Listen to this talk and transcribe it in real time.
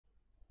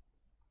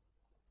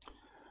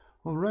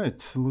All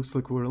right, looks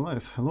like we're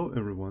live. Hello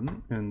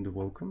everyone and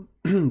welcome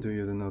to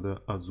yet another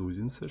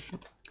Azuzin session.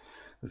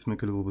 Let's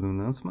make a little bit of an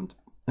announcement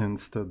and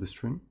start the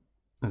stream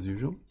as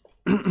usual.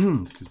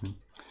 Excuse me.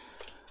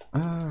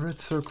 Red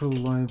Circle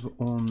live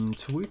on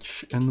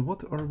Twitch. And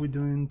what are we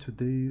doing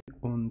today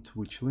on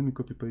Twitch? Let me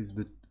copy paste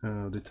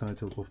the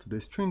title of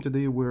today's stream.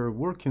 Today we're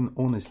working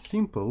on a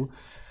simple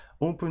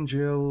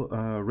OpenGL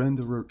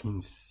renderer in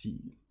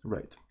C.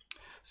 Right.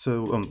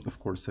 So, of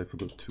course, I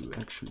forgot to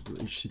actually do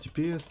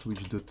https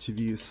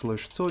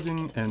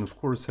twitch.tv/todding, and of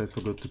course, I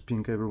forgot to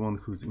ping everyone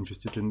who's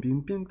interested in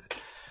being pinged.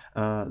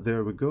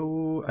 There we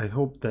go. I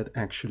hope that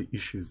actually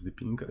issues the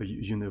ping.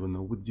 You never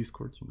know with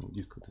Discord. You know,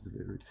 Discord is a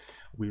very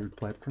weird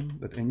platform.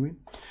 But anyway,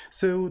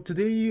 so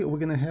today we're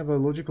gonna have a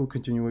logical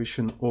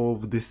continuation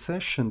of the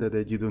session that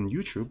I did on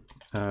YouTube.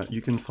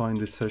 You can find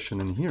this session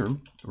in here,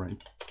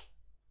 right?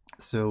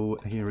 So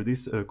here it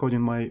is,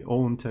 coding my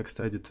own text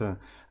editor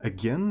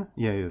again.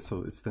 Yeah,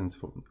 so it stands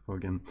for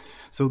again.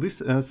 So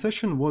this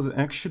session was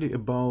actually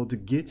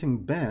about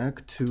getting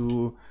back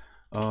to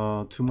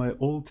my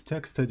old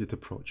text editor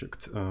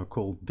project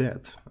called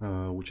Ded,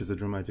 which is a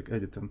dramatic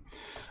editor.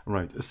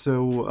 Right,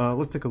 so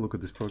let's take a look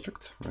at this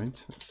project,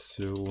 right?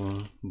 So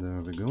there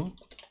we go.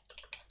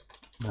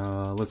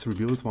 Let's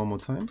rebuild it one more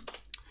time.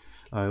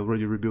 I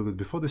already rebuilt it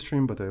before the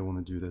stream, but I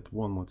want to do that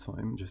one more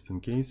time, just in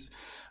case.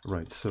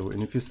 Right, so,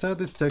 and if you start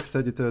this text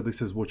editor,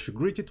 this is what you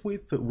greet it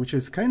with, which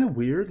is kind of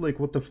weird, like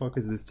what the fuck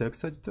is this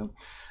text editor?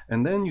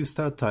 And then you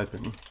start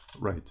typing,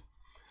 right.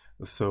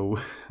 So,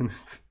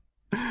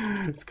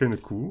 it's kind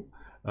of cool.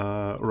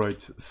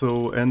 Right,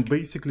 so, and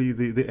basically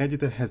the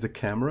editor has a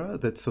camera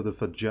that sort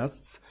of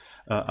adjusts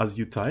as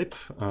you type,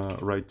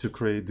 right, to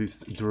create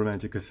this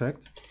dramatic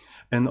effect.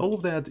 And all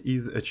of that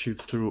is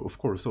achieved through, of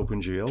course,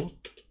 OpenGL.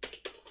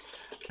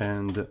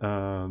 And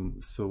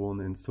so on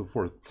and so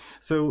forth.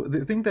 So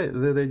the thing that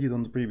I did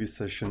on the previous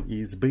session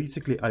is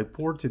basically I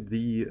ported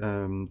the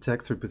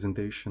text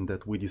representation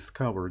that we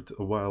discovered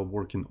while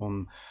working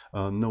on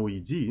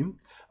NoED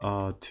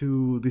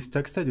to this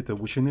text editor,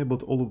 which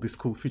enabled all of this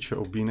cool feature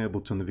of being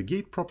able to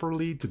navigate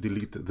properly, to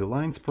delete the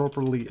lines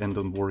properly, and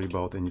don't worry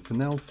about anything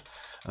else.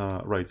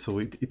 Right, so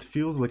it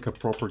feels like a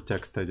proper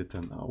text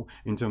editor now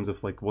in terms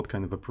of like what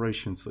kind of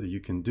operations you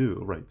can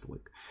do, right?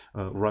 Like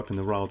wrapping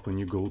a route when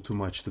you go too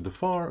much to the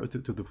far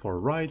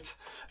right,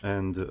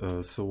 and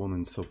so on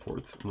and so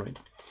forth, right?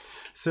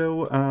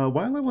 So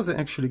while I was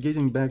actually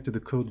getting back to the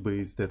code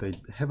base that I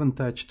haven't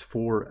touched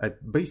for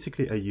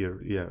basically a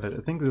year, yeah,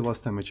 I think the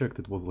last time I checked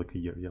it was like a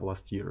year, yeah,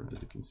 last year,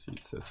 as you can see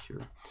it says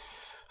here.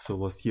 So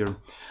last year,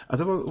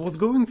 as I was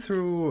going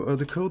through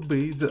the code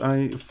base,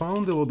 I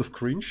found a lot of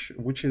cringe,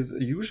 which is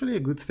usually a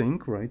good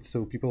thing, right?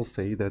 So people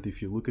say that if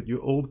you look at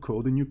your old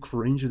code and you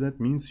cringe, that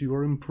means you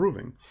are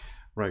improving,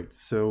 right?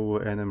 So,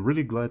 and I'm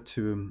really glad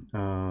to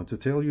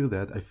tell you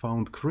that I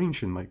found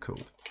cringe in my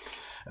code.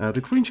 The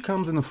cringe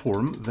comes in a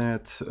form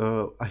that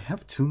I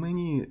have too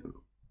many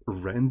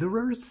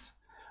renderers.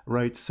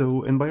 Right,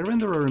 so, and by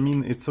renderer I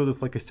mean it's sort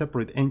of like a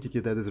separate entity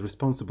that is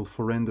responsible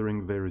for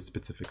rendering very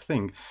specific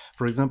thing.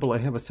 For example, I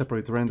have a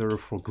separate renderer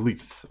for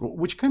glyphs,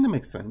 which kind of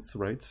makes sense,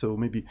 right? So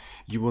maybe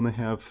you want to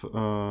have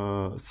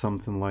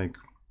something like,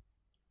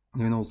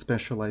 you know,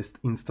 specialized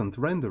instant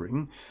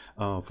rendering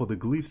for the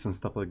glyphs and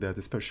stuff like that,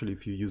 especially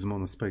if you use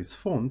monospace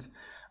font.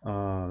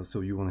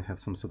 So you want to have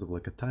some sort of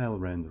like a tile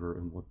renderer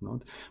and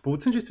whatnot. But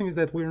what's interesting is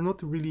that we're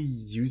not really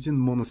using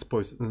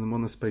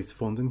monospace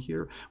font in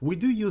here. We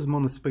do use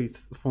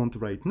monospace font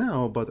right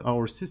now, but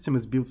our system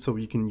is built so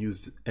you can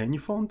use any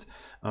font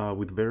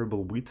with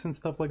variable width and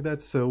stuff like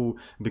that. So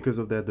because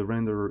of that, the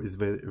renderer is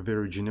very,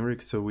 very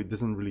generic, so it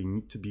doesn't really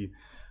need to be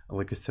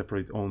like a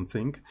separate own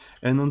thing.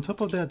 And on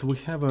top of that, we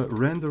have a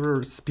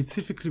renderer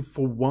specifically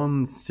for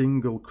one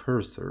single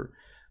cursor,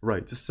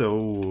 right?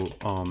 So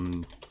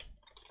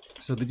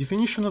so the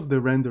definition of the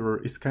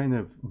renderer is kind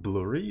of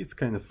blurry, it's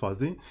kind of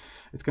fuzzy,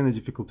 it's kind of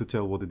difficult to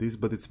tell what it is,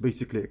 but it's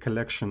basically a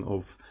collection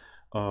of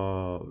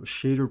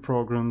shader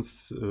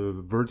programs,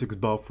 vertex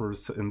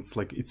buffers, and it's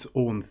like its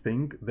own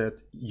thing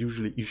that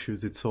usually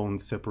issues its own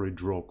separate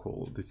draw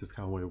call. This is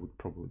how I would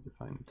probably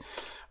define it.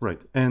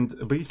 Right, and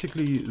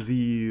basically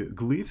the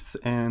glyphs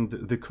and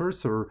the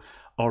cursor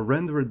are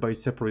rendered by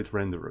separate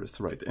renderers,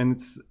 right?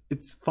 And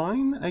it's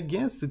fine, I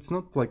guess. It's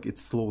not like it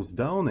slows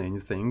down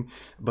anything,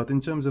 but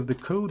in terms of the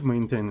code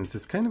maintenance,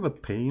 it's kind of a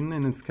pain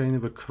and it's kind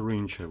of a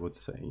cringe, I would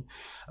say.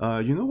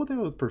 You know what I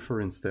would prefer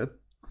instead?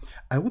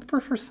 I would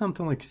prefer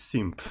something like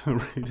simp,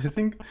 right?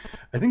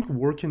 I think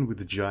working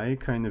with Jai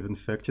kind of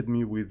infected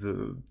me with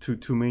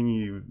too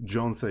many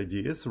John's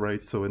ideas,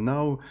 right? So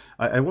now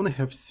I want to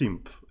have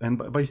simp, and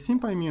by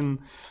simp I mean,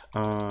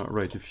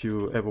 right? If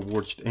you ever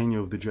watched any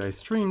of the Jai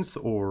streams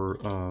or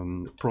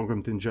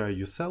programmed in Jai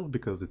yourself,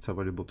 because it's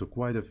available to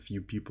quite a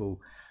few people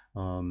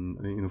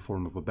in the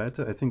form of a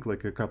beta. I think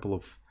like a couple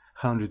of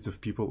hundreds of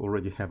people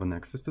already have an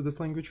access to this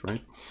language,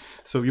 right?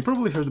 So you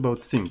probably heard about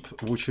simp,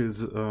 which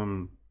is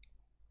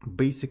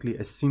basically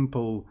a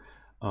simple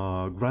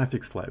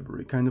graphics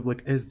library, kind of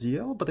like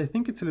SDL, but I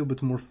think it's a little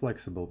bit more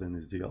flexible than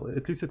SDL.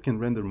 At least it can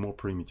render more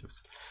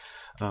primitives.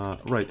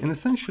 Right, and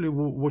essentially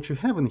what you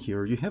have in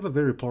here, you have a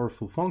very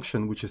powerful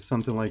function, which is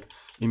something like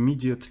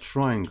immediate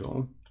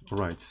triangle.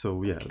 Right,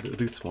 so yeah,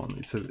 this one,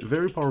 it's a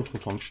very powerful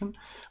function,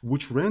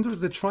 which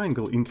renders a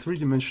triangle in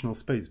three-dimensional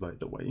space, by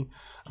the way.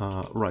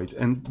 Right,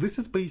 and this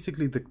is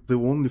basically the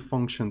only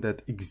function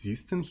that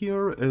exists in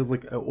here.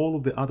 All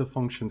of the other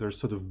functions are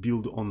sort of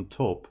built on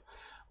top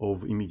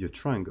of immediate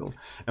triangle.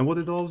 And what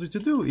it allows you to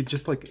do, it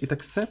just like, it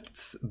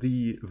accepts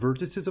the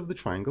vertices of the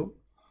triangle,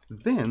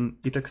 then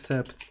it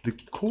accepts the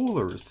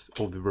colors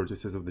of the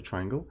vertices of the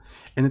triangle,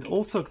 and it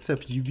also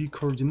accepts UV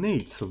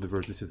coordinates of the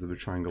vertices of the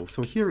triangle.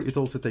 So here it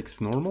also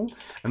takes normal.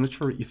 I'm not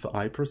sure if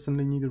I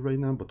personally need it right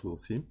now, but we'll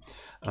see.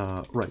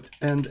 Right,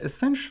 and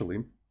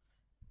essentially,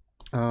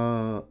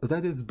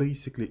 that is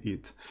basically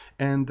it.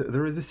 And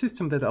there is a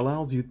system that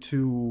allows you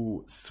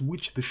to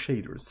switch the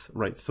shaders,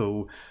 right?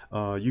 So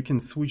you can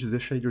switch the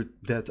shader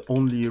that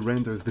only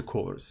renders the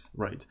colors,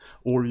 right?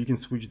 Or you can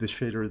switch the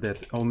shader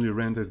that only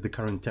renders the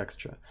current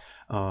texture,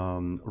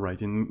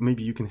 right? And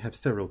maybe you can have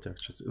several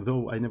textures,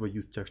 though I never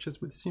used textures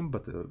with Sim,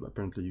 but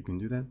apparently you can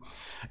do that.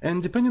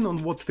 And depending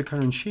on what's the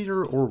current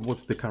shader or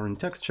what's the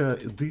current texture,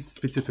 this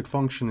specific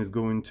function is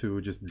going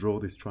to just draw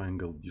this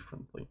triangle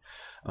differently,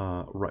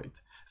 right?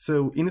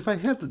 So, and if I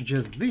had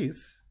just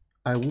this,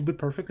 I would be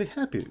perfectly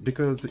happy,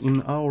 because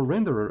in our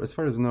renderer, as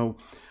far as I know,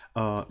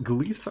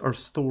 glyphs are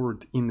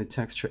stored in the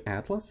texture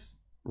atlas,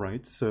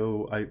 right?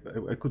 So I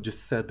could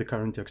just set the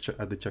current texture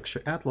at the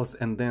texture atlas,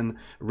 and then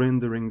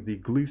rendering the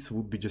glyphs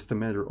would be just a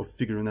matter of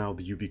figuring out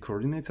the UV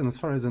coordinates. And as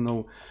far as I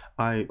know,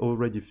 I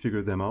already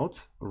figured them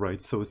out,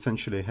 right? So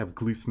essentially I have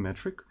glyph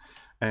metric,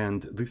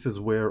 and this is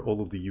where all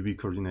of the UV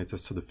coordinates are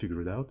sort of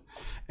figured out.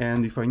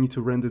 And if I need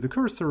to render the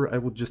cursor, I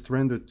would just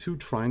render two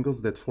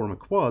triangles that form a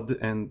quad,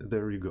 and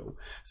there you go.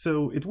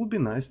 So it would be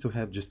nice to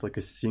have just like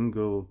a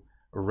single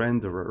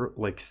renderer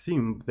like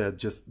Sim that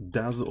just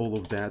does all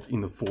of that in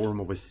the form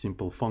of a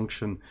simple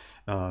function,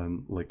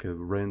 like a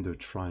render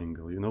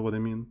triangle. You know what I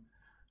mean?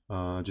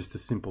 Just a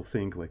simple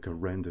thing like a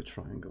render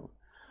triangle.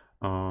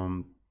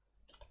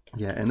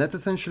 Yeah, and that's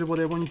essentially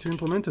what I want you to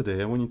implement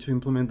today. I want you to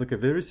implement like a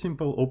very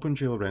simple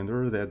OpenGL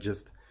renderer that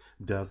just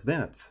does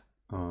that,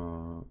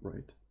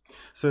 right?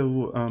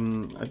 So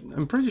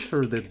I'm pretty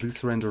sure that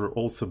this renderer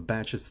also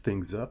batches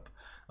things up,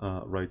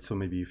 right? So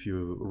maybe if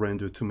you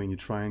render too many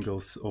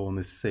triangles on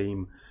the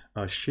same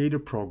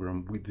shader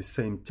program with the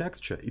same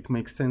texture, it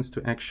makes sense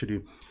to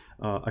actually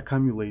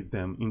accumulate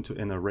them into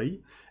an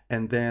array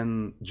and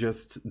then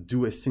just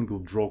do a single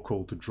draw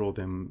call to draw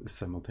them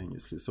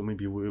simultaneously. So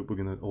maybe we're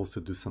gonna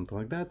also do something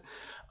like that,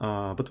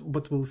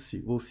 but we'll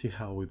see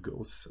how it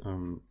goes.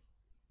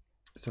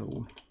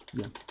 So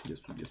yeah,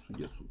 yes,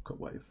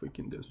 kawaii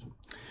freaking desu.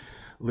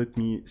 Let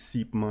me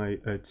sip my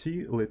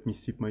tea. Let me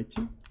sip my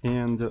tea,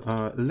 and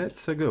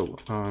let's go.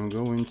 I'm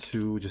going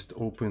to just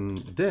open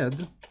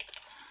Ded.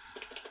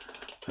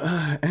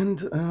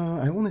 And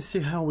I want to see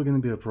how we're going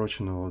to be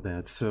approaching all of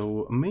that.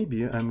 So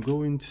maybe I'm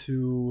going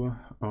to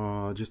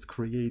just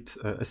create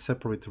a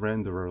separate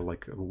renderer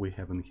like we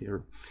have in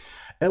here.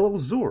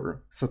 LLZor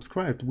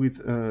subscribed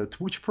with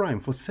Twitch Prime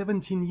for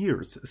 17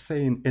 years,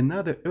 saying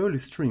another early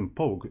stream,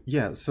 Pog.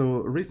 Yeah, so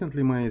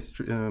recently my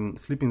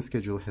sleeping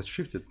schedule has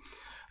shifted.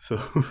 So,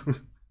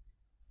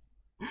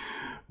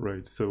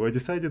 right, so I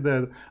decided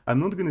that I'm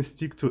not going to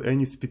stick to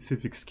any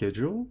specific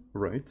schedule,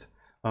 right?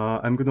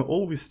 I'm gonna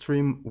always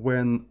stream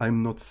when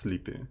I'm not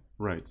sleepy,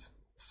 right?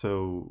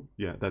 So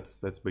yeah, that's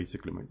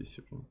basically my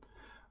decision.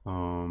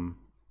 Yeah.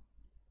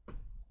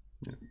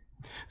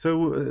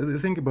 So the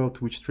thing about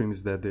Twitch streams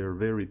is that they're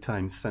very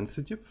time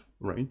sensitive,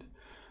 right?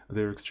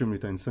 They're extremely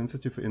time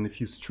sensitive, and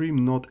if you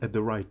stream not at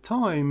the right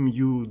time,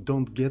 you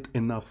don't get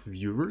enough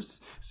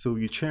viewers, so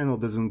your channel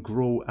doesn't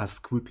grow as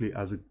quickly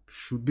as it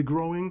should be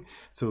growing.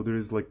 So there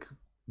is like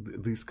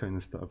this kind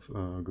of stuff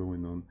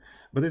going on.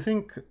 But I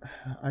think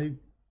I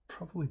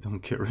probably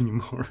don't care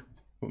anymore,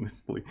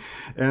 honestly.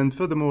 And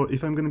furthermore,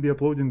 if I'm going to be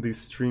uploading these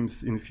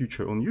streams in the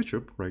future on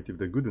YouTube, right, if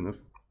they're good enough,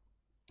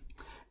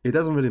 it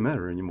doesn't really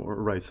matter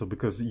anymore, right? So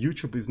because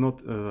YouTube is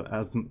not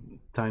as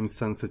time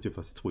sensitive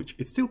as Twitch.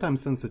 It's still time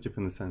sensitive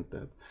in the sense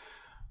that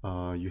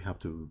you have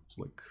to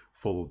like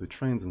follow the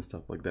trends and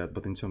stuff like that,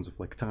 but in terms of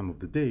like time of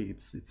the day,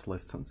 it's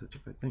less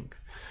sensitive, I think.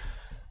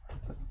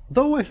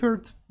 Though I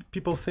heard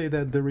people say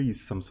that there is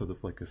some sort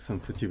of like a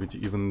sensitivity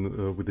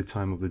even with the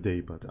time of the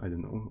day, but I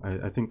don't know.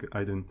 I think I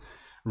didn't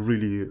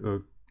really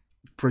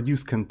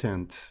produce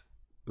content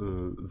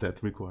that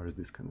requires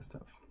this kind of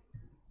stuff.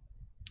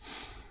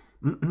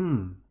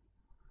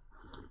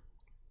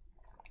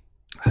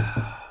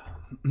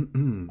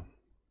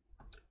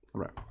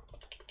 Right.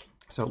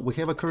 So we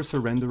have a cursor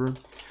renderer.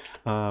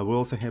 We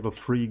also have a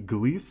free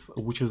glyph,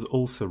 which is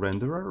also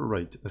renderer,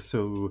 right?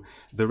 So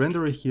the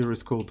renderer here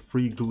is called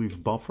free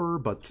glyph buffer,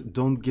 but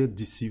don't get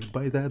deceived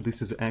by that.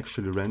 This is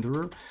actually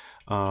renderer,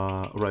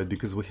 right?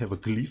 Because we have a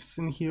glyphs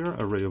in here,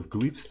 array of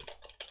glyphs,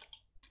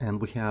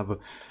 and we have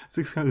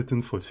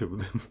 640 of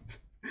them,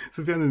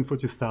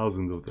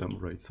 640,000 of them,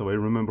 right? So I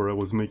remember I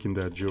was making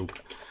that joke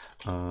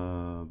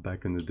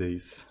back in the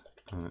days,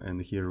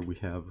 and here we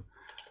have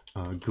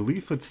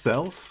glyph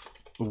itself.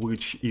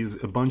 which is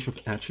a bunch of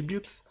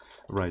attributes,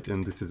 right?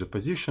 And this is a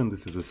position,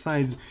 this is a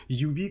size,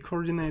 UV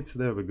coordinates,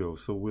 there we go.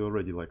 So we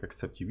already like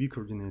accept UV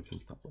coordinates and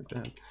stuff like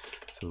that.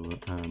 So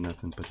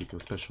nothing particular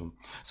special.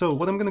 So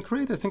what I'm going to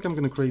create, I think I'm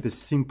going to create a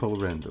simple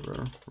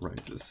renderer,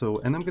 right? So,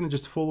 and I'm going to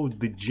just follow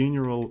the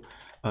general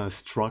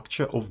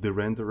structure of the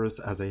renderers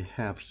as I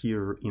have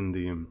here in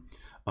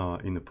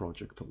the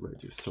project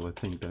already. So I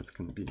think that's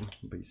going to be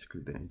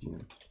basically the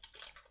idea.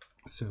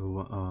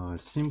 So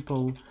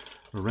simple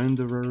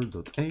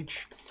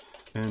renderer.h,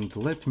 and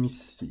let me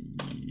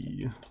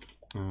see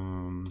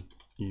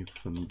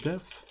if and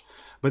def.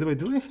 By the way,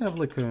 do I have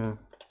like a?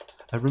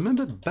 I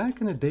remember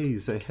back in the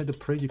days I had a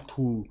pretty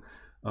cool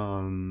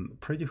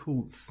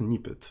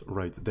snippet,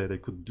 right? That I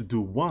could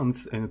do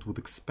once, and it would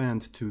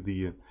expand to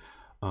the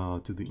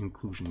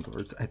inclusion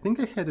guards. I think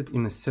I had it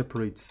in a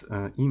separate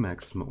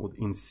Emacs mode,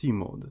 in C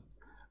mode.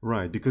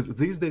 Right, because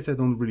these days I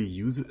don't really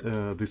use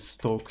the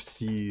stock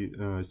C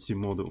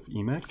mode of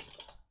Emacs.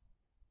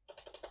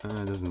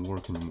 It doesn't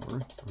work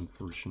anymore,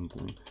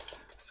 unfortunately.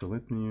 So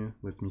let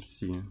me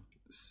see.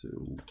 So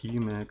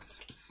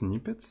Emacs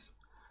snippets,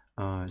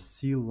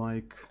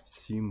 C-like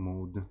C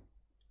mode.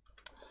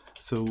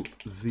 So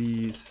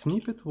the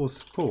snippet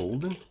was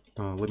called.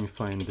 Let me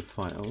find the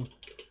file.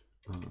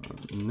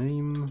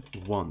 Name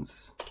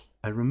once.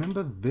 I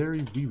remember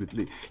very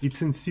vividly.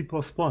 It's in C++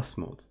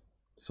 mode.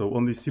 So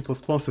only C++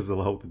 is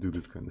allowed to do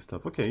this kind of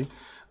stuff. Okay,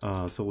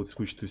 so let's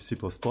switch to C++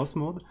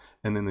 mode,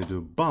 and then I do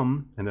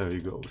bum, and there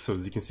you go. So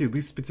as you can see,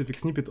 this specific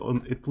snippet,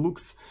 it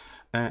looks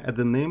at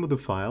the name of the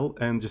file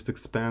and just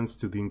expands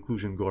to the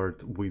inclusion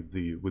guard with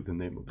the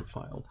name of the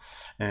file.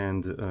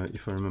 And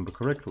if I remember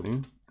correctly,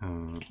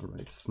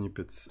 right,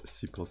 snippets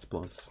C++.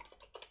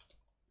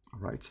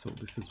 Right, so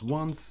this is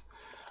once.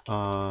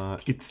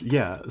 It's,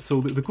 yeah,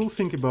 so the cool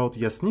thing about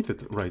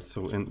snippet, right,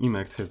 so, and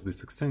Emacs has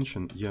this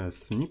extension,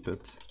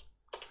 snippet.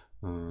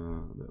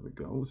 There we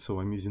go.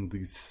 So I'm using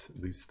this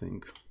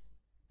thing.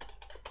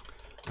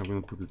 I'm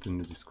gonna put it in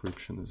the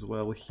description as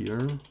well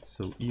here.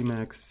 So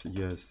Emacs,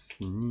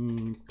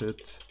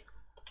 snippet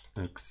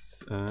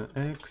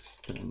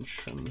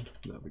extension.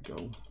 There we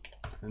go.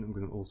 And I'm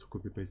gonna also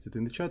copy paste it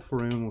in the chat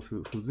for anyone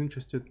who's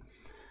interested.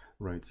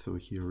 Right. So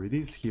here it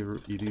is. Here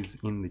it is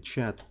in the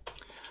chat.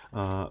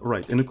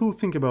 Right, and the cool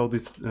thing about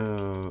this,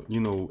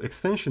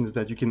 extension is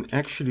that you can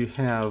actually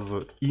have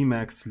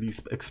Emacs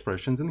Lisp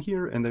expressions in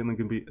here, and then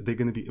they're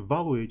going to be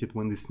evaluated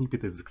when the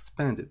snippet is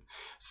expanded.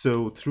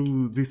 So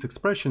through these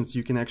expressions,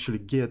 you can actually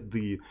get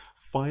the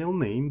file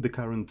name, the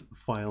current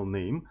file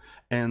name,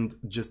 and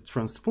just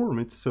transform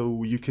it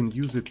so you can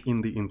use it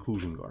in the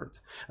inclusion guard.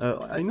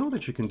 I know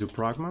that you can do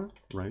pragma,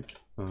 right?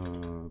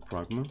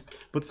 Pragma,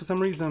 but for some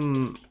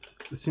reason,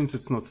 since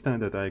it's not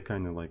standard, I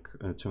kind of like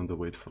turned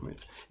away from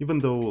it, even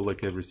though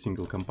like every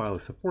single compiler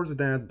supports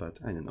that. But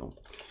I don't know,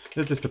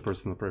 it's just a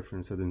personal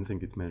preference. I don't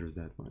think it matters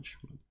that much.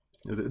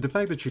 The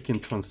fact that you can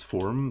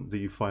transform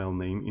the file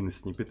name in a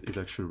snippet is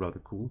actually rather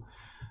cool,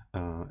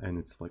 and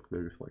it's like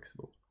very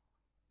flexible.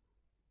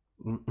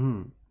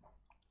 All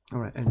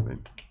right, anyway,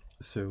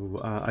 so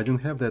I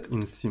don't have that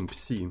in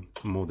simp-C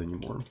mode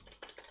anymore.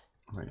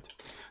 Right,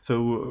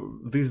 so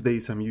these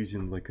days I'm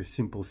using like a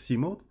simple C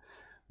mode.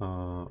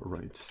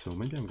 Right, so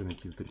maybe I'm gonna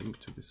give the link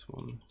to this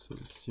one. So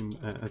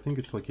I think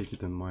it's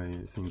located in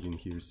my thing in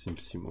here,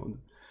 simp-C mode.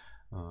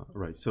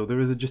 Right, so there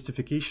is a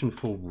justification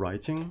for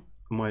writing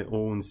my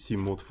own C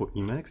mode for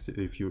Emacs.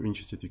 If you're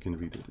interested, you can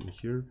read it in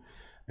here.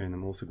 And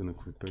I'm also gonna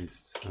copy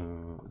paste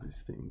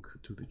this thing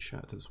to the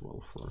chat as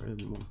well for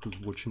everyone who's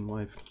watching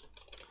live.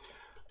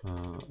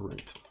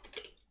 Right.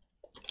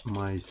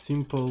 My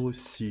simple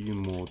C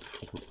mode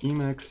for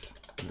Emacs.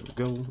 There we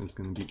go. It's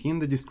going to be in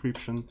the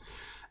description.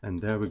 And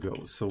there we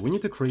go. So we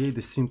need to create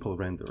the simple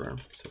renderer.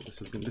 So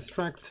this is going to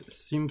distract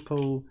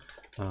simple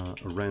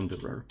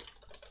renderer.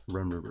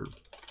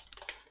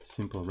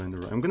 Simple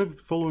renderer. I'm going to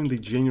follow in the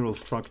general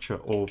structure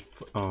of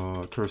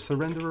cursor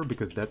renderer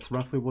because that's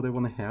roughly what I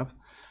want to have.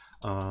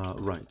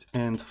 Right.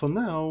 And for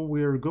now,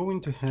 we're going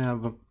to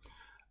have,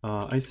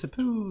 I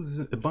suppose,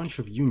 a bunch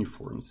of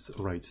uniforms.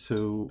 Right.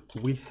 So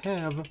we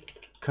have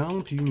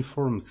count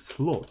uniform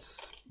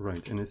slots,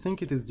 right, and I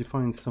think it is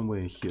defined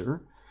somewhere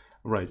here,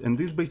 right, and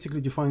this basically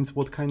defines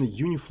what kind of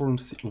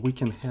uniforms we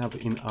can have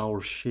in our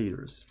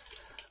shaders,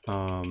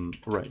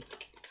 right,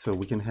 so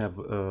we can have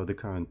the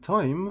current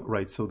time,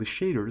 right, so the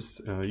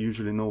shaders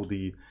usually know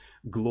the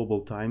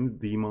global time,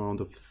 the amount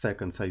of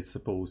seconds, I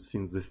suppose,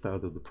 since the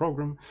start of the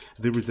program,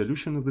 the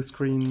resolution of the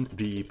screen,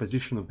 the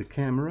position of the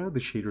camera, the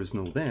shaders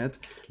know that,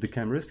 the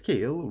camera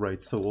scale,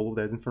 right, so all of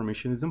that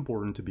information is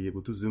important to be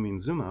able to zoom in,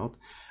 zoom out,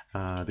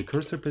 the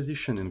cursor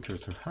position and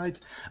cursor height.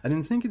 I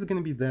don't think it's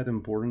going to be that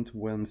important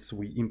once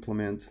we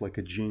implement like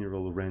a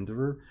general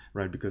renderer,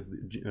 right? Because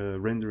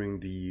rendering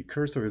the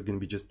cursor is going to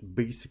be just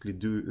basically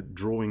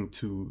drawing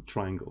two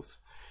triangles.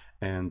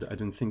 And I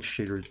don't think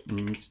shader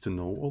needs to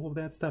know all of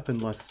that stuff.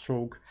 And last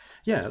stroke.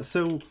 Yeah,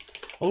 so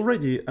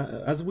already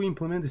as we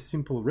implement a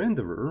simple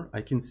renderer,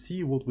 I can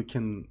see what we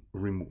can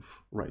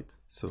remove, right?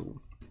 So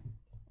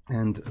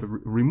And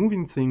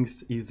removing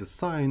things is a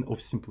sign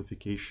of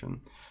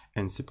simplification.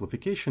 And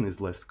simplification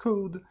is less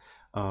code,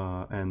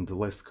 and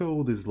less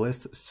code is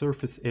less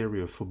surface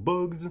area for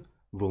bugs,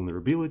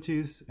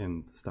 vulnerabilities,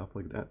 and stuff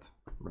like that,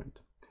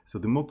 right? So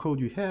the more code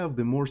you have,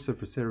 the more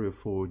surface area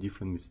for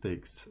different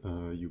mistakes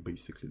you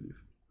basically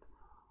leave.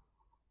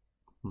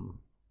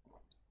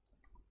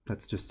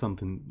 That's just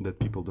something that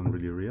people don't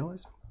really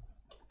realize,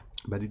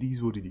 but it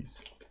is what it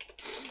is.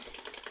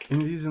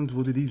 And it isn't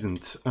what it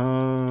isn't.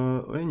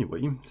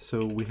 Anyway,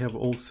 so we have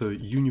also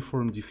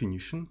uniform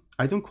definition.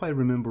 I don't quite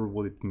remember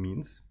what it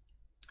means.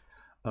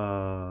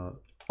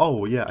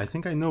 Oh yeah, I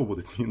think I know what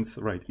it means,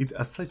 right? It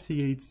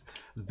associates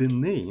the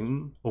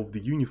name of the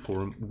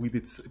uniform with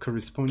its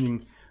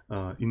corresponding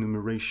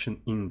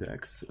enumeration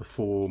index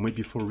for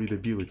maybe for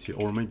readability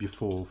or maybe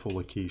for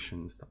location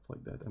and stuff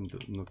like that. I'm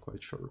not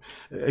quite sure.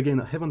 Again,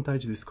 I haven't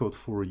touched this code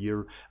for a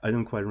year. I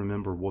don't quite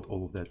remember what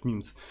all of that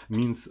means.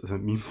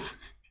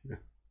 Yeah,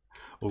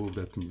 all of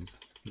that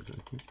means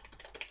exactly.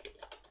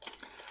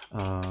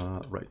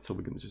 Right, so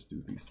we're gonna just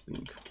do this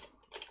thing.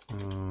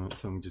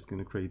 So I'm just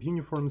gonna create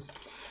uniforms.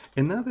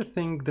 Another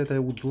thing that I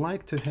would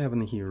like to have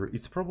in here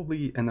is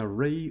probably an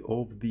array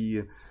of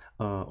the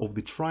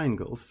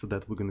triangles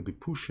that we're gonna be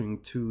pushing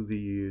to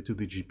the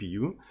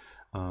GPU,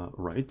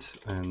 right?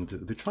 And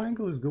the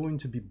triangle is going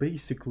to be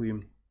basically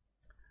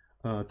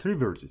 3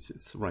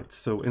 vertices, right?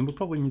 So, and we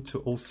probably need to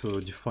also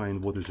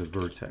define what is a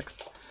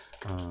vertex.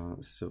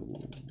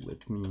 So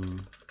let me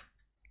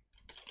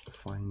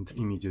find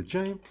immediate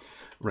J.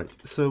 Right,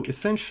 so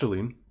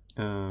essentially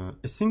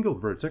a single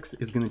vertex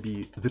is going to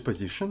be the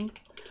position.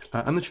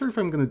 I'm not sure if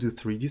I'm going to do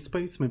 3D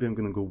space, maybe I'm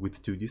going to go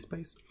with 2D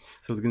space.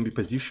 So it's going to be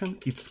position,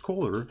 its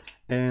color,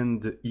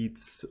 and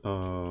its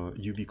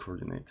UV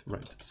coordinate,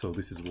 right? So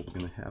this is what we're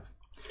going to have.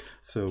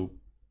 So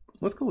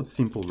let's call it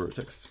simple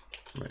vertex,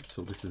 right?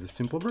 So this is a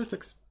simple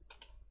vertex.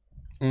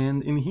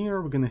 And in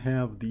here, we're going to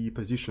have the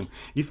position.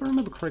 If I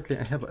remember correctly,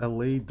 I have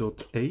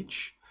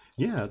la.h.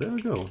 Yeah, there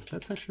we go.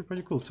 That's actually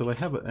pretty cool. So I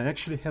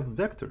actually have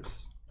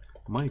vectors.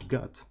 My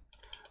God.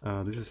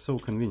 This is so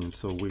convenient.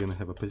 So we're going to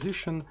have a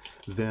position.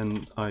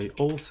 Then I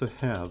also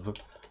have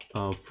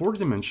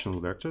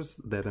 4-dimensional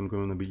vectors that I'm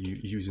going to be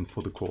using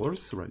for the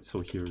colors, right?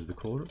 So here is the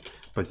color,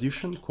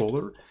 position,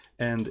 color,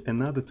 and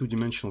another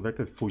 2-dimensional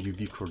vector for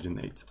UV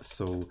coordinate.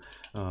 So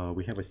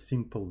we have a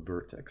simple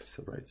vertex,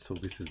 right? So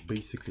this is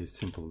basically a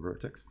simple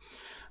vertex.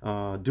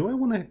 Do I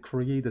want to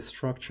create a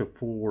structure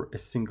for a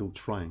single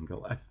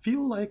triangle? I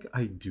feel like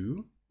I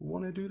do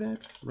want to do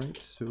that, right?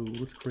 So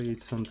let's create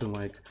something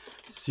like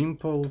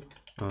simple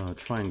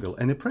triangle,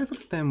 and I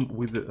prefix them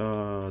with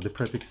the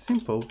prefix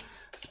simple,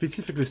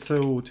 specifically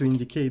so to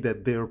indicate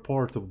that they're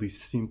part of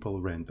this simple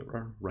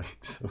renderer,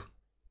 right? So,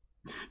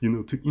 you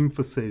know, to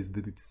emphasize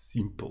that it's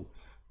simple.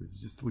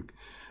 It's just like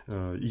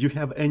you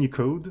have any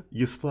code,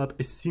 you slap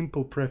a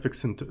simple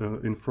prefix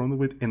in front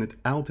of it, and it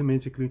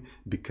automatically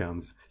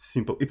becomes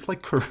simple. It's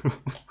like curl.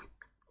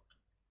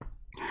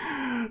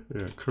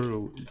 Yeah,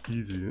 curl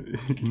easy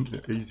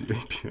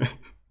API.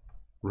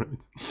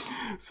 Right.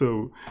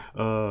 So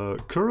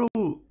curl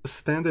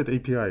standard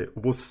API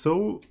was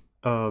so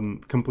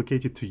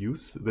complicated to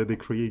use that they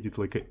created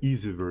like an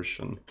easy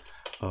version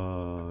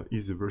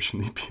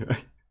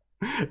API.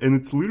 And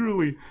it's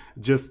literally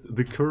just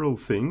the curl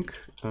thing,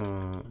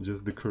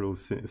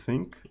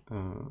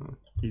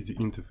 easy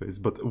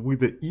interface, but with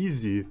the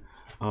easy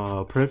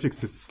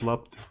prefixes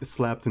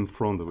slapped in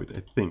front of it,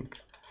 I think.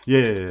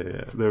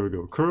 Yeah, there we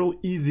go. Curl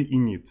easy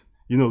init.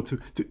 You know, to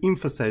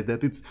emphasize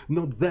that it's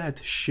not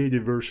that shady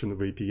version of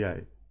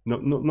API.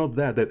 Not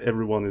that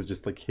everyone is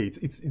just like hates.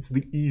 It's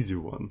the easy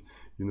one,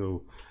 you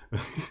know.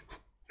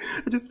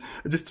 I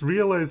just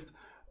realized,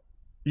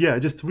 yeah, I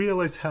just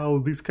realized how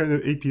these kind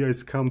of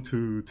APIs come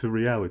to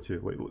reality,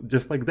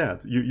 just like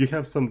that. You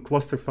have some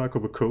clusterfuck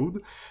of a code,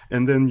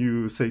 and then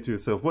you say to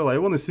yourself, well, I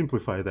want to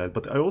simplify that,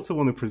 but I also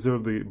want to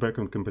preserve the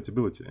background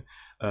compatibility.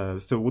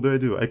 So what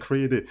do? I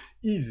create an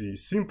easy,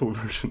 simple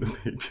version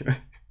of the API.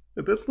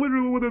 That's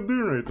literally what I'm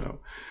doing right now.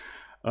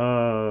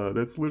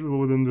 That's literally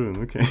what I'm doing,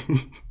 okay.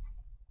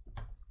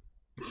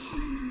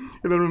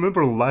 And I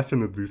remember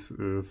laughing at this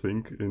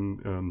thing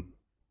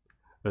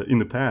in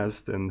the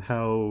past, and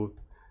how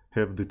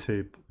have the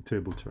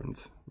table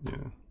turned,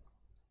 yeah.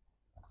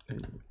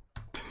 Anyway.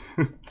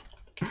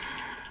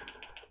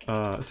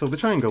 So the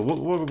triangle, what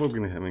we're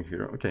going to have in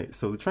here, okay,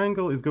 so the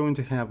triangle is going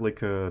to have like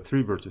 3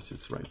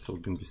 vertices, right? So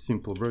it's going to be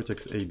simple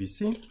vertex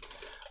ABC.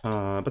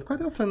 But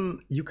quite often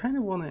you kind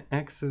of want to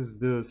access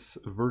those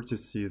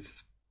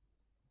vertices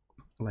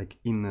like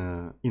in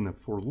a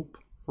for loop,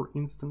 for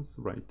instance,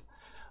 right?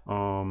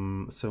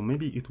 So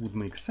maybe it would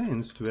make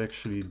sense to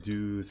actually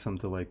do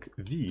something like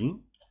V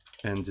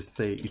and just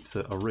say it's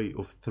an array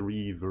of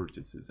 3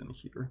 vertices in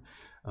here.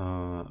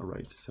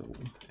 Right, so,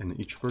 and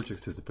each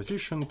vertex is a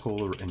position,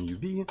 color, and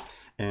UV,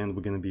 and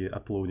we're going to be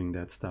uploading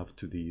that stuff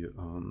to the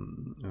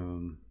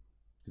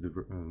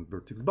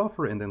vertex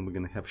buffer, and then we're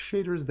going to have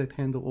shaders that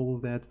handle all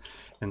of that,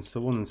 and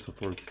so on and so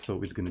forth.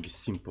 So it's going to be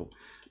simple,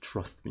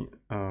 trust me.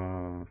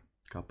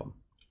 Kappa.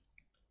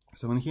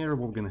 So in here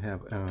we're gonna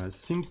have a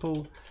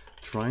simple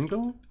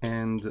triangle,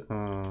 and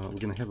we're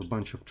gonna have a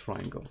bunch of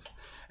triangles.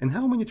 And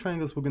how many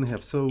triangles we're gonna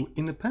have? So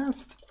in the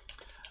past,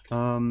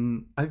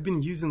 I've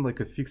been using like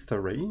a fixed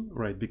array,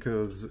 right?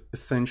 Because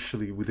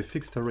essentially with a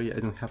fixed array, I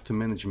don't have to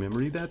manage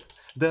memory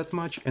that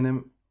much, and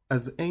I'm,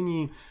 as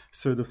any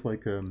sort of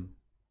like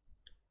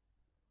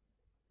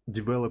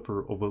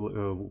developer of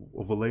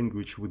a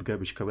language with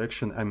garbage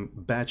collection, I'm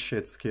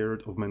batshit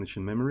scared of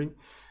managing memory.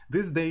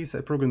 These days,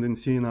 I programmed in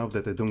C enough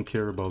that I don't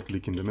care about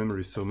leaking the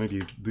memory, so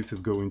maybe this is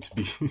going to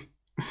be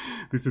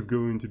this is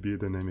going to be a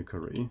dynamic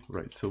array,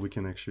 right? So we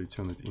can actually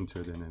turn it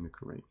into a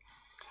dynamic array.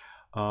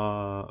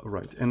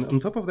 Right, and on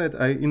top of that,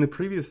 in the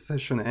previous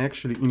session, I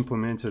actually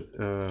implemented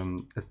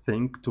a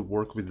thing to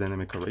work with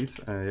dynamic arrays.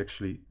 I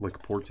actually like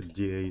ported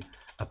DA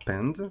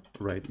append,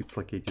 right? It's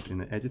located in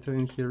the editor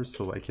in here,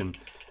 so I can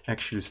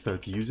actually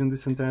start using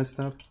this entire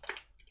stuff.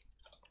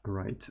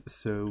 Right,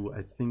 so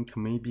I think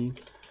maybe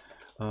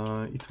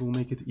it will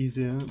make it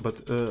easier,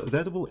 but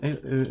that will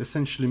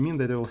essentially mean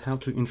that I will have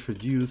to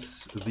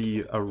introduce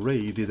the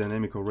array, the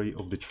dynamic array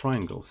of the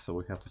triangles. So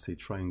we have to say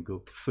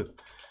triangles,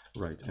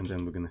 right? And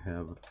then we're gonna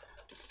have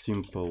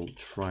simple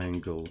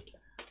triangle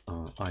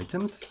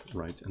items,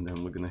 right? And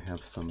then we're gonna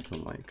have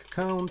something like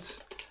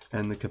count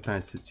and the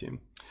capacity.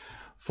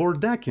 For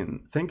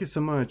Dakin, thank you so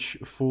much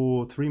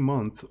for 3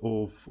 months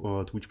of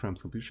Twitch Prime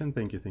subscription.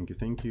 Thank you, thank you,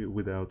 thank you.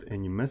 Without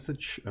any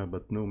message,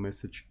 but no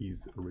message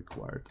is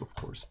required, of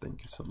course.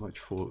 Thank you so much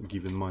for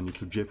giving money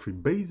to Jeffrey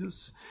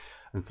Bezos.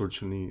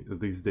 Unfortunately,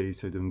 these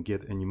days I don't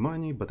get any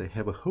money, but I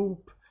have a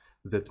hope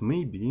that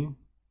maybe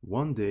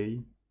one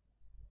day,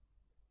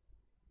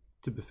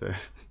 to be fair,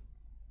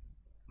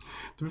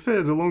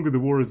 the longer the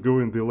war is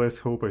going, the less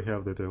hope I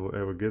have that I will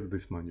ever get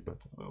this money,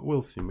 but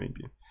we'll see,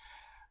 maybe.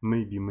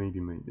 Maybe.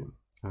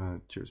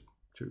 Cheers,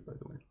 by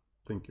the way.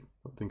 Thank you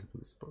for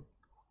the support.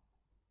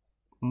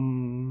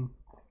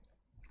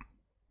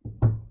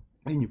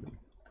 Anyway.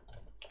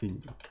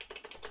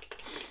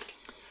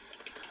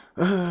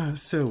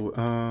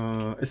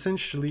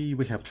 Essentially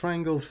we have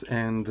triangles,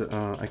 and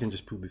I can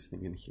just put this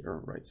thing in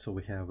here, right? So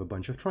we have a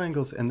bunch of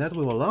triangles, and that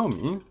will allow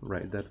me,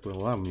 right? That will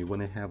allow me,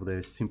 when I have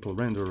the simple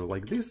renderer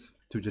like this,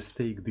 to just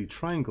take the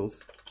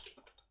triangles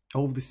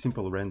of the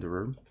simple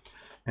renderer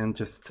and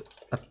just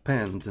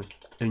append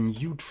a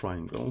new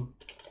triangle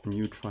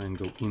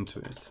into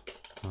it,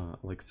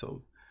 like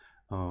so,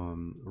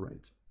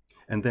 right?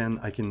 And then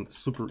I can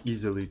super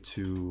easily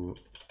to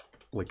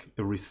like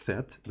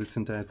reset this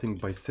entire thing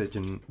by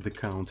setting the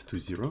count to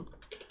 0,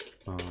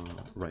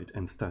 right,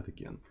 and start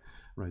again,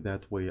 right?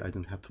 That way I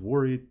don't have to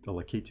worry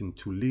allocating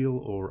too little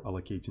or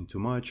allocating too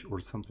much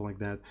or something like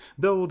that.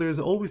 Though there's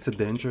always a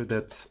danger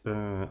that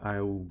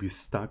I will be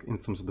stuck in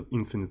some sort of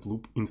infinite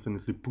loop,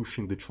 infinitely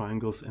pushing the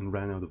triangles and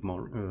run out of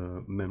more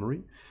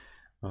memory.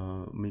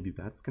 Maybe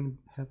that's gonna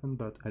happen,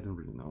 but I don't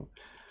really know.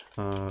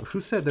 Who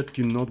said that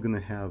you're not gonna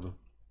have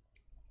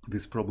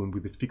this problem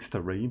with a fixed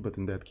array, but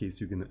in that case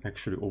you're gonna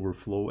actually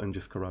overflow and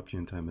just corrupt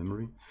your entire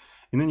memory?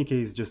 In any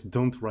case, just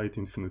don't write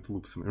infinite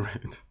loops, am I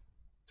right?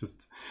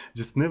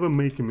 Just never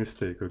make a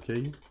mistake,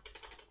 okay?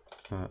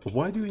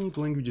 Why do you need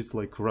languages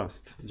like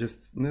Rust?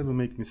 Just never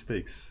make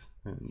mistakes,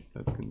 and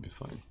that's gonna be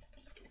fine.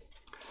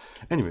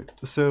 Anyway,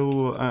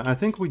 so I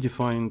think we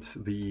defined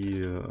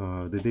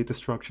the data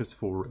structures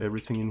for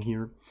everything in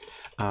here.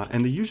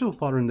 And the usual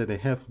pattern that I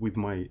have with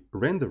my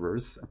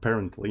renderers,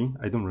 apparently,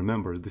 I don't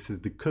remember, this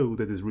is the code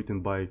that is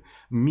written by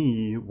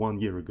me 1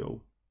 year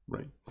ago,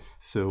 right?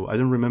 So I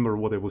don't remember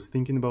what I was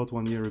thinking about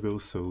 1 year ago,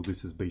 so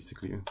this is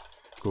basically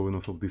going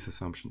off of these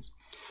assumptions.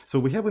 So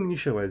we have an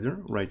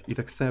initializer, right? It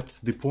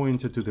accepts the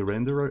pointer to the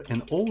renderer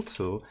and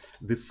also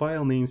the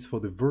file names for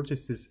the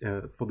vertices,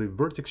 for the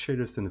vertex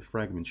shaders and the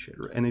fragment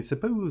shader. And I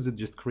suppose it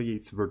just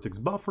creates vertex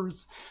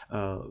buffers,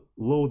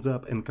 loads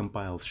up and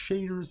compiles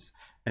shaders,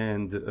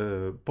 and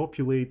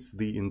populates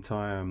the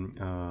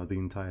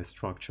entire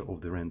structure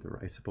of the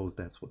renderer. I suppose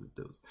that's what it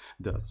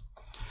does.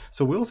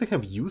 So we also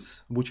have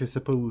use, which I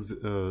suppose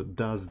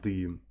does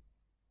the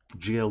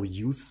GL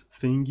use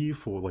thingy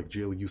for like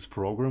GL use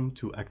program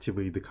to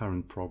activate the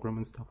current program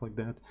and stuff like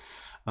that.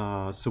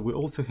 So we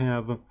also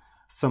have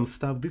some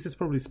stuff. This is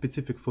probably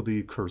specific for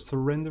the cursor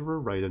renderer,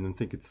 right? I don't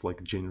think it's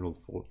like general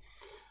for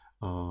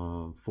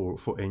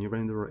any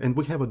renderer. And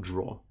we have a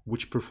draw,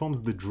 which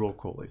performs the draw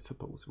call, I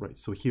suppose, right?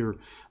 So here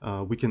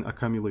we can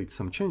accumulate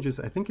some changes.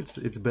 I think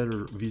it's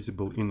better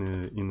visible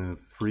in a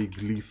free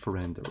glyph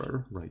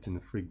renderer, right? In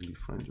a free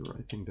glyph renderer,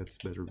 I think that's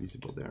better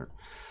visible there.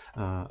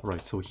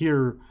 Right, so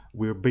here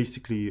we're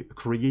basically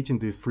creating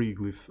the free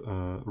glyph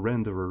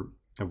renderer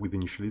with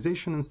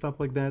initialization and stuff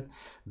like that.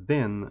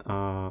 Then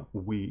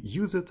we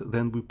use it,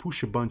 then we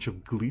push a bunch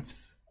of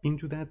glyphs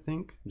into that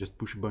thing, just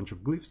push a bunch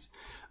of glyphs.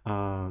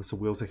 So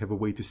we also have a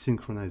way to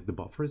synchronize the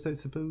buffers, I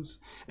suppose.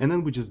 And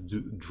then we just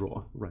do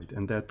draw, right?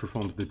 And that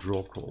performs the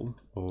draw call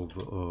of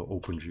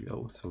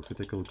OpenGL. So if you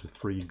take a look at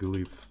free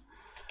glyph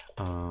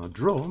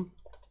draw,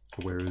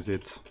 where is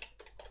it?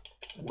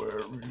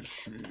 Where is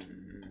she?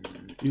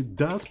 It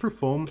does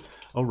perform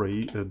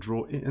array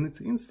draw, and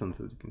it's instant,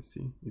 as you can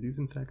see. It is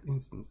in fact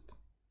instanced.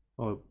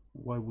 Oh,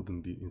 why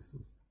wouldn't be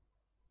instanced?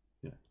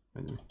 Yeah,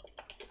 anyway.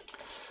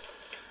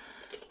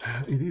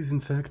 It is in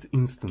fact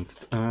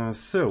instanced.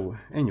 So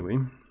anyway,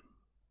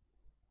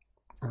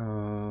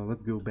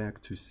 let's go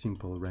back to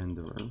simple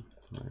renderer.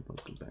 Right,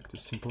 let's go back to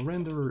simple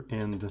renderer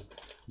and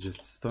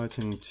just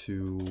starting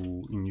to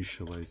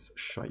initialize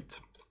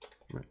shite.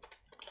 Right.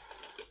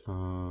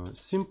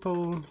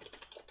 Simple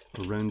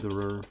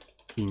renderer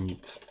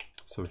init.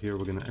 So here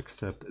we're gonna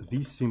accept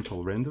this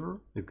simple renderer.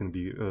 It's gonna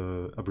be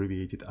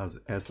abbreviated as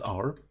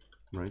SR,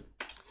 right?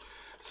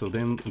 So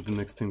then the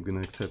next thing we're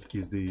gonna accept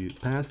is the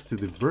path to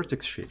the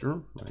vertex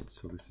shader, right?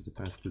 So this is the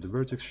path to the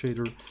vertex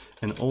shader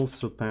and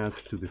also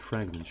path to the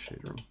fragment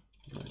shader,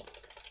 right?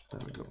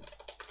 There we go.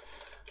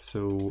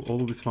 So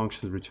all of these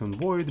functions return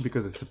void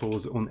because I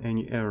suppose on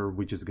any error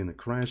we're just gonna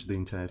crash the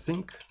entire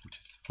thing, which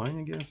is fine,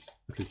 I guess,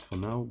 at least for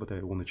now, but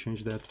I wanna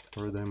change that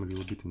paradigm a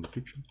little bit in the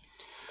future.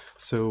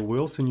 So we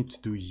also need to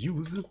do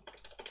use.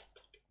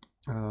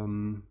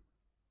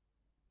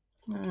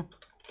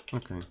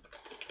 Okay.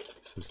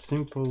 So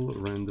simple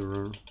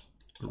renderer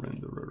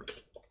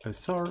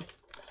SR.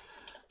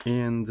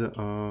 And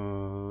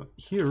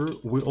here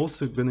we're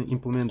also gonna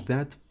implement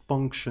that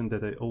function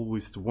that I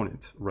always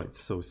wanted, right?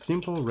 So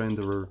simple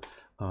renderer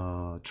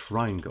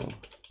triangle,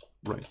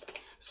 right?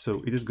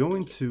 So it is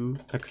going to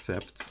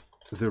accept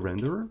the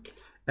renderer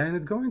and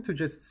it's going to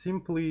just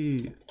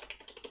simply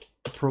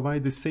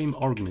provide the same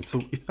argument.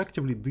 So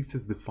effectively this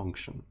is the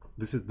function.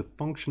 This is the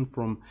function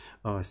from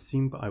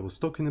simp I was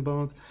talking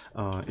about.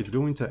 It's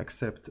going to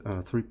accept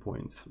 3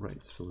 points,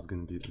 right? So it's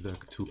going to be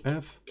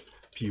vec2f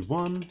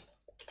p1.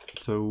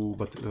 So,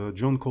 but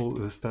John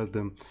says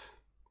them.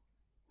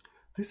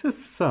 This is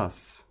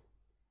sus.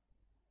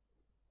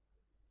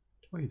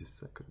 Wait a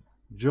second.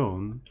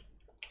 John.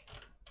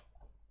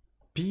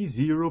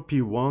 P0,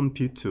 P1,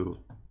 P2.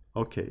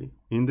 Okay,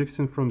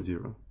 indexing from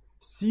 0.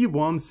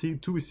 C1,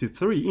 C2,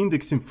 C3,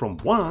 indexing from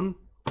 1.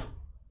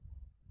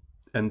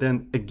 And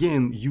then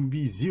again,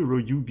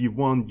 UV0,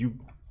 UV1,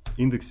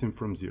 indexing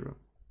from 0.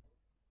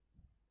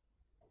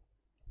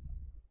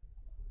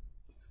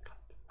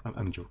 Disgusting.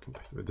 I'm joking,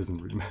 by the way. It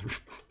doesn't really matter.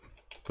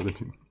 But I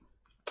mean...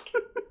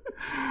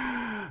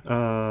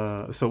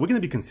 so we're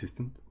going to be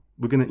consistent.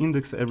 We're going to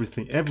index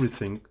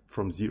everything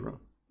from 0.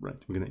 Right,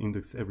 we're going to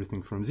index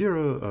everything from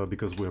 0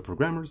 because we are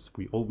programmers.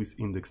 We always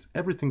index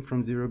everything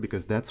from 0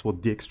 because that's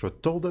what Dijkstra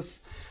told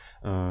us.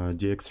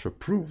 Dijkstra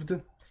proved,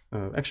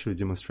 actually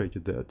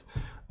demonstrated that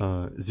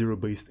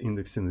 0-based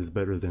indexing is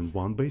better than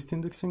 1-based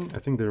indexing. I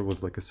think there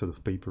was like a sort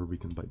of paper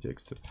written by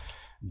Dijkstra.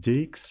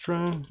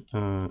 Dijkstra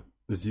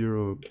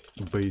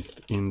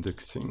 0-based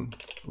indexing,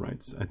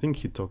 right? I think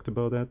he talked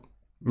about that.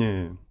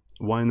 Yeah,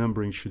 Y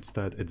numbering should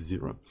start at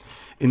 0.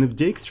 And if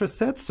Dijkstra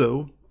said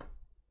so,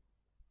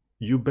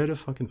 you better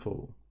fucking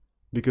follow.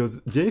 Because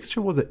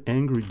Dijkstra was an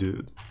angry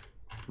dude.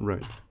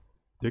 Right.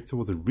 Dijkstra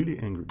was a really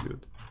angry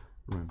dude.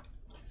 Right.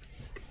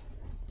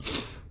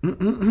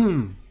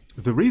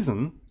 The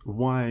reason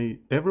why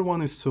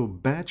everyone is so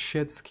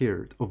batshit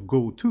scared of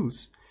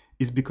GoTos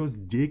is because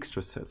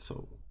Dijkstra said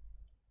so.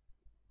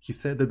 He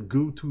said that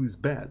GoTo is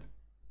bad.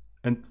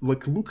 And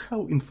like, look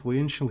how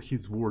influential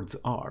his words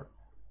are.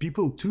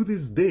 People to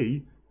this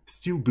day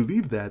still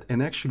believe that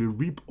and actually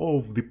rip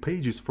off the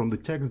pages from the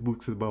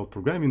textbooks about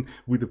programming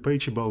with the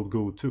page about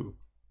GoTo.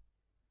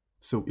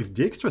 So if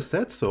Dijkstra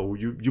said so,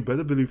 you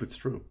better believe it's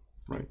true,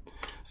 right?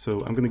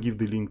 So I'm gonna give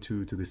the link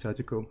to this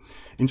article.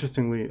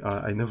 Interestingly,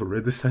 I never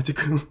read this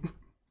article.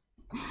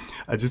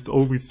 I just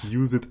always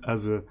use it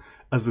as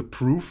a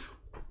proof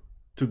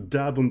to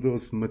dab on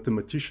those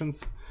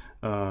mathematicians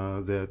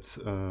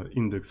that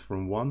index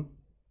from 1,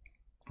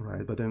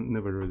 right? But I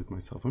never read it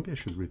myself. Maybe I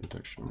should read it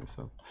actually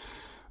myself.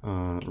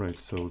 Right,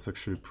 so let's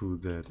actually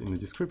put that in the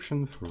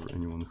description for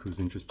anyone who's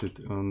interested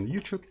on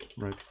YouTube,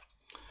 right?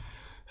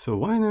 So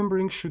Y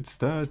numbering should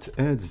start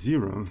at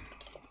 0,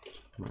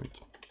 right?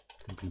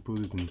 I can put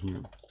it in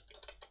here.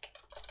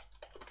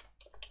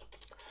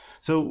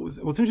 So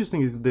what's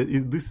interesting is that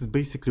this is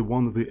basically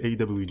one of the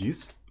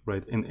AWDs,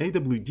 right? And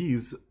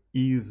AWDs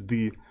is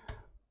the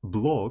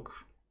block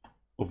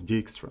of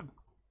Dijkstra.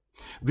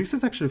 This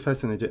is actually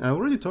fascinating. I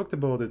already talked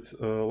about it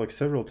like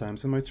several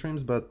times in my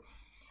streams, but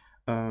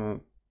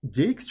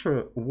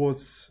Dijkstra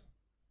was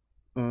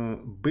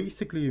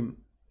basically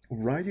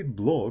writing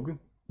blog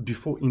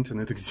before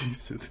internet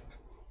existed,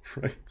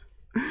 right?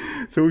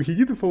 So he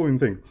did the following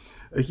thing.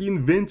 He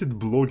invented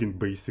blogging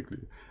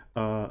basically.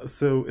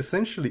 So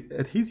essentially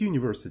at his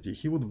university,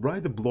 he would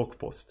write a blog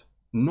post,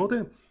 not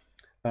a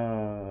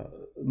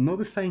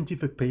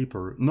scientific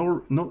paper,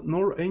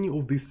 nor any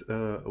of this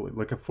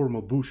like a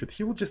formal bullshit.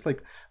 He would just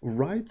like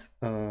write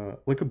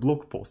like a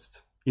blog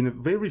post in a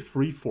very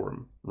free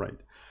form,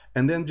 right?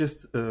 And then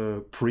just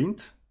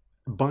print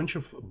a bunch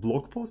of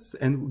blog posts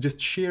and just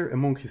share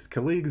among his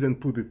colleagues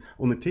and put it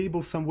on a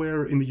table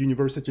somewhere in the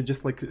university,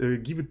 just like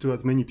give it to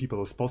as many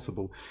people as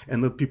possible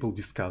and let people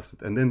discuss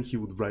it. And then he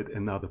would write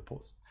another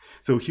post.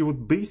 So he was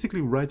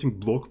basically writing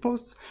blog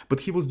posts, but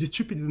he was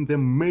distributing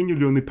them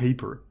manually on a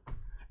paper.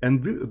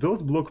 And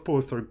those blog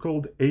posts are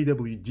called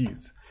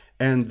AWDs.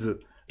 And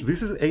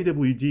This is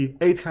AWD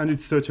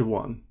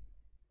 831.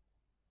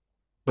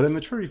 But I'm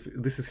not sure if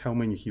this is how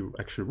many he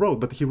actually wrote,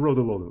 but he wrote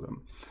a lot of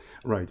them.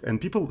 Right, and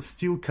people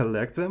still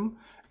collect them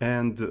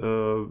and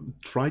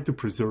try to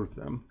preserve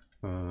them.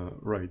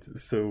 Right,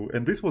 so,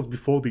 and this was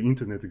before the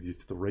internet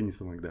existed or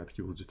anything like that.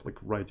 He was just like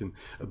writing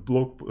a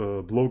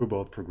blog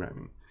about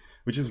programming,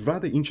 which is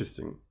rather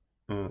interesting.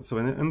 So,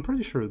 and I'm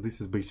pretty sure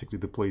this is basically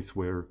the place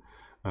where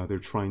they're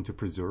trying to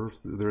preserve.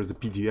 There is a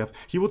PDF.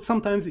 He would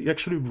sometimes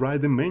actually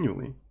write them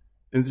manually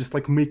and just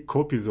like make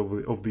copies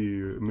of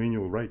the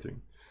manual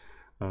writing.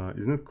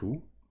 Isn't that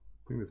cool?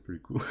 I think that's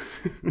pretty cool.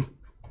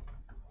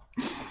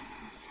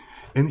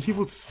 And he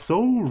was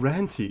so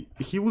ranty.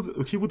 He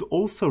would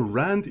also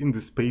rant in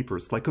these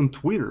papers, like on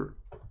Twitter.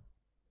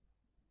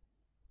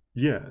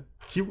 Yeah,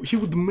 he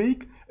would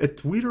make a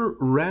Twitter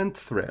rant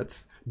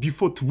threads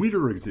before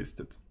Twitter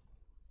existed.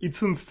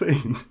 It's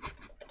insane.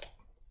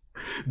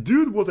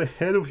 Dude was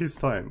ahead of his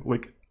time.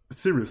 Like,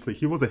 seriously,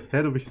 he was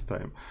ahead of his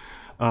time.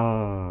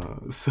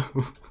 So...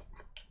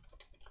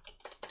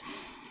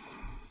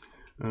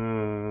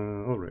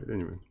 all right,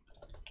 anyway.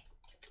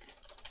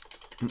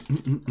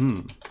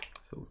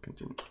 So let's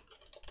continue.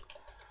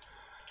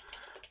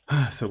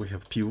 So we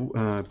have P0,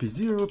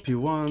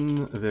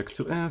 P1,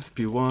 vec2f,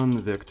 P1,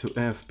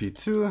 vec2f,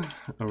 P2.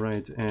 All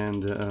right,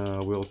 and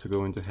we're also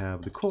going to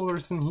have the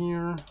colors in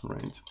here,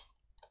 right?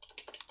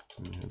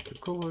 We have the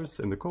colors,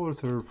 and the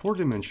colors are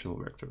 4-dimensional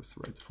vectors,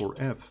 right? For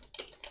f.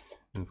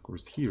 And of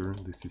course here,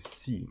 this is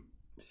C.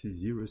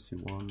 C0,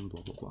 C1,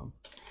 blah, blah, blah.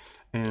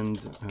 And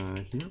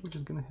here we're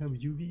just gonna have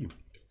UV.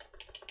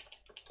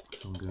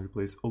 So I'm gonna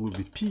replace all of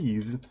the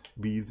P's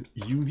with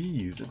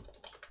UVs.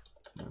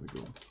 There we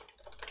go.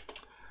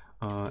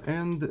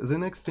 And the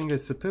next thing I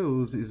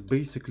suppose is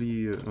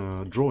basically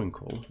drawing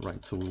call,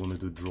 right? So we want to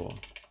do draw.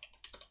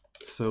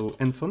 So,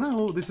 and for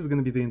now, this is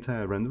gonna be the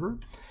entire renderer.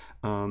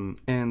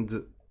 And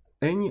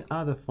any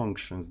other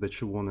functions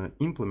that you want to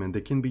implement, they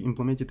can be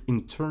implemented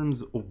in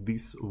terms of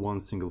this one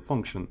single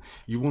function.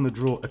 You want to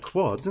draw a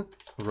quad,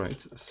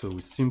 right? So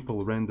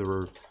simple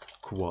renderer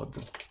quad.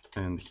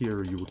 And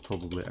here you would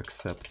probably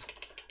accept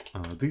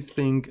this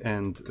thing,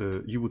 and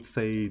you would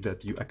say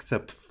that you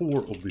accept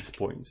 4 of these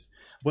points.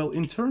 Well,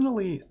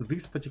 internally,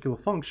 this particular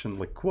function,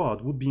 like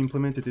quad, would be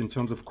implemented in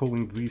terms of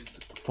calling this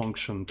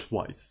function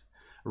twice,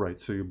 right?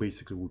 So you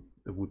basically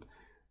would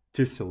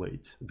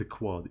tessellate the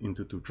quad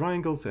into 2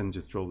 triangles and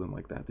just draw them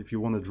like that. If you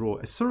want to draw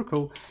a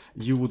circle,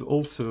 you would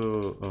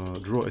also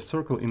draw a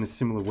circle in a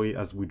similar way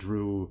as we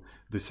drew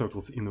the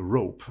circles in a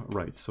rope,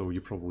 right? So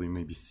you probably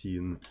maybe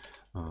seen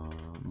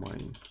my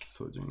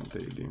Sodium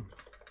Daily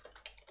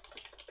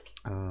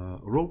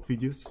rope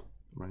videos,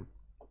 right?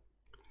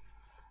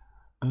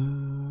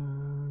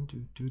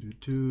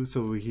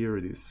 So here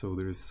it is. So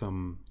there's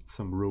some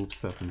rope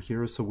stuff in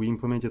here. So we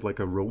implemented like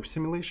a rope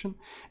simulation,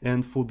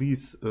 and for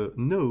these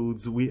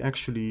nodes, we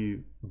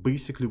actually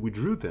basically we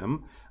drew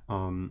them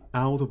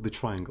out of the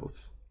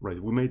triangles,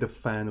 right? We made a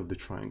fan of the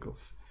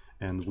triangles,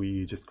 and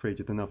we just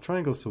created enough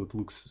triangles so it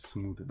looks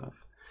smooth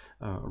enough,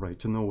 right?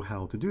 To know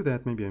how to do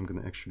that, maybe I'm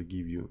gonna actually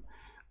give you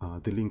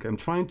the link. I'm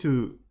trying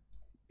to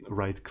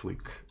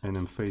right-click, and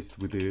I'm faced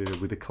with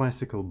the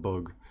classical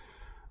bug.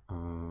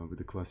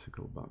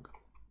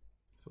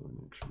 So let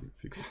me actually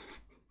fix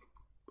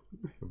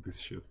this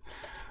shit.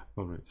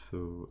 All right,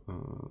 so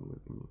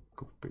let me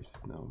copy paste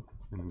it now,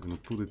 and I'm gonna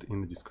put it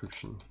in the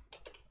description.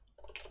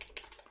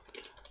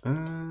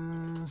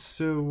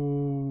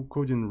 So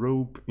coding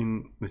rope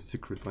in the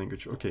secret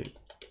language. Okay,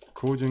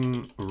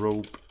 coding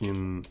rope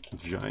in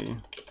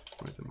Jai.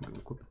 Right, I'm gonna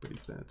copy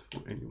paste that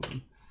for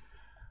anyone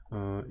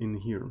in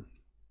here.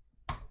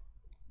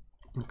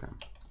 Okay,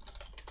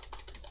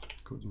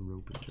 coding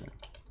rope in Jai.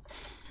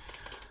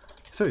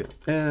 So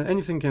yeah,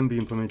 anything can be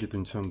implemented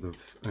in terms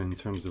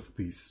of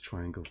this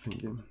triangle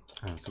thingy.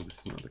 So this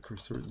is not the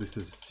cursor. This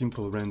is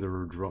simple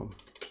renderer draw.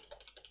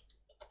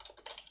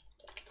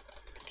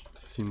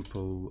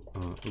 Simple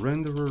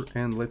renderer,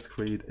 and let's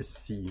create a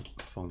C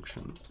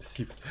function,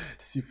 C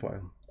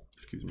file.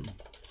 Excuse me.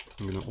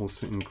 I'm gonna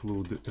also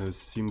include a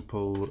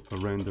simple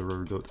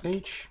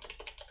renderer.h,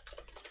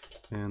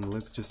 and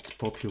let's just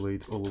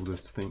populate all of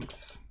those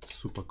things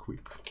super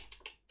quick.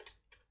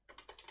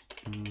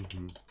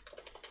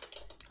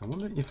 I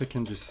wonder if I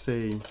can just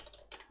say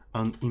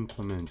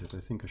unimplemented. I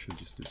think I should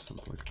just do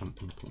something like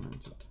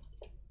unimplemented.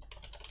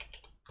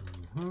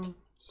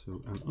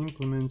 So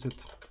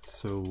unimplemented.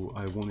 So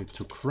I want it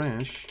to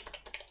crash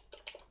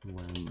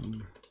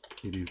when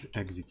it is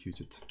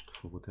executed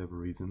for whatever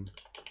reason.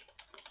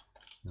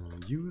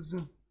 Use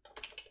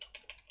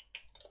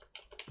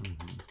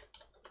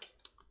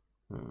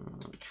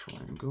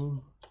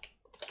triangle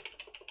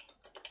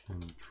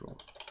and draw.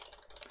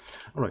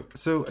 All right,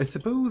 so I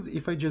suppose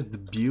if I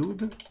just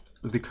build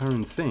the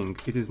current thing,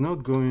 it is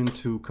not going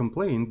to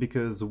complain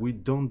because we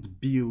don't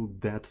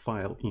build that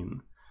file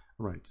in,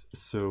 right?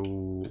 So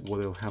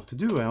what I'll have to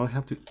do, I'll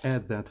have to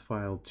add that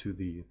file to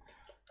the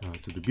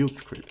build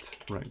script,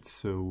 right?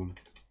 So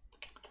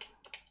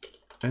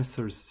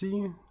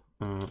src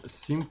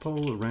simple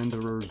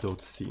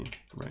renderer.c.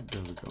 Right,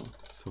 there we go.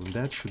 So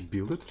that should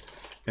build it,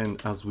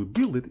 and as we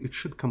build it, it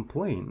should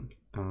complain,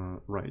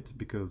 right?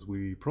 Because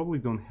we probably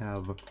don't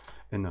have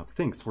enough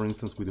things. For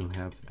instance, we don't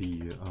have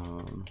the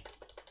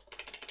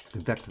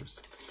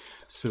vectors.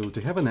 So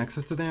to have an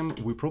access to them,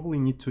 we probably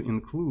need to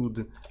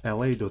include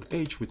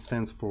la.h, which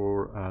stands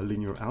for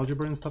linear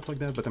algebra and stuff like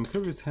that. But I'm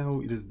curious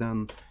how it is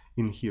done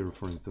in here,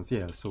 for instance.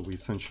 Yeah, so we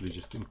essentially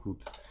just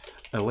include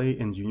LA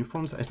and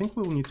uniforms. I think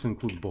we'll need to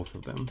include both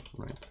of them,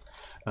 right?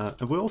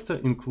 And we also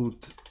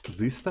include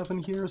this stuff in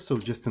here, so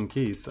just in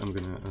case, I'm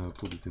gonna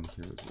put it in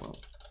here as well.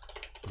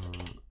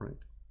 Right.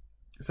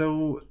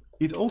 So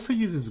it also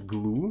uses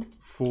glue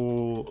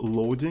for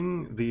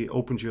loading the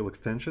OpenGL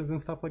extensions and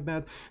stuff like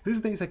that.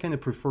 These days I kind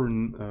of prefer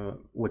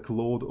like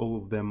load all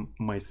of them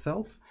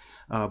myself.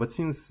 But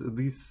since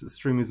this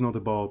stream is not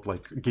about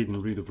like getting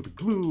rid of the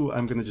glue,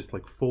 I'm gonna just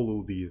like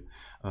follow the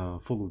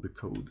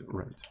code,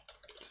 right?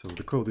 So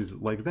the code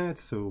is like that,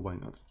 so why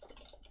not?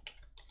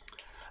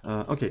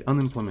 Okay,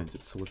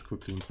 unimplemented. So let's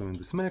quickly implement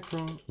this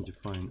macro,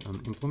 define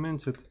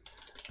unimplemented,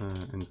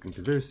 and it's going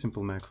to be a very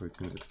simple macro. It's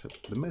going to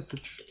accept the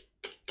message.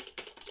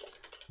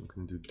 So I'm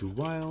going to do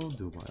while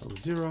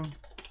 0,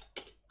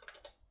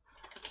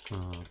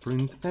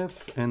 print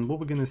f, and what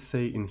we're going to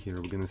say in here,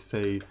 we're going to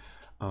say,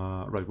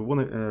 right, we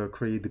want to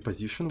create the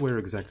position where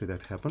exactly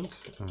that happened,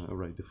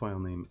 right, the file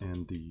name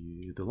and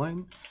the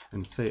line,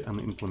 and say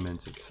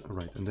unimplemented,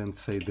 right, and then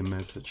say the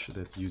message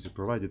that user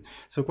provided.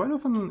 So quite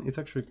often it's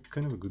actually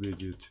kind of a good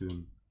idea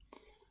to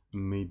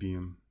maybe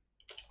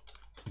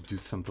do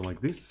something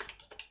like this,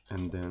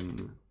 and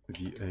then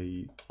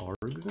va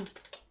args,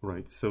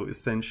 right, so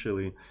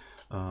essentially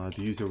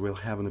the user will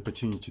have an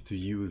opportunity to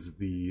use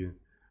the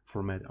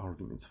format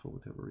arguments for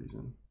whatever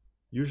reason.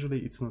 Usually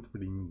it's not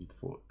really needed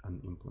for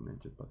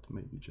unimplemented, but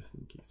maybe just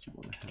in case you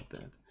want to have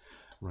that.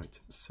 Right,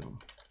 so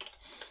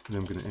then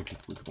I'm going to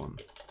exit with 1.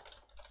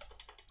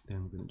 Then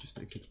I'm going to just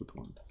exit with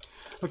 1.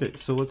 Okay,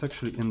 so let's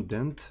actually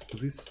indent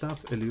this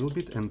stuff a little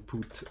bit and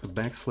put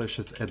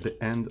backslashes at the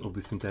end of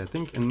this entire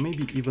thing, and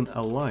maybe even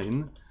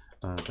align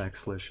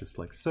backslashes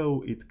like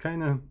so. It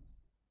kind of...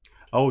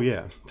 Oh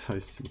yeah, I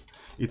see.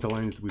 It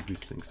aligned with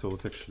this thing. So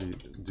let's actually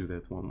do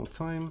that one more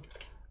time.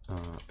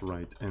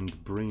 Right,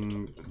 and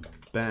bring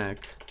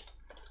back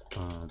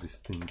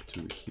this thing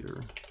to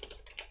here.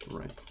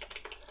 Right.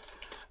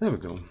 There we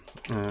go.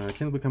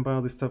 Can we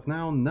compile this stuff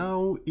now?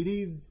 Now it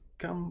is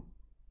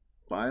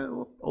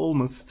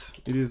almost.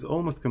 It is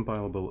almost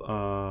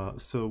compilable.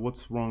 So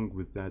what's wrong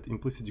with that?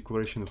 Implicit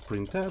declaration of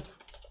printf.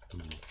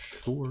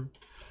 Sure.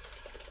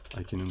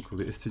 I can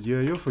include the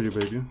stdio for you,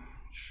 baby.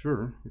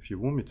 Sure, if you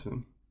want me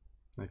to.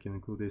 I can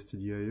include the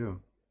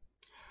stdio.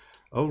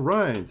 All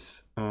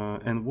right,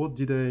 and what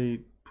did I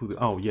put?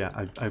 Oh yeah,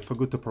 I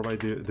forgot to provide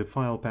the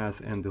file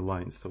path and the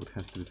line, so it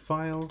has to be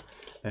file,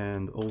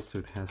 and also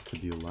it has to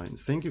be a line.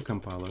 Thank you,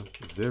 compiler.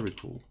 Very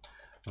cool.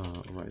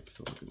 Right,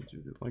 so I'm gonna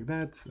do it like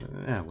that.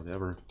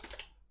 Whatever.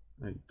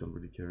 I don't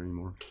really care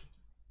anymore.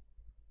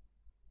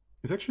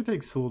 It actually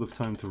takes a lot of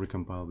time to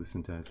recompile this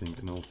entire thing,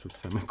 and also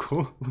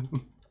semicolon.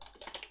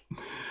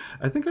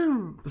 I think I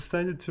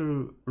started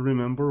to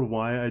remember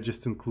why I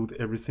just include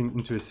everything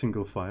into a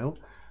single file.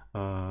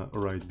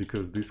 Right,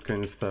 because this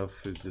kind of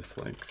stuff is just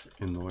like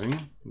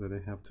annoying that I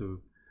have to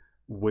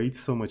wait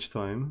so much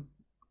time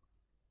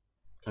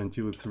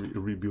until it's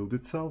rebuild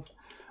itself.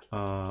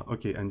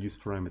 Okay,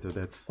 unused parameter,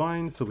 that's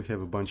fine. So we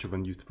have a bunch of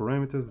unused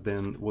parameters.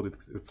 Then what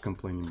it's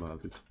complaining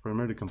about? It's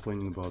primarily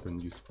complaining about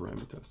unused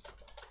parameters.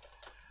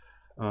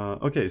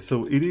 Okay,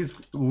 so it is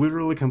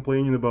literally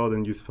complaining about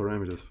unused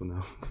parameters for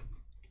now.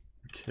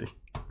 Okay,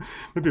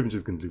 maybe I'm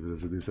just gonna leave it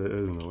as it is. I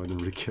don't know, I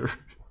don't really care.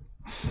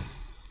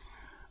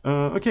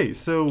 Okay,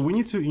 so we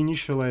need to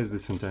initialize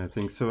this entire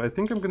thing. So I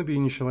think I'm going to be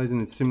initializing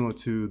it similar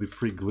to the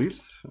free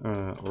glyphs,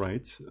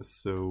 right?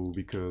 So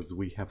because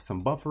we have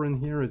some buffer in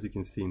here, as you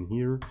can see in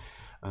here,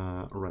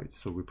 right?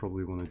 So we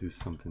probably want to do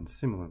something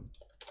similar.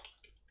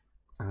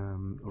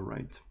 All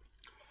right.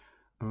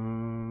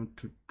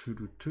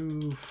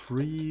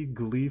 Free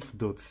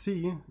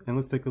glyph.c, and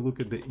let's take a look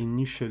at the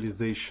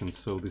initialization.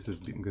 So this is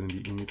going to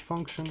be init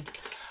function,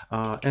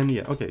 and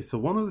yeah, okay. So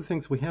one of the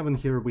things we have in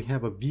here, we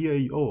have a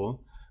VAO,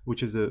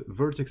 which is a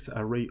vertex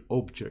array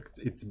object.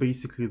 It's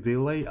basically the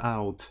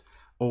layout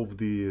of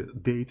the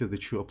data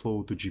that you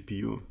upload to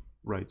GPU,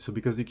 right? So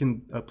because you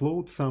can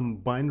upload some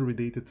binary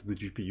data to the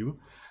GPU,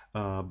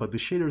 but the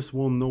shaders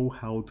won't know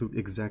how to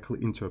exactly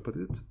interpret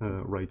it,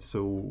 right?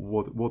 So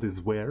what is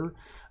where,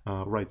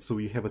 right? So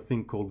you have a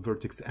thing called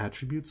vertex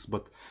attributes,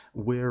 but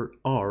where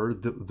are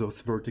those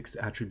vertex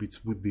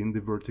attributes within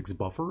the vertex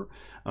buffer,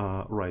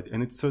 right?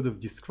 And it's sort of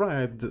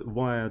described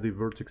via the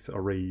vertex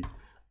array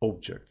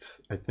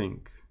object, I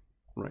think.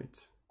 Right,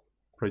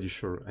 pretty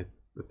sure. I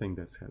think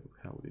that's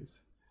how it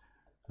is.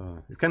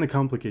 It's kind of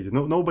complicated.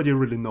 Nobody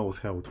really knows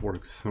how it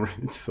works,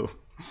 right? So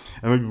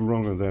I might be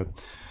wrong on that.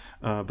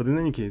 But in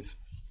any case,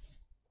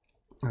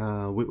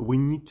 we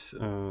need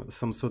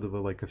some sort of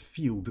like a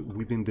field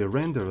within the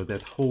renderer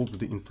that holds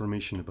the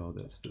information about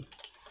that stuff.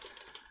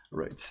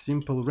 Right,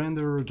 simple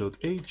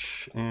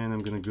render.h, and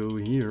I'm gonna go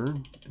here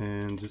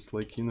and just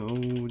like, you know,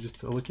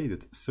 just allocate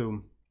it.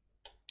 So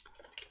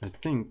I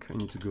think I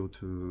need to go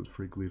to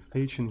freeglyph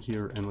h in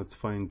here and let's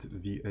find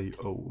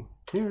VAO.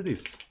 Here it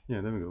is.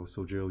 Yeah, there we go.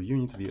 So GL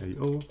unit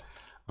VAO.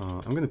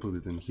 I'm gonna put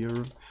it in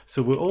here.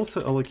 So we'll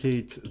also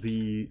allocate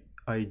the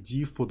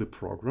ID for the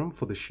program,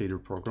 for the shader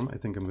program. I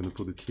think I'm gonna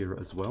put it here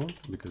as well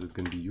because it's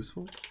gonna be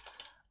useful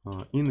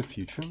in the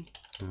future.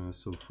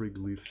 So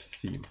freeglyph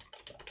C.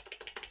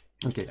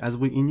 Okay, as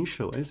we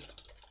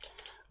initialized,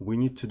 we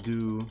need to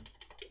do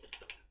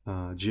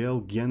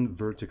GL gen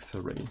vertex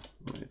array,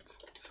 right?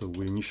 So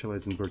we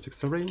initialize in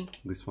vertex array.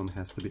 This one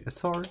has to be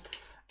SR,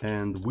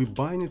 and we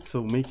bind it,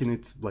 so making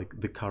it like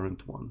the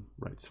current one,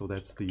 right? So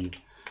that's the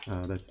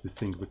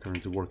thing we're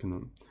currently working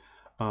on.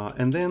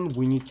 And then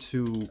we need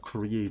to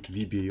create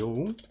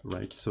VBO,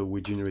 right? So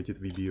we generated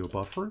VBO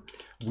buffer.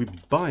 We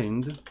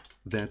bind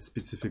that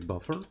specific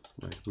buffer,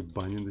 right? We're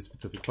binding the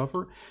specific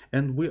buffer,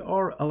 and we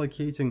are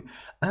allocating,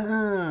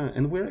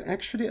 and we're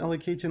actually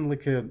allocating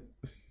like a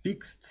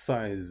fixed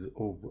size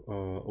of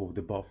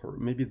the buffer.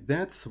 Maybe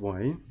that's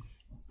why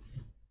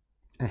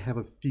I have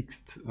a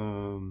fixed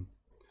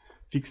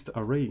fixed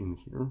array in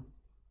here.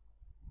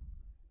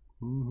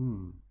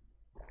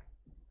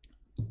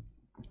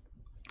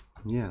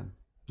 Yeah,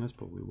 that's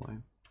probably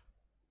why.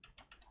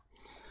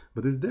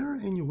 But is there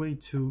any way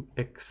to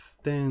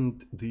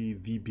extend the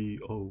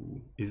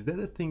VBO? Is that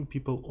a thing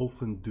people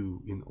often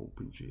do in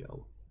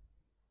OpenGL?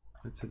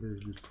 That's a very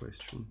good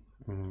question.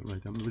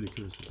 Right, I'm really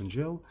curious.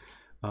 OpenGL.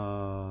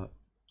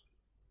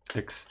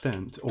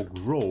 Extend or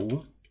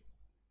grow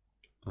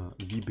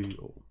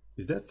VBO.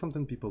 Is that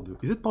something people do?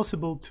 Is it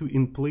possible to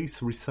in place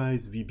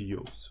resize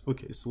VBOs?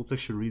 Okay, so let's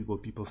actually read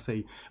what people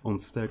say on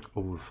Stack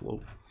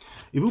Overflow.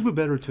 It would be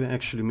better to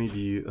actually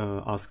maybe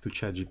ask to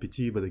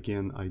ChatGPT, but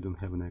again, I don't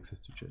have an access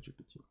to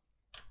ChatGPT.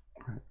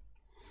 Right.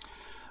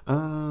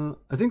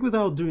 I think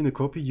without doing a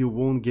copy, you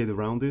won't get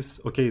around this.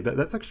 Okay,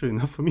 that's actually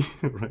enough for me,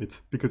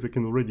 right? Because I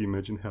can already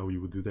imagine how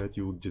you would do that.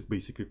 You would just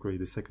basically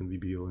create a second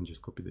VBO and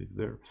just copy it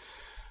there.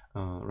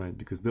 Right,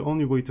 because the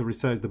only way to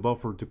resize the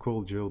buffer to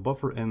call GL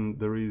buffer, and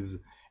there is,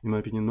 in my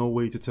opinion, no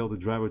way to tell the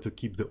driver to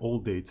keep the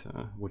old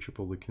data. What you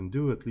probably can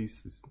do, at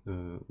least, is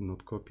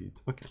not copy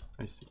it. Okay,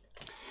 I see.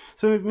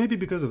 So maybe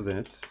because of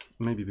that,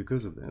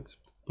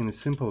 in a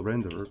simple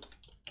render,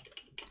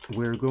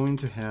 we're going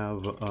to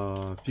have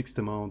a fixed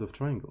amount of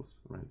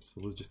triangles, right? So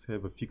let's just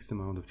have a fixed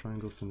amount of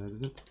triangles, and that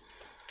is it.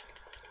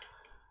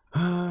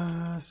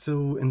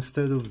 So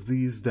instead of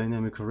this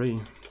dynamic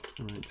array,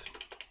 right?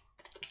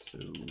 So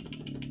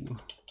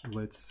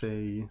let's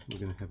say we're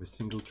going to have a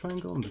single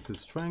triangle, and this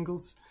is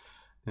triangles,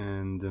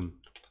 and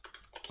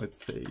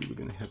let's say we're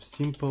going to have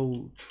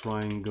simple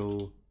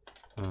triangle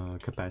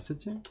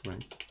capacity,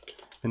 right?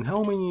 And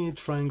how many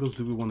triangles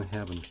do we want to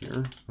have in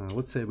here?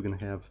 Let's say we're going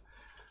to have,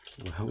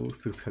 well,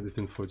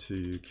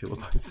 640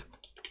 kilobytes,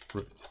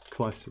 right?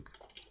 Classic.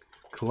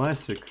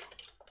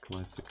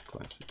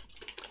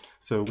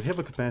 So we have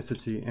a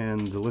capacity,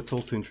 and let's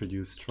also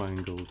introduce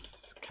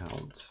triangles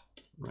count,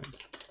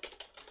 right?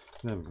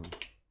 There we go.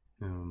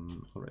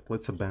 All right,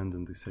 let's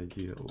abandon this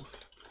idea of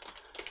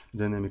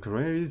dynamic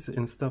arrays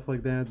and stuff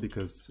like that,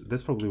 because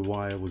that's probably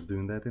why I was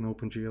doing that in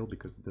OpenGL,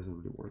 because it doesn't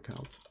really work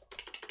out.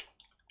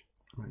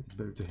 Right, it's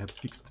better to have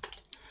fixed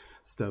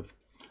stuff.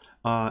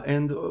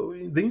 And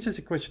the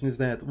interesting question is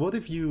that, what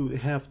if you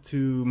have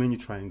too many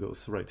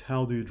triangles, right?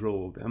 How do you draw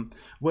all of them?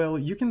 Well,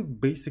 you can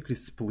basically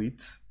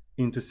split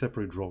into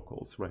separate draw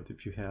calls, right?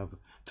 If you have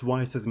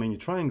twice as many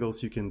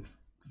triangles, you can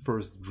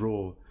first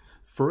draw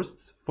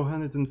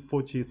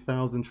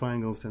 440,000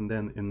 triangles and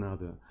then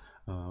another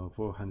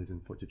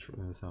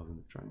 440,000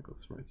 of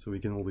triangles, right? So we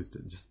can always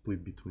just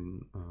split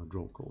between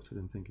draw calls. I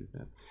don't think is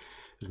that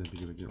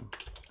big of a deal.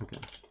 Okay,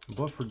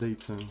 buffer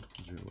data,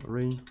 GL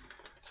array.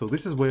 So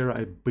this is where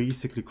I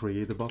basically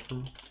create a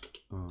buffer.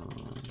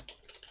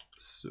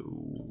 So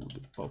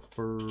the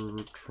buffer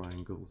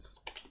triangles.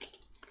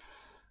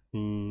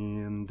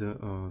 And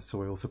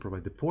so I also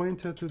provide the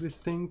pointer to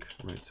this thing,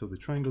 right? So the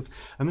triangles.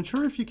 I'm not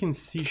sure if you can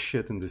see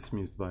shit in this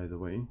mist, by the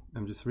way.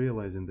 I'm just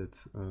realizing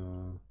that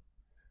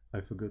I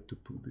forgot to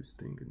put this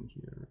thing in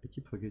here. I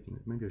keep forgetting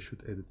it. Maybe I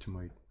should add it to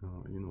my,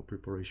 you know,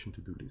 preparation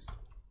to-do list.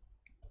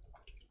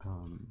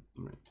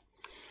 Right.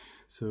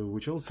 So,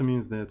 which also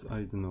means that,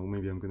 I don't know,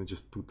 maybe I'm gonna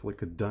just put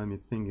like a dummy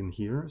thing in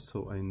here,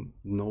 so I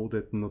know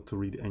that not to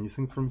read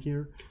anything from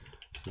here.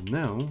 So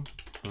now,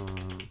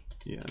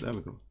 yeah, there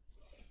we go.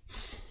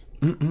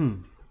 I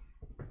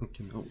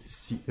can now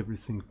see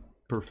everything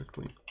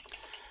perfectly.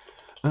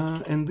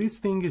 And this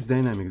thing is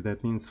dynamic.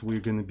 That means we're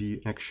gonna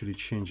be actually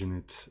changing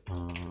it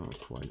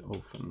quite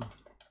often.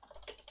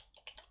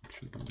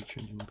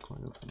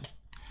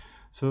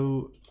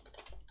 So,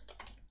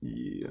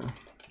 yeah.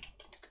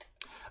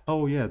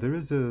 Oh yeah, there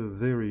is a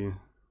very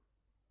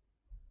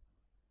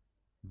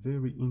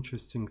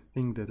interesting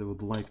thing that I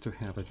would like to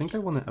have. I think I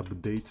want to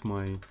update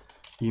my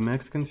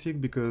Emacs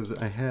config, because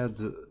I had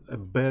a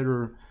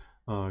better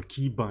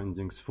key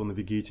bindings for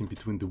navigating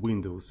between the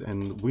windows,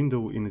 and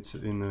window in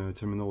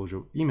terminology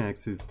of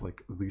Emacs is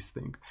like this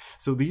thing.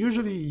 So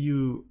usually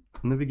you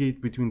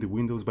navigate between the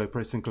windows by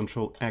pressing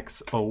Ctrl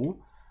XO,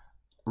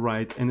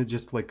 right, and it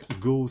just like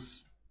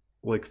goes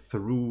like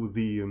through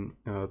the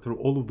through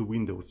all of the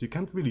windows. You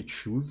can't really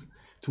choose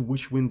to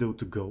which window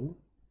to go,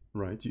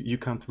 right? You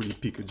can't really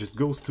pick. It just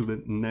goes to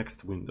the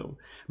next window.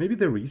 Maybe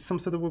there is some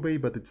sort of a way,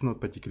 but it's not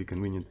particularly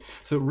convenient.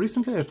 So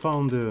recently I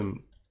found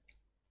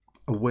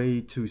a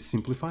way to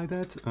simplify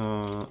that,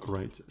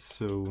 right?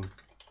 So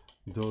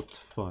dot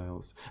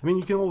files. I mean,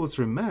 you can always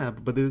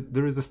remap, but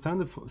there is a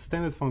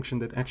standard function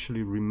that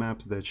actually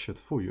remaps that shit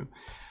for you.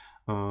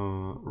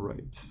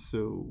 Right,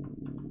 so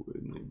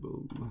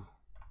enable.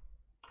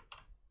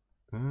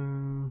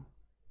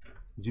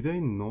 Did I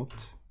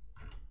not?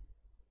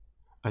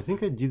 I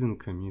think I didn't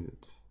commit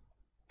it.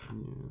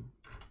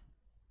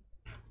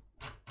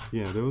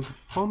 Yeah, there was a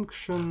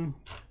function.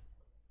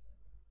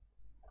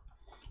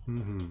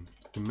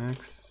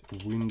 Max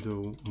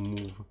window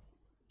move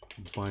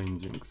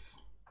bindings.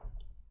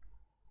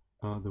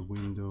 The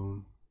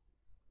window.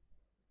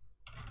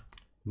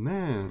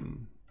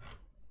 Man,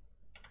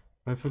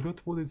 I forgot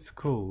what it's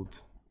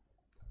called.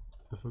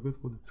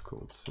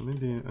 So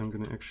maybe I'm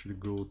gonna actually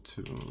go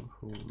to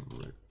home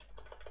rec.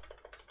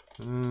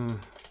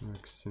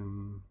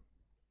 Maxim.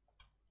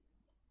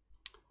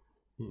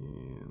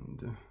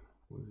 And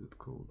what is it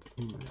called?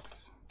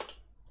 Emacs.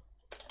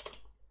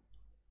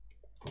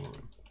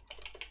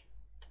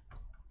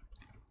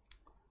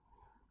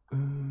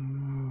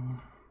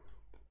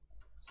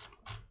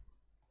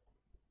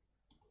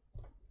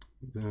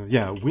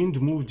 Yeah, wind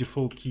move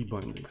default key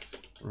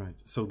bindings, right?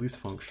 So this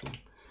function.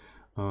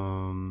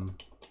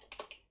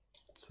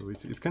 So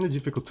it's kind of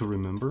difficult to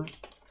remember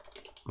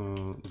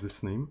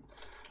this name,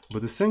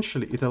 but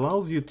essentially it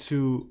allows you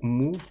to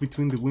move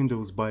between the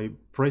windows by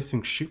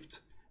pressing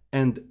Shift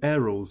and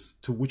arrows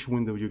to which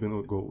window you're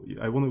gonna go.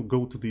 I want to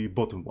go to the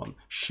bottom one.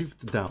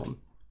 Shift down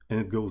and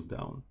it goes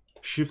down.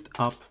 Shift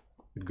up,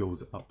 it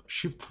goes up.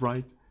 Shift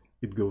right,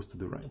 it goes to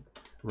the right.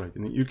 Right,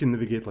 and you can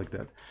navigate like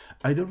that.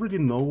 I don't really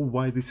know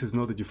why this is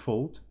not a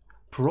default.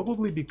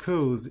 Probably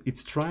because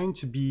it's trying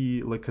to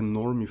be like a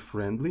normie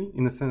friendly,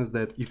 in the sense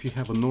that if you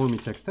have a normie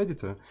text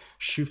editor,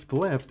 Shift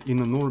left in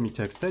a normie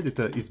text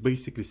editor is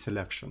basically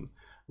selection,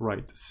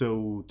 right?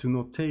 So to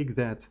not take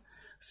that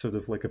sort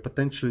of like a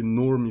potentially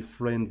normie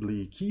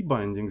friendly key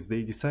bindings,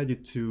 they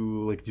decided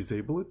to like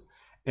disable it,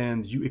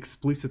 and you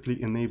explicitly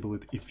enable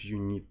it if you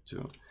need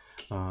to.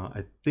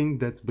 I think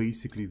that's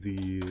basically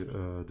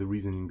the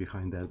reasoning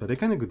behind that, but I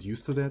kind of got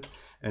used to that,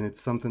 and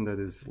it's something that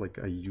is like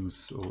I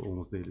use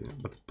almost daily,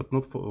 but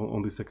not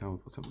on this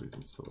account for some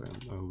reason. So I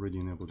already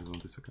enabled it on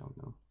this account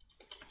now.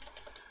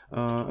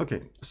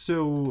 Okay,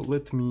 so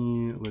let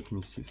me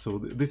see. So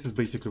this is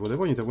basically what I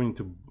wanted. I wanted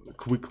to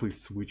quickly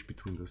switch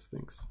between those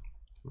things,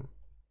 right?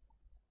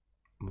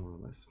 More or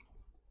less.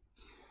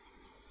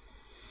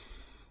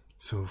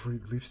 So for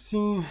glyph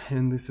C,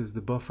 and this is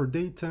the buffer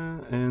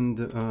data, and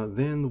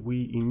then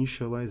we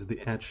initialize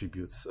the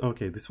attributes.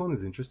 Okay, this one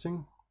is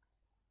interesting.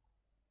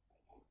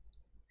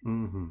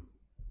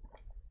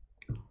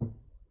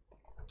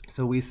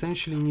 So we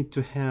essentially need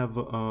to have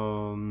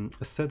a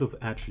set of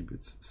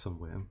attributes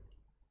somewhere,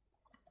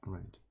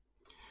 right?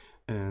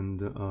 And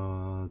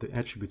the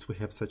attributes, we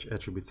have such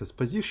attributes as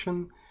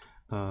position,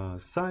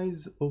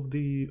 size of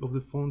the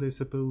font, I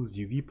suppose,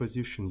 UV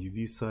position,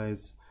 UV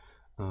size,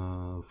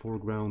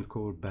 foreground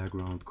color,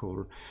 background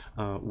color.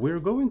 We're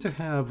going to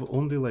have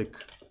only like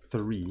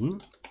 3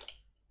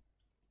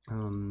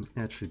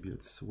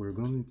 attributes. We're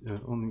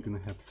only going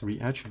to have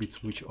 3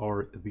 attributes, which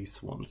are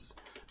these ones,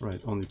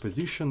 right? Only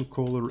position,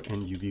 color,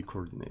 and UV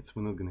coordinates.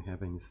 We're not going to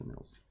have anything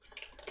else,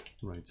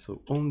 right?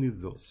 So only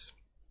those,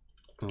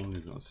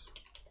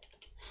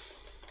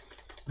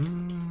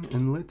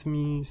 and let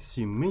me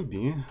see,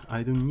 maybe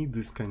I don't need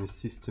this kind of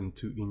system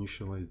to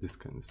initialize this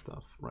kind of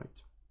stuff,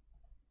 right?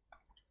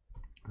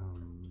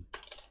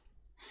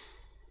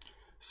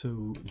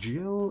 So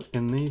GL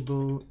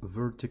enable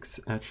vertex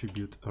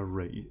attribute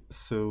array.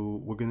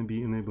 So we're going to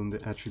be enabling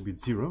the attribute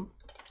 0,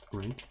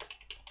 right?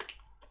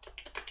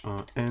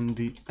 And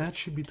the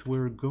attribute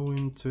we're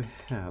going to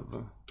have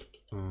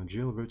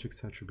GL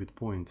vertex attribute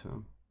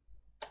pointer.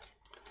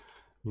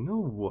 You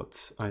know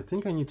what? I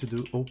think I need to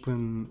do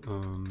open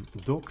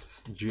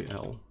docs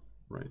GL,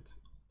 right?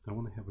 I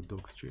want to have a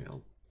docs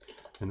GL,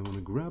 and I want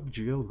to grab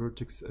GL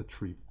vertex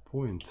attribute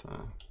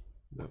pointer.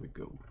 There we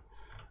go.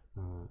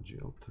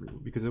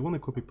 GL3, because I want to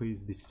copy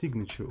paste the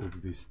signature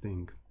of this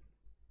thing.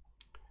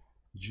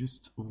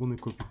 Just want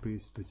to copy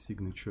paste the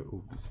signature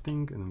of this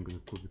thing, and I'm going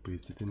to copy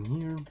paste it in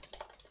here.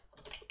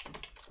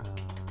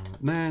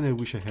 Man, I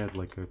wish I had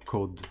like a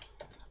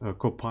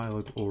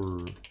Copilot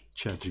or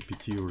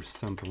ChatGPT or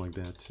something like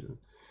that to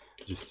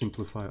just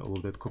simplify all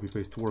of that copy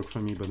paste work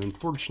for me, but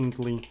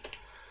unfortunately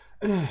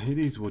it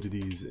is what it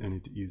is and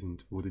it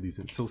isn't what it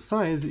isn't. So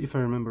size, if I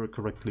remember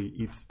correctly,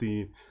 it's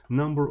the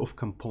number of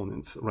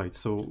components, right?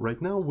 So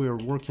right now we're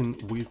working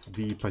with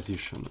the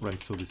position, right?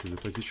 So this is a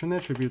position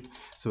attribute.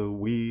 So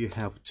we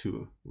have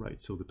two,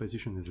 right? So the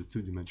position is a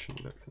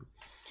two-dimensional vector.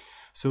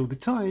 So the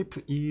type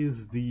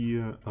is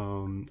the,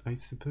 I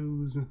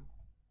suppose,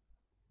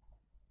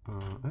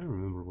 I don't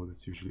remember what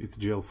it's usually. It's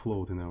GL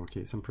float in our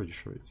case. I'm pretty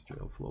sure it's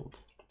GL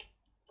float.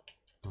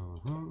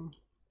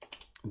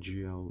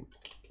 GL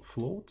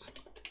float,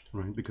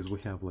 right? Because we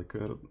have like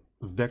a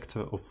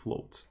vector of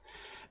floats,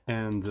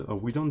 and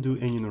we don't do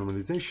any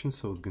normalization,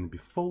 so it's going to be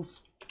false.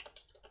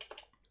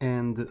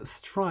 And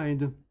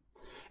stride,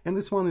 and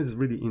this one is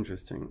really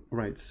interesting,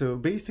 right? So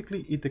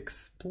basically, it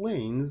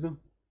explains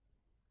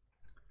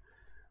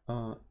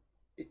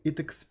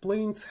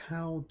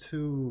how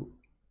to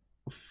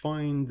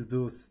find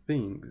those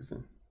things,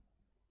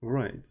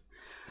 right?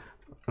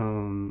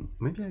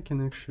 Maybe I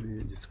can actually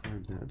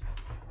describe that.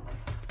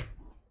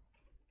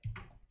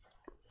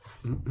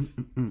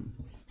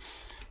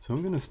 So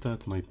I'm gonna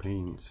start my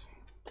paint.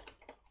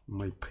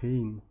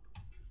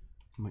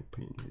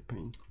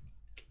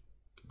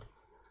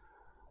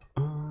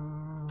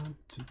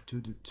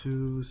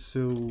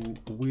 So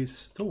we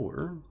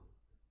store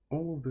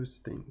all of those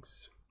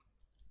things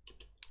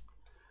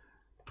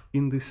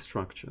in these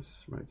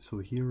structures, right? So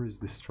here is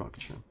the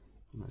structure,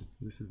 right?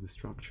 This is the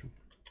structure.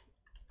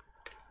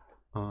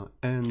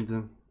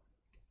 And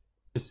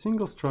a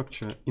single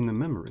structure in a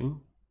memory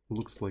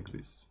looks like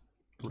this,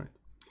 right?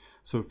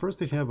 So first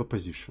we have a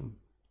position,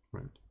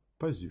 right?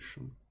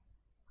 Position.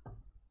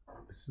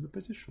 This is the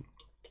position.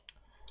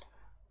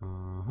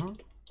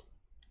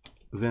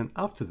 Then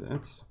after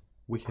that,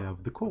 we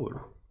have the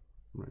color,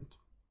 right?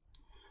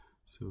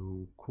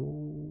 So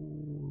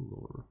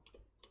color,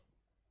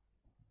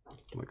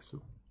 like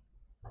so.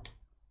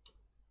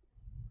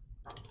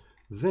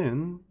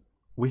 Then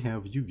we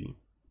have UV.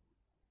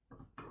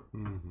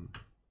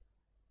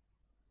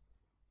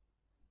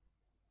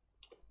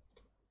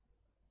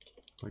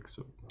 Like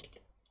so.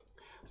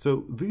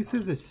 So this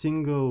is a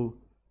single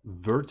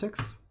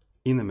vertex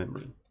in a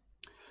memory.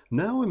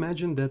 Now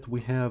imagine that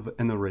we have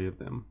an array of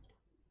them,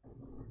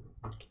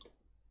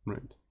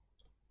 right?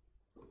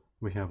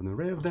 We have an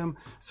array of them.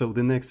 So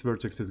the next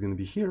vertex is going to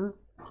be here,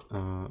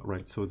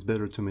 right? So it's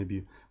better to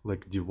maybe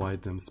like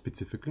divide them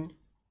specifically,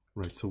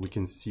 right? So we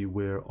can see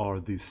where are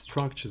the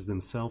structures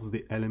themselves,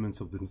 the elements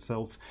of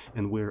themselves,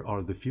 and where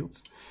are the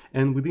fields.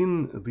 And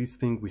within this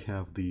thing, we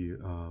have the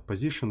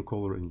position,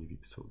 color, and UV.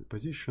 So the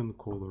position,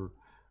 color,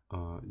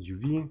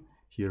 UV.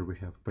 Here we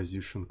have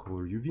position,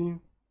 color, UV,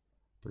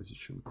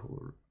 position,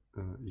 color,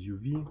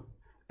 UV,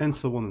 and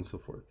so on and so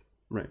forth,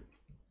 right?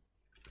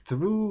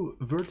 Through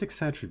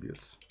vertex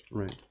attributes,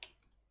 right,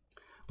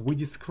 we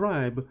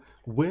describe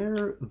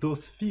where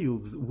those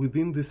fields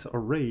within this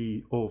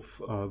array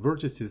of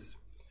vertices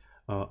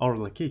are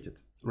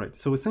located, right?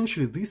 So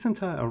essentially this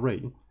entire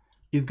array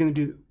is going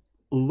to be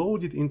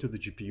loaded into the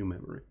GPU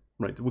memory,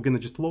 right? We're going to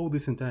just load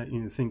this entire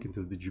thing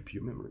into the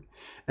GPU memory.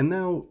 And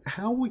now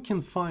how we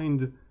can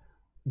find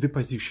the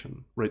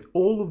position, right?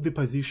 All of the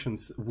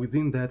positions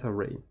within that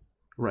array,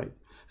 right?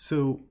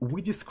 So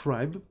we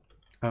describe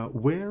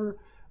where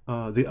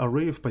the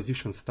array of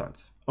positions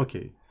starts.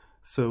 Okay,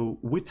 so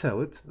we tell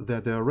it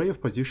that the array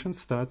of positions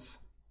starts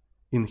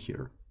in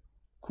here.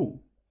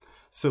 Cool.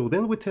 So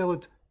then we tell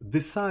it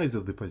the size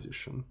of the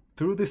position.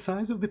 Through the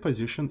size of the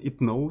position,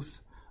 it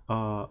knows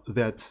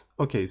that,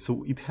 okay,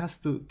 so it has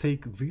to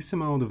take this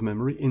amount of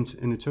memory and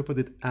interpret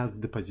it as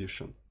the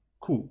position.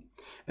 Cool.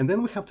 And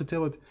then we have to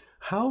tell it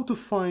how to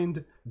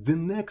find the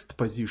next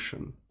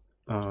position.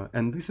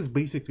 And this is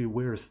basically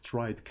where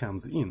stride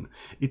comes in.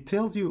 It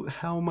tells you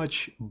how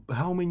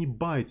many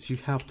bytes you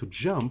have to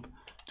jump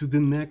to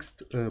the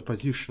next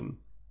position,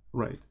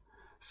 right?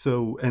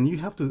 So, and you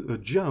have to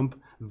jump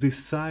the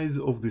size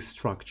of the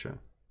structure,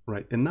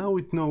 right? And now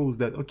it knows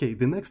that, okay,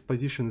 the next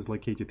position is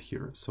located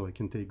here, so I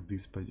can take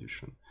this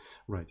position,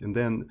 right? And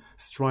then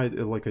stride,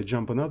 like I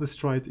jump another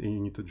stride, and you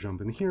need to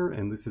jump in here,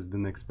 and this is the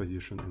next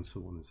position, and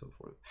so on and so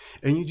forth.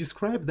 And you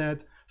describe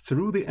that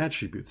through the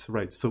attributes,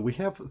 right? So we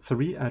have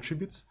 3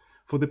 attributes.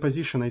 For the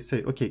position, I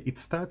say, okay, it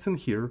starts in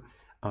here,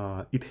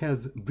 it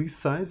has this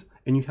size,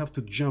 and you have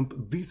to jump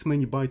this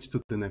many bytes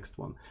to the next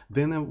one.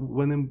 Then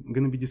when I'm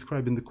going to be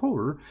describing the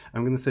color,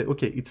 I'm going to say,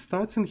 okay, it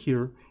starts in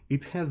here,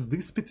 it has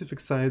this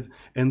specific size,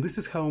 and this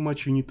is how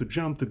much you need to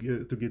jump to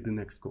get the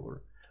next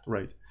color,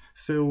 right?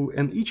 So,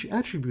 and each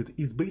attribute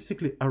is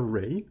basically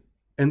array,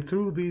 and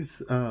through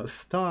this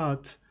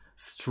start,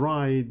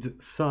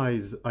 stride,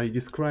 size, I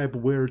describe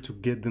where to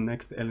get the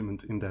next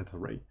element in that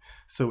array.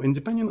 So, and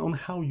depending on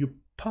how you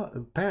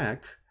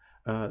pack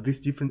these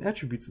different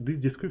attributes, this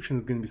description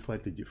is going to be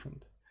slightly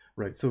different,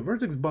 right? So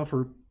vertex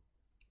buffer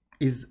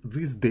is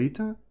this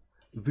data,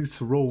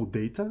 this raw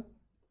data,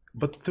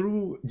 but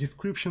through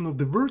description of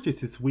the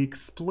vertices, we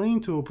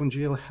explain to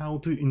OpenGL how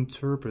to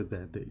interpret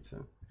that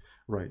data,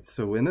 right?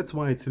 So, and that's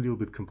why it's a little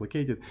bit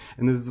complicated.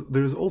 And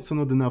there's also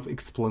not enough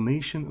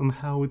explanation on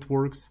how it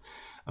works,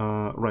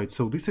 right?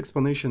 So this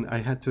explanation, I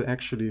had to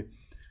actually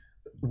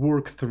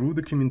work through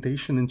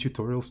documentation and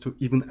tutorials to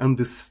even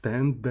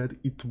understand that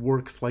it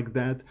works like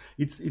that.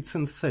 It's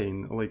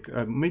insane. Like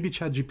maybe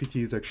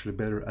ChatGPT is actually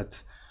better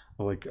at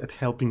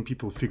helping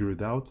people figure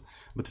it out,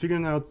 but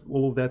figuring out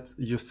all of that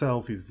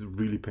yourself is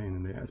really pain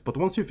in the ass. But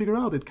once you figure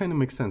out, it kind of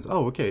makes sense.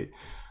 Oh, okay,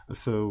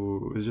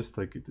 so it's just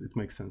like it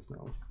makes sense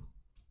now.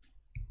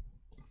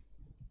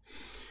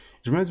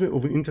 It reminds me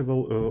of an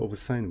interval of a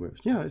sine wave.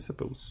 Yeah, I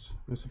suppose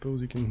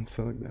you can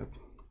select that.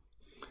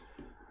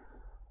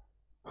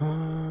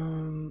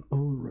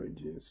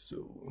 Alrighty,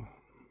 so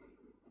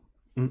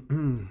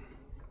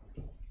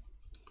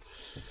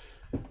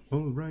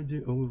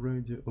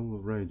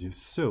alrighty.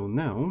 So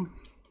now,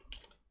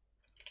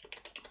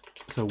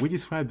 so we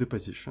describe the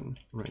position,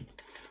 right?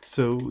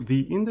 So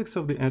the index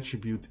of the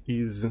attribute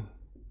is,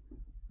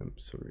 I'm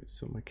sorry,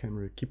 so my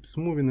camera keeps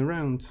moving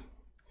around.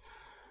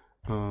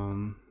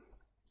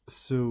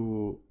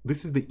 So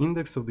this is the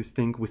index of this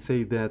thing. We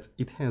say that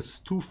it has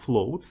two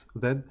floats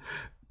that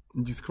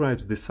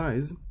describes the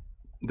size.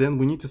 Then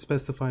we need to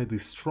specify the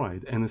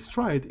stride, and a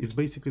stride is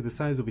basically the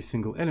size of a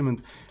single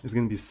element. It's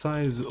going to be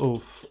size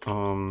of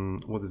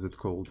what is it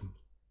called?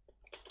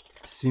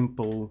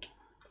 Simple.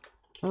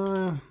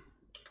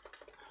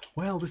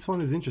 Well, this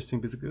one is interesting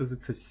because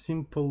it's a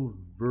simple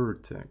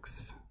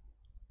vertex.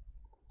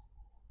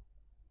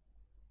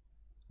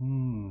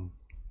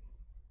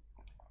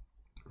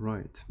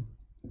 Right.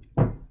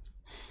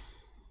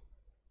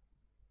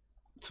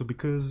 So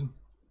because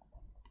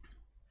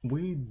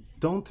we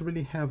don't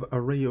really have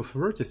array of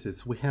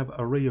vertices, we have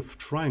array of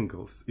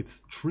triangles.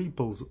 It's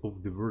triples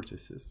of the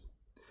vertices,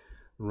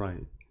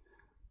 right?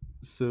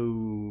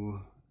 So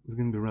it's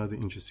going to be rather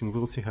interesting.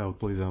 We'll see how it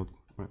plays out,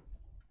 right?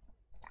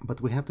 But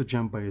we have to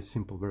jump by a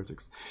simple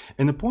vertex.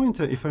 And a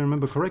pointer, if I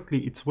remember correctly,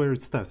 it's where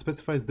it starts,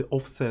 specifies the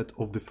offset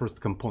of the first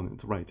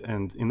component, right?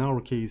 And in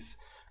our case,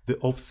 the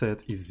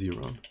offset is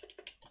 0,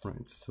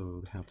 right?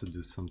 So we have to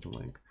do something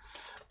like,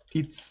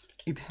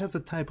 it has a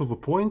type of a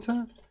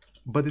pointer,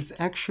 but it's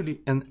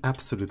actually an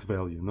absolute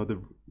value, not a,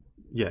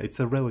 yeah,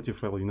 it's a relative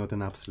value, not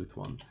an absolute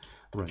one,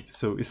 right?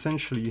 So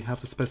essentially you have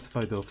to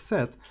specify the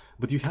offset,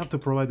 but you have to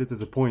provide it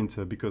as a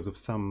pointer because of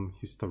some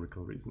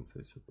historical reasons,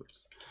 I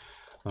suppose.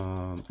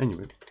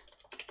 Anyway,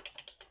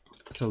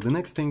 so the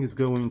next thing is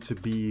going to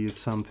be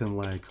something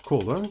like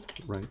color,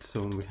 right?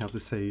 So we have to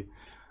say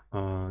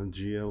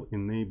GL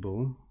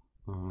enable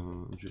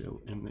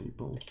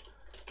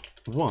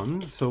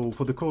 1. So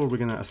for the color, we're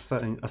going to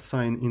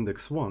assign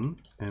index 1,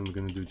 and we're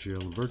going to do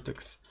GL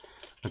vertex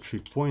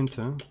attribute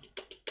pointer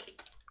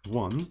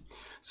 1.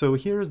 So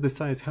here's the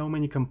size. How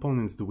many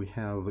components do we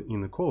have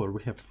in a color?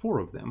 We have 4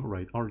 of them,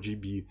 right?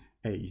 RGB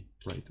A,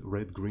 right?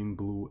 Red, green,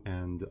 blue,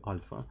 and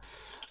alpha.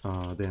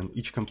 Then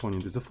each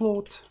component is a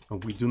float.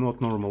 We do not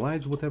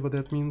normalize, whatever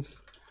that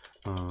means.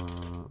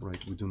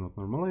 Right, we do not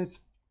normalize.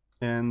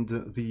 And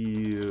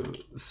the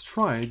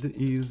stride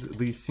is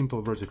the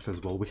simple vertex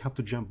as well. We have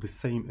to jump the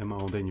same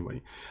amount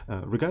anyway.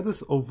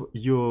 Regardless of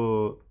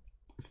your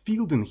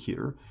field in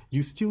here,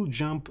 you still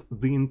jump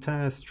the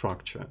entire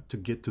structure to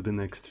get to the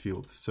next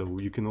field. So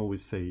you can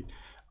always say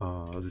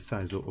the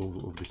size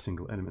of the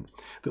single element.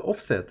 The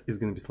offset is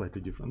going to be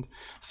slightly different.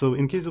 So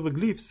in case of a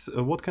glyphs,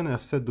 what kind of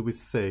offset do we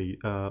say?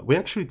 We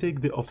actually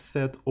take the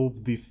offset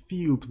of the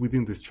field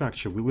within the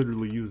structure. We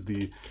literally use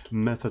the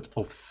method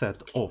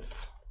offset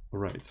off.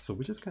 Right, so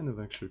which is kind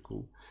of actually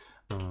cool.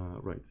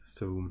 Right,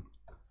 so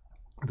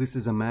this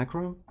is a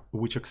macro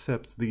which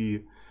accepts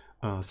the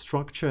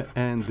structure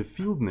and the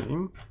field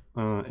name,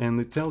 and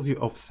it tells you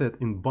offset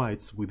in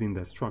bytes within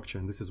that structure,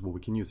 and this is what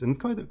we can use. And it's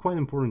quite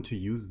important to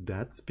use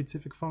that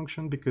specific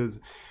function because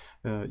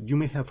you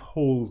may have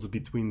holes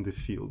between the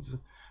fields.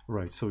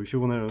 Right, so if you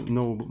want to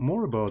know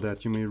more about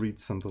that, you may read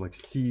something like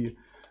C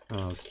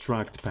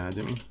struct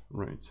padding,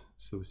 right?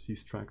 So C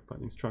struct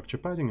padding, structure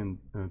padding, and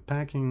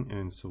packing,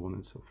 and so on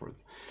and so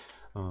forth.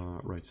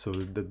 Right, so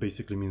that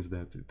basically means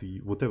that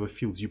whatever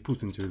fields you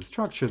put into the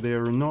structure, they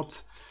are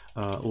not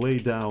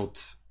laid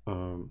out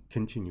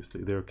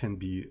continuously. There can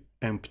be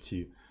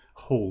empty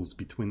holes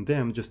between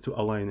them just to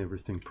align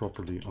everything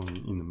properly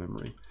in the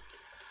memory.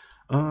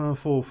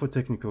 For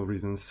technical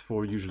reasons,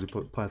 for usually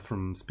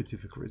platform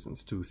specific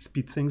reasons, to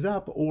speed things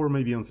up, or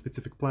maybe on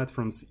specific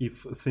platforms,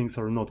 if things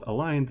are not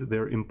aligned,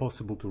 they're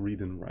impossible to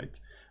read and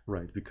write,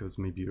 right? Because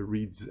maybe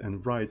reads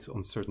and writes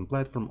on certain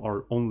platform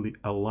are only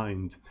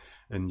aligned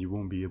and you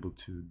won't be able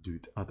to do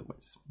it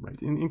otherwise,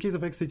 right? In case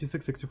of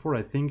x86-64,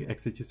 I think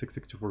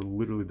x86-64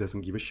 literally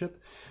doesn't give a shit,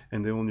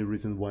 and the only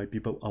reason why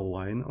people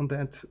align on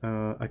that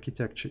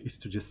architecture is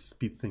to just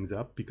speed things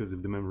up, because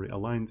if the memory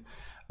aligned,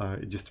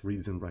 it just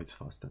reads and writes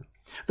faster.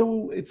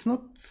 Though it's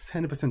not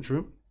 100%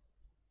 true.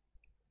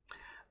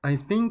 I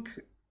think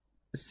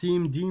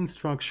CMD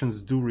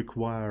instructions do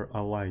require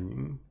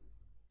aligning,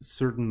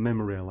 certain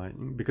memory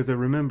aligning, because I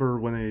remember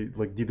when I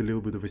did a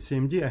little bit of a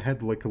CMD, I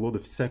had a lot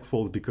of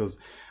segfolds because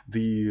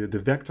the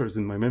vectors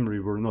in my memory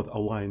were not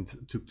aligned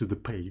to the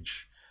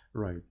page,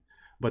 right?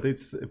 But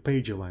it's a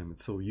page alignment,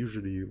 so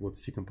usually what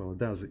C compiler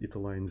does, it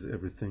aligns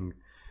everything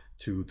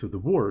to the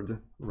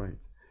word,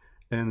 right?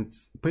 And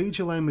page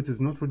alignment is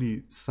not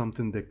really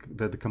something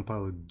that the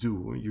compiler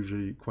do.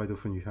 Usually, quite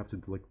often, you have to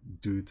like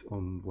do it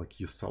on like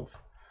yourself,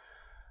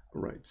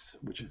 right?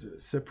 Which is a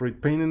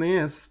separate pain in the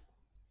ass.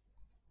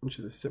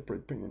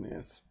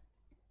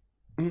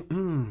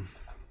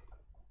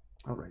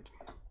 All right.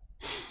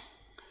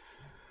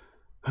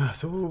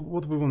 So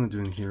what we want to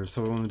do in here?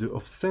 So I want to do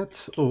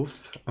offset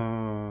of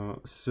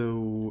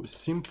so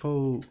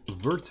simple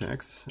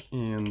vertex,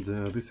 and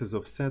this is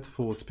offset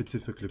for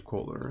specifically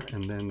color,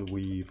 and then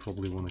we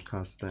probably want to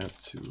cast that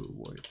to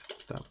white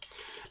stuff.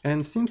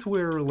 And since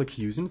we're like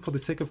using for the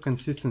sake of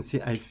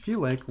consistency, I feel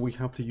like we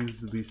have to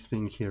use this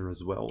thing here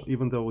as well,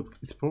 even though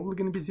it's probably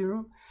going to be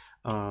 0.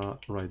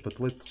 Right, but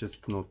let's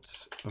just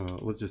not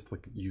let's just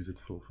like use it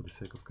for the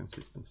sake of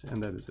consistency,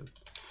 and that is it.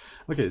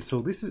 Okay,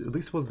 so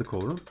this was the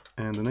color,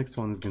 and the next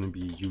one is going to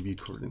be UV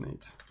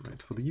coordinate.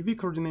 Right, for the UV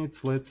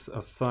coordinates, let's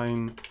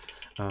assign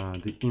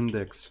the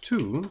index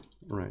 2.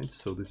 Right,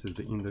 so this is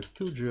the index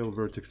 2 GL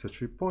vertex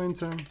attribute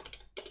pointer.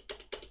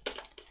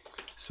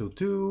 So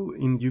 2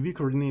 in UV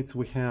coordinates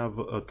we have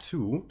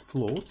 2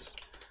 floats.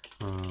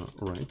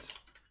 Right.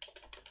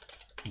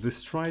 The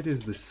stride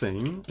is the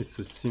same, it's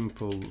a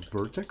simple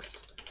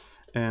vertex,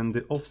 and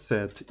the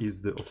offset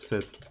is the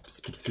offset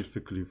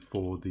specifically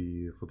for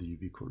the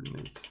UV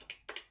coordinates,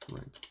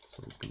 right?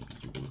 So it's going to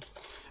be UV.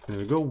 There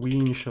we go. We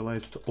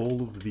initialized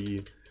all of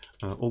the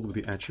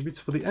attributes.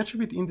 For the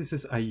attribute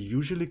indices, I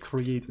usually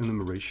create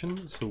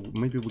enumeration, so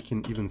maybe we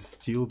can even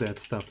steal that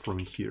stuff from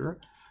here,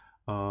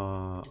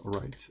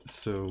 right?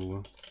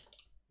 So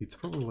it's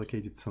probably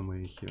located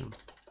somewhere here.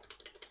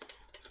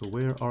 So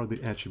where are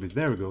the attributes?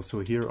 There we go. So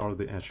here are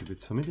the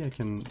attributes. So maybe I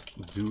can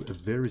do a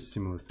very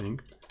similar thing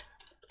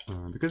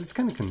because it's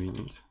kind of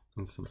convenient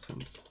in some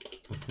sense,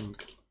 I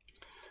think.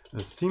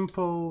 A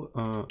simple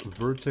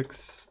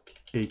vertex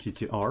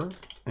ATTR,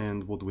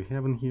 and what we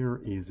have in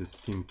here is a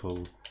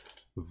simple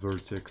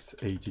vertex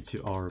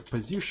ATTR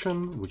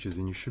position, which is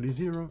initially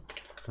 0.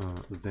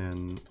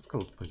 Then let's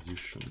call it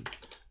position.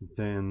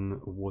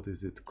 Then what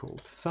is it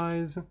called?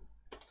 Size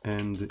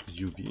and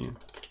UV.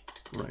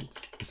 Right,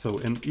 so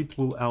and it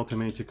will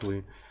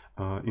automatically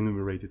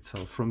enumerate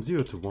itself from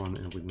 0 to 1,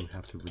 and we don't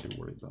have to really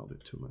worry about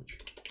it too much.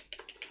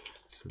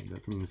 So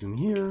that means in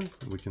here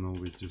we can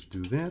always just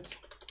do that.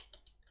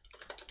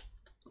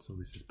 So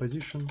this is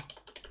position.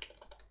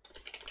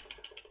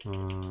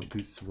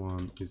 This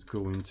one is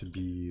going to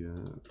be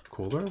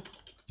color.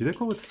 Did I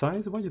call it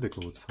size? Why did I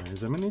call it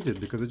size? I'm an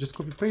idiot because I just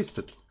copy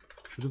pasted.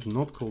 Should have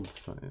not called it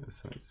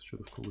size.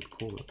 Should have called it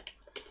color.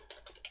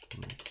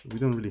 Right, so we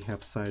don't really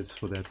have size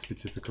for that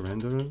specific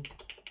renderer.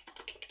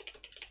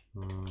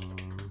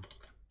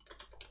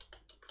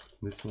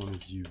 This one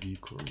is UV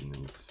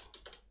coordinates.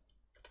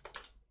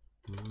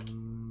 Yeah,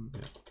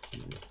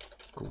 UV.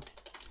 Cool.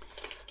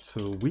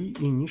 So we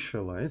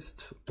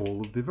initialized all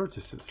of the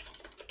vertices.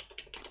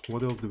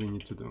 What else do we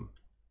need to do?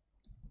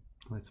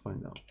 Let's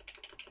find out.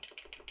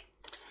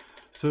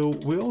 So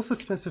we also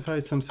specify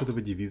some sort of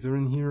a divisor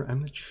in here. I'm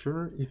not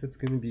sure if it's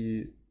going to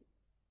be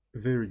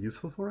very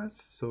useful for us,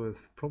 so I'm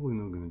probably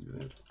not going to do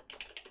that.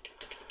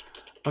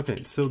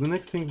 Okay, so the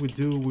next thing we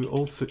do, we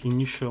also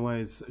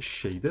initialize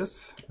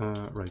shaders.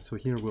 Right, so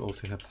here we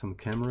also have some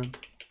camera.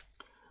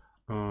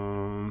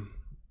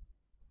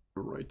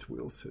 Right, we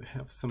also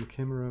have some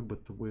camera,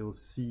 but we'll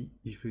see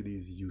if it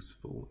is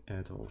useful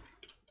at all.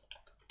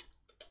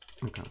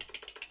 Okay.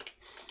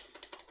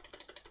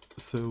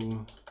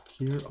 So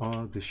here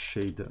are the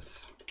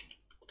shaders.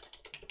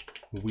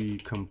 We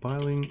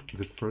compiling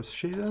the first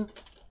shader.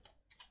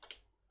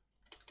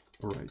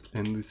 Right,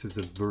 and this is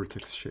a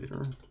vertex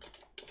shader.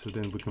 So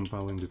then we're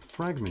compiling the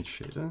fragment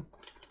shader.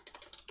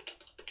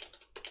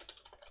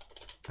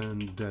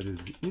 And that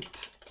is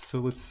it.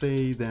 So let's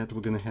say that we're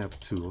gonna have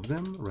 2 of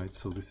them, right?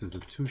 So this is the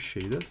 2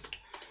 shaders.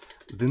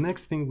 The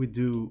next thing we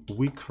do,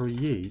 we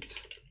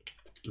create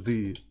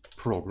the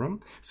program.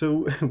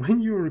 So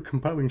when you're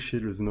compiling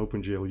shaders in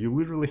OpenGL, you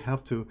literally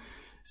have to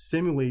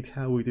simulate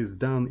how it is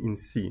done in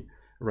C,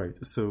 right?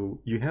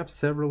 So you have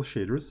several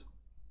shaders,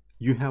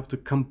 you have to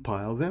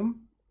compile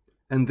them,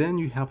 and then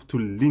you have to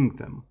link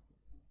them.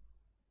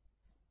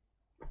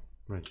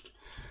 Right.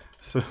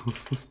 So,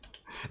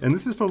 and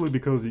this is probably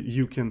because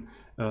you can,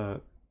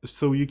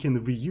 so you can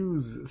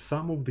reuse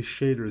some of the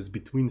shaders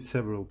between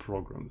several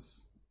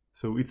programs.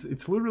 So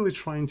it's literally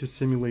trying to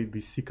simulate the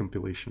C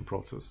compilation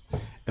process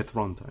at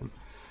runtime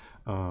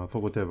for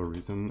whatever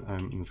reason.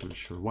 I'm not really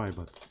sure why,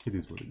 but it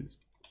is what it is.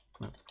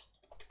 Right.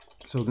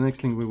 So the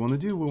next thing we want to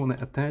do, we want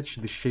to attach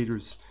the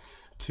shaders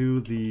to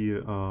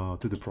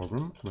the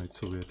program, right?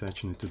 So we're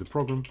attaching it to the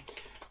program,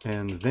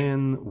 and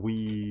then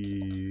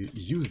we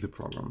use the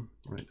program,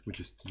 right? We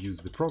just use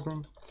the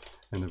program,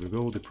 and there we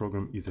go. The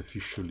program is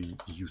officially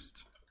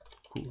used.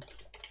 Cool.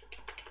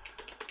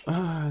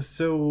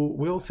 So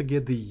we also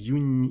get the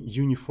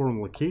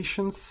uniform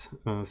locations,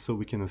 so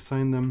we can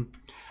assign them.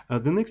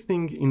 The next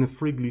thing in a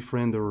free glyph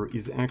renderer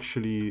is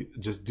actually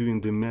just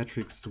doing the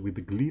metrics with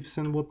the glyphs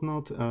and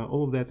whatnot.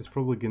 All of that is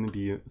probably going to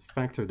be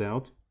factored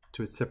out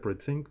to a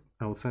separate thing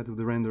outside of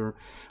the renderer.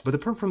 But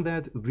apart from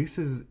that, this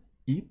is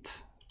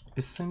it.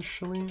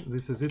 essentially,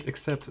 this is it,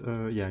 except,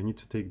 yeah, I need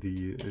to take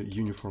the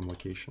uniform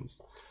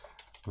locations.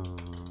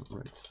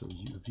 Right, so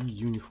the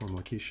uniform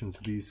locations,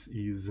 this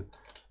is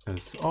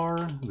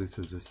SR, this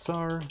is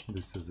SR,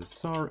 this is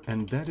SR,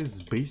 and that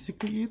is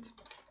basically it,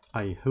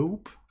 I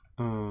hope.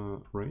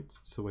 Right,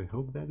 so I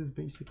hope that is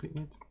basically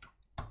it.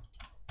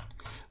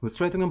 Let's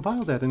try to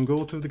compile that and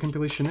go through the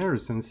compilation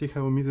errors and see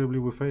how miserably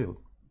we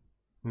failed.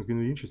 It's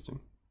gonna be interesting.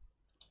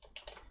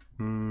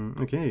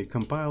 Okay,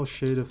 compile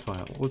shader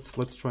file.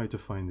 Let's try to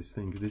find this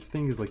thing. This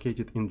thing is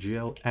located in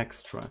GL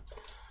extra.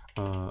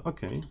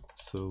 Okay,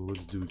 so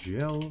let's do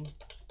GL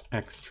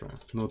extra,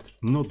 not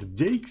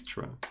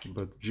Dextra,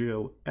 but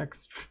GL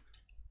extra.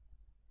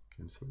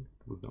 Okay, I'm sorry,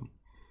 that was dumb.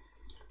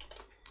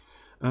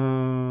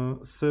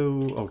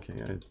 So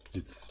okay, I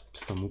did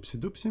some oopsie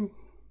doopsie.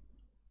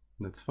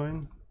 That's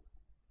fine.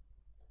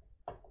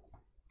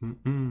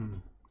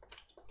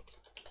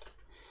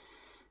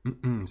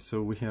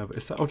 So we have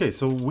okay,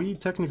 so we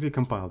technically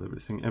compiled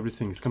everything.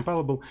 Everything is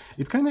compilable.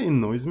 It kind of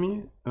annoys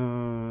me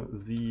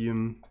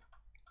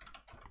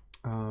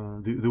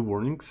the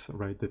warnings,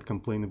 right, that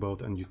complain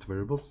about unused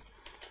variables.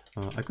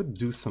 I could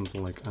do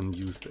something like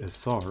unused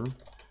SR,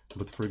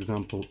 but for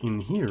example in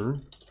here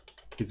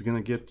it's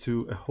gonna get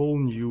to a whole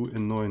new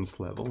annoyance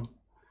level.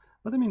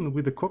 But I mean,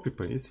 with the copy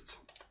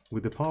paste,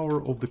 with the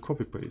power of the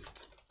copy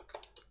paste,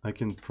 I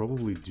can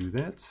probably do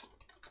that.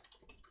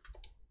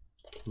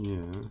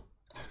 Yeah.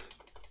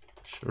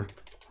 Sure.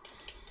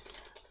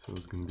 So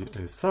it's gonna be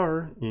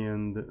SR,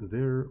 and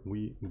there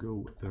we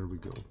go. There we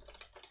go.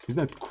 Isn't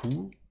that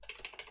cool?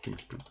 I think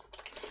it's pretty cool.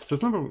 So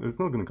it's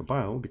not gonna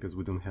compile because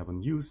we don't have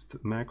unused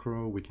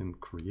macro. We can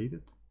create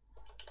it.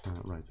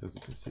 Right, so as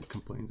you can see, it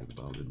complains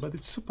about it, but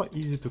it's super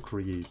easy to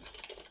create.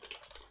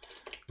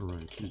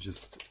 Right, you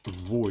just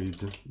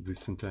void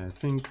this entire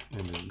thing,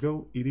 and there you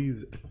go. It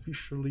is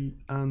officially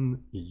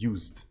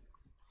unused.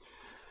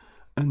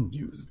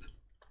 Unused.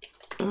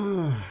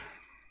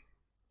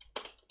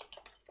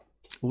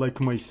 Like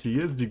my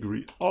CS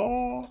degree.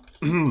 Oh,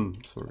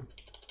 sorry.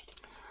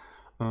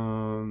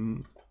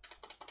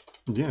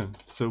 Yeah,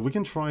 so we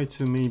can try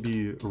to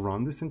maybe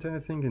run this entire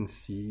thing and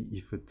see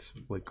if it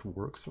like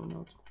works or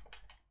not.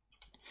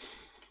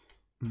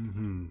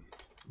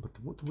 But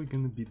what are we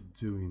gonna be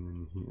doing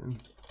in here?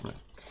 Right.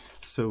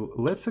 So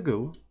let's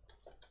go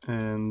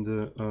and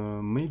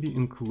maybe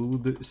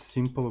include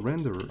simple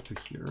renderer to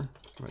here.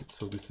 Right.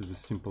 So this is a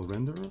simple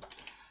renderer.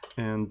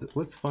 And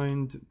let's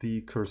find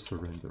the cursor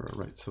renderer,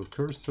 right? So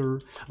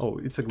cursor, oh,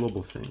 it's a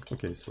global thing.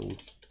 Okay, so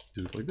let's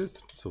do it like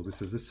this. So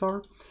this is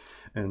SR,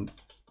 and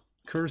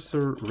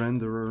cursor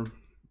renderer,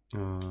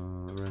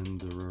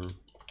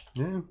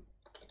 yeah,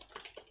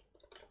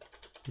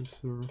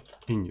 cursor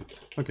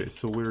init. Okay,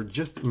 so we're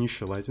just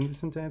initializing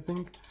this entire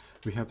thing.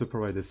 We have to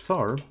provide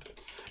SR,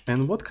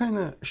 and what kind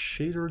of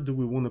shader do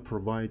we want to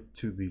provide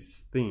to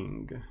this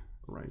thing,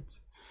 right?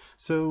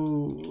 So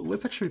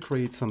let's actually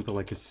create something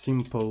like a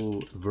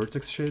simple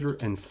vertex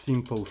shader and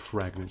simple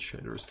fragment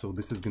shader. So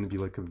this is going to be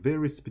like a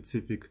very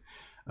specific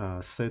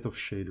set of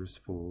shaders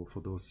for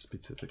those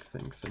specific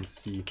things, and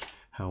see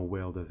how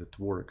well does it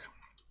work.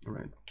 All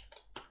right.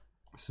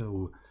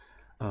 So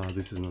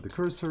this is not a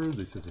cursor.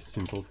 This is a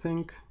simple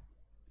thing.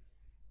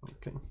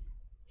 Okay.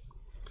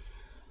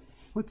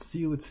 Let's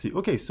see.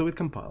 Okay, so it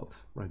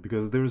compiled, right?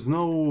 Because there's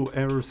no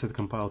errors at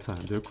compile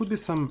time. There could be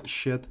some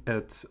shit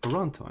at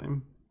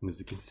runtime. And as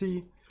you can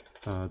see,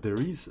 there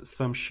is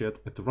some shit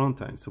at the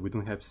runtime, so we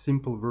don't have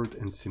simple vert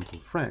and simple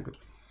frag.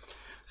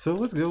 So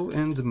let's go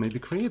and maybe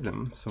create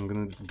them. So I'm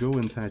gonna go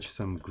and attach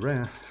some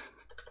graph.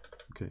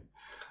 Okay,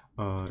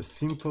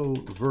 simple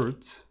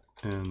vert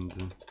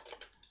and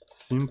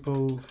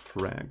simple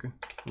frag.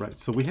 Right,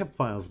 so we have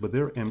files, but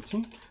they're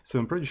empty, so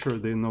I'm pretty sure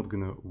they're not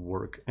gonna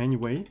work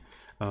anyway.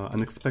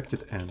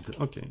 Unexpected end.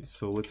 Okay,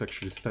 so let's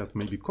actually start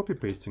maybe copy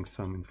pasting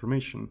some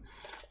information.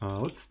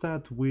 Let's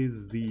start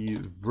with the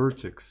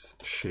vertex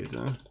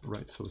shader,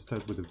 right? So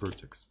start with the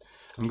vertex.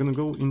 I'm gonna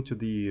go into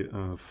the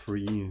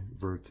free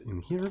vert in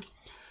here,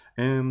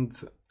 and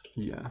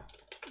yeah,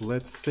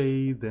 let's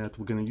say that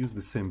we're gonna use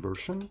the same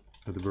version,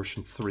 the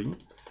version 3.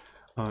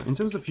 In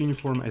terms of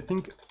uniform, I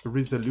think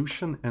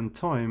resolution and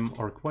time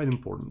are quite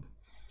important.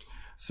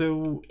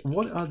 So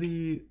what are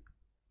the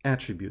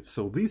attributes?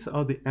 So these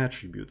are the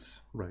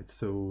attributes, right?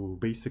 So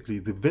basically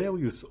the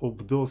values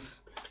of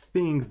those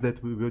things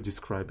that we were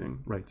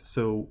describing, right?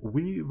 So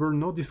we were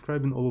not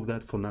describing all of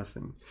that for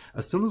nothing.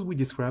 As soon as we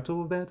described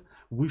all of that,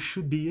 we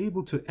should be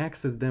able to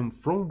access them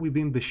from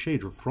within the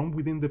shader, from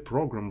within the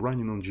program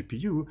running on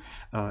GPU,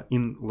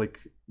 in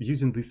like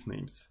using these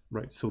names,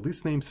 right? So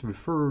these names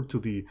refer to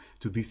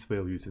these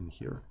values in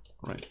here,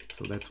 right?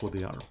 So that's what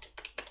they are.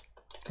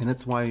 And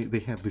that's why they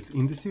have these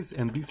indices,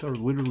 and these are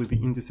literally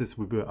the indices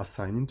we were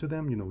assigning to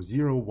them, you know,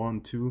 0, 1,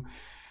 2,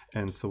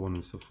 and so on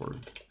and so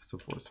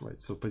forth,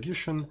 right? So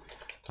position,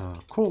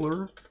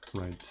 color,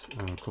 right?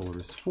 Color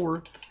is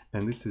 4,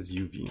 and this is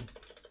UV.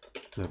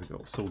 There we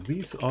go. So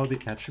these are the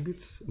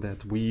attributes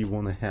that we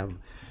want to have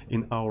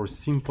in our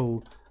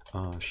simple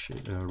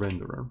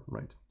renderer,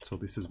 right? So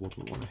this is what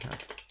we want to have.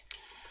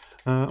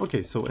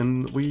 Okay, so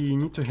and we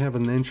need to have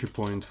an entry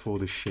point for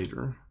the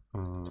shader,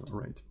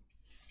 right?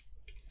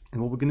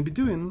 And what we're going to be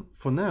doing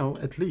for now,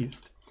 at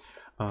least,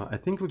 I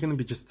think we're going to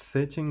be just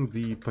setting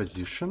the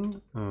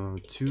position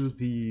to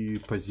the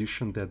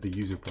position that the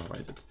user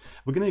provided.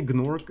 We're going to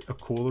ignore a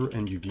color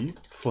and UV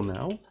for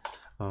now,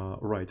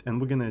 right?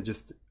 And we're going to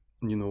just,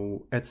 you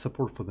know, add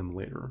support for them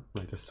later,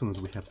 right? As soon as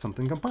we have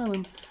something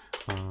compiling,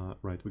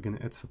 right, we're going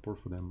to add support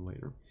for them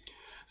later.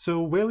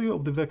 So value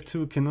of the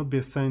vec2 cannot be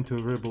assigned to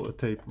a variable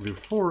type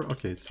vir4.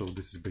 Okay, so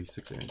this is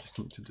basically, I just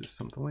need to do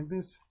something like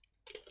this.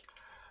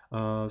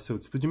 So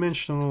it's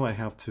two-dimensional. I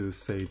have to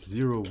say it's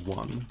 0,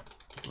 1,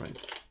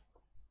 right?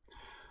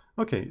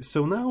 Okay,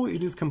 so now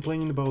it is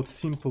complaining about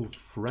simple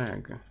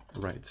frag,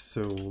 right?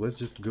 So let's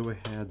just go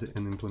ahead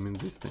and implement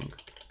this thing.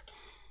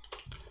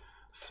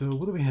 So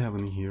what do we have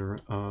in here?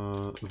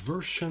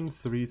 Version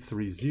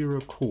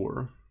 330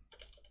 core.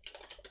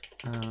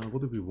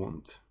 What do we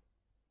want?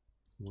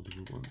 What do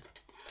we want?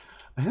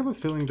 I have a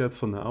feeling that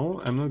for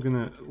now, I'm not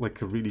gonna like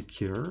really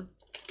care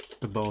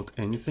about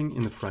anything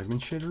in the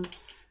fragment shader.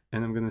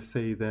 And I'm gonna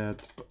say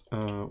that,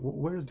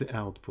 where's the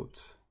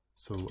output?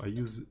 So I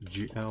use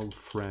gl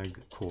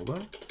frag color,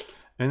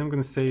 and I'm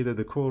gonna say that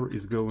the color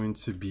is going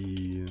to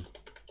be,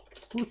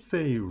 let's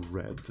say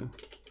red.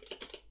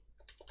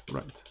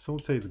 Right, so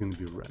let's say it's gonna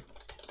be red.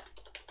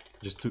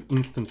 Just to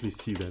instantly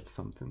see that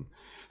something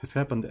has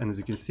happened, and as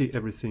you can see,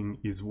 everything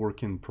is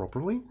working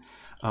properly.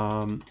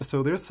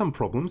 So there's some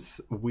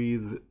problems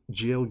with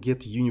gl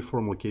get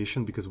uniform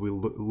location because we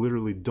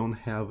literally don't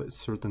have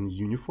certain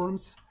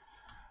uniforms.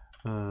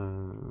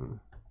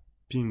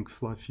 Pink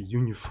fluffy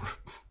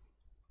uniforms.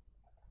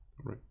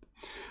 Right.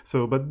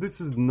 So, but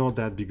this is not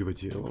that big of a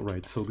deal,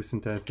 right? So this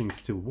entire thing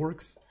still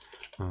works.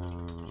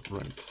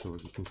 Right, so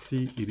as you can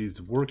see, it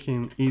is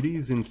working. It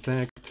is in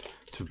fact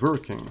to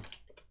working.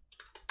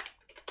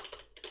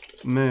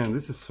 Man,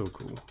 this is so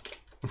cool.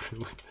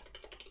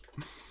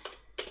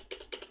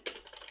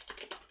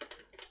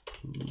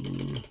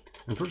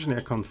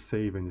 Unfortunately, I can't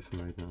save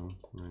anything right now,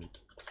 right?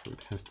 So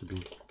it has to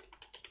be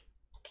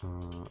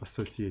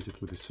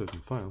associated with a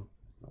certain file.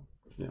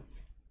 Yeah.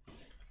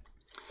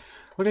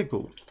 Okay,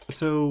 cool.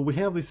 So we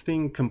have this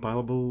thing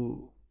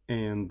compilable,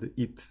 and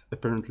it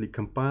apparently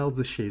compiles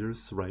the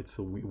shaders, right?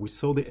 So we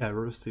saw the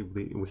errors, if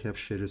we have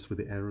shaders with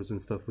the errors and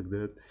stuff like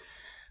that.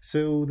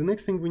 So the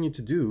next thing we need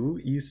to do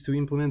is to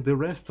implement the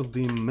rest of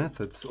the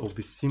methods of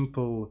the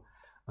simple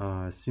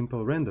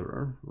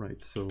renderer,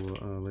 right? So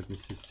let me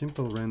see,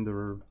 simple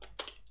renderer.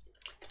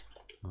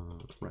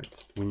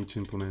 Right, we need to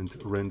implement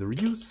render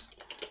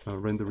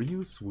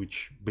use,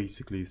 which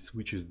basically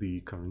switches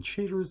the current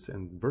shaders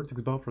and vertex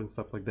buffer and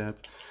stuff like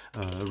that.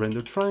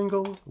 Render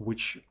triangle,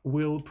 which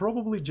will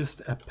probably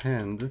just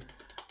append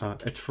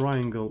a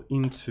triangle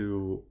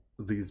into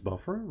this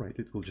buffer, right?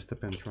 It will just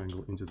append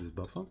triangle into this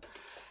buffer.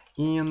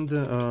 And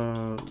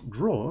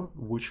draw,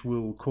 which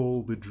will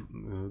call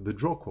the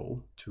draw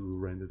call to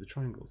render the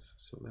triangles.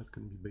 So that's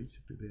going to be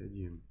basically the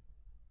idea.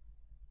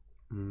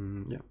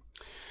 Yeah,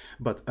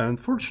 but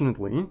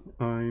unfortunately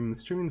I'm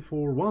streaming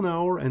for 1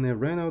 hour and I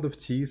ran out of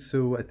tea,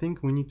 so I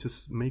think we need to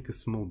make a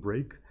small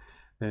break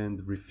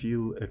and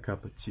refill a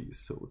cup of tea.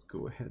 So let's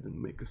go ahead and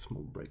make a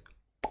small break.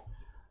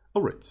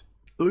 All right,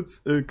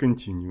 let's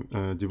continue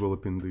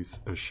developing this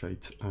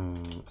shite.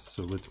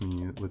 So let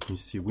me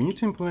see. We need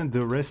to implement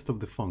the rest of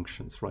the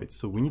functions, right?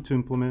 So we need to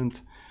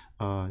implement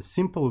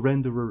simple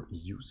renderer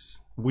use,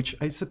 which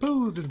I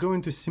suppose is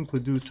going to simply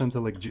do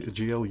something like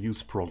gl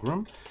use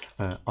program,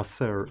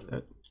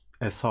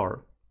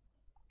 SR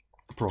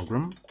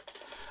program,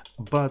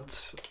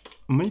 but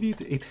maybe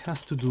it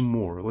has to do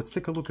more. Let's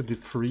take a look at the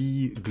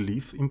free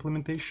glyph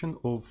implementation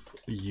of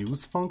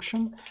use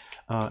function.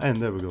 And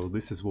there we go.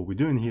 This is what we're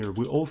doing here.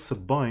 We also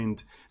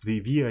bind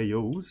the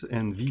VIOs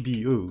and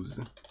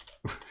VBOs.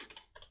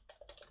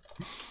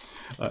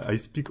 I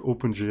speak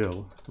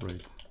OpenGL,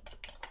 right?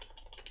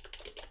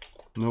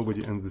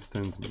 Nobody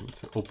understands me.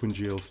 It's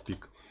OpenGL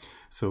speak.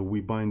 So we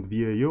bind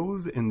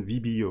VIOs and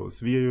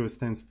VBOs. VIO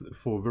stands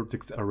for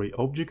vertex array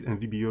object, and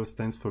VBO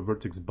stands for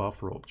vertex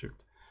buffer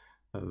object.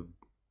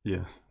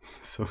 Yeah,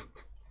 so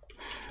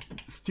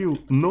still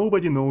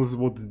nobody knows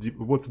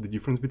what's the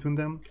difference between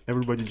them.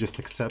 Everybody just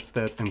accepts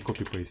that and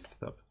copy paste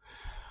stuff.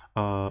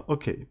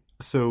 Okay,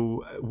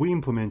 so we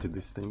implemented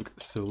this thing.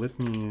 So let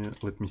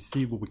me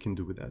see what we can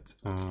do with that.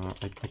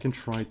 I can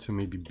try to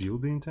maybe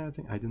build the entire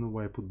thing. I don't know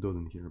why I put dot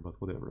in here, but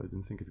whatever. I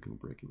don't think it's gonna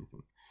break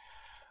anything.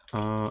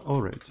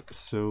 All right,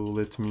 so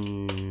let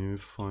me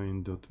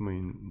find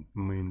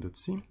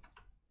main.c.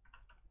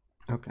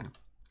 Okay,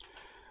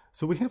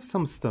 so we have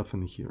some stuff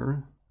in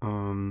here.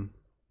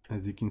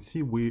 As you can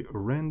see, we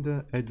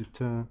render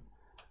editor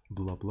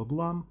blah blah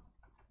blah.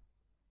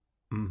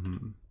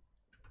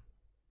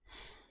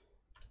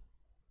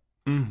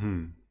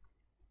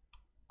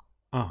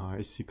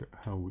 I see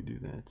how we do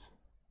that.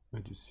 I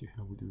just see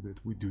how we do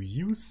that. We do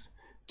use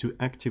to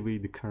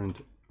activate the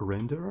current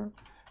renderer,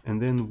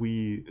 and then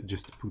we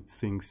just put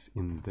things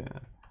in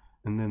there.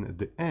 And then at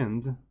the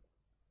end,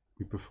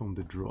 we perform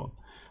the draw.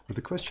 But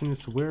the question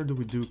is, where do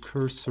we do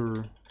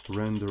cursor,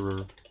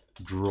 renderer,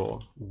 draw?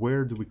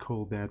 Where do we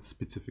call that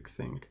specific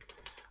thing?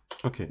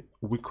 Okay,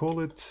 we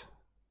call it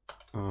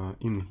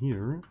in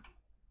here.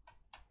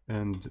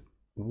 And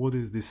what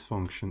is this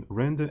function?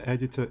 Render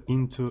editor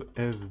into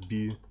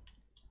FGB,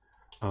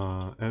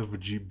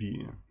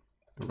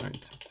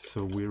 right?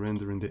 So we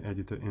render in the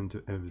editor into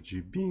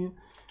FGB,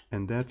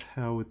 and that's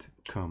how it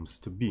comes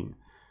to be,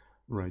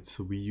 right?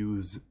 So we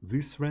use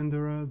this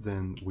renderer,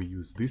 then we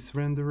use this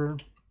renderer.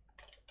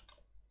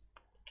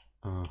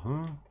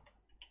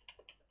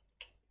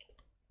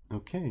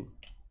 Okay,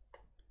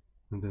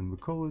 and then we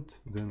call it,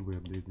 then we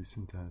update this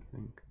entire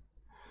thing.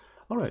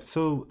 All right,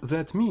 so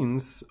that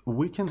means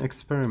we can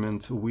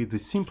experiment with the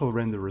simple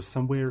renderer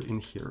somewhere in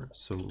here.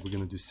 So we're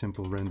going to do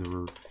simple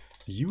renderer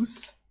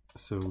use.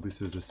 So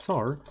this is a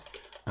SAR,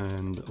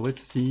 and let's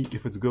see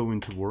if it's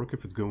going to work,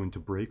 if it's going to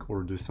break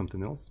or do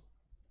something else.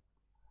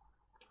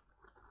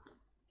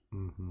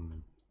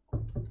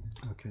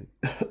 Okay,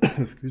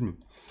 excuse me.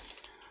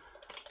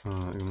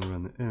 I'm going to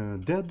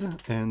run Ded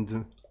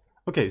and...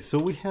 Okay, so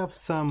we have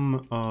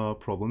some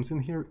problems in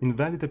here.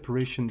 Invalid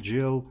operation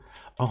GL.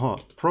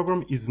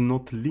 Program is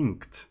not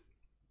linked.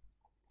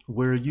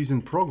 We're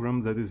using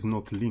program that is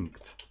not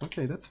linked.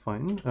 Okay, that's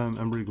fine.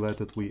 I'm really glad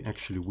that we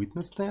actually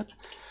witnessed that.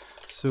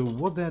 So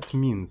what that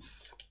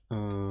means,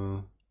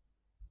 that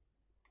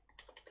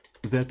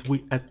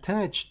we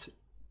attached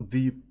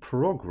the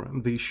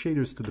program, the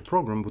shaders to the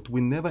program, but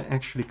we never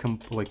actually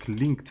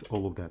linked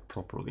all of that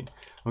properly.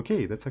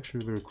 Okay, that's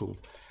actually very cool.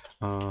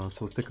 So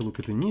let's take a look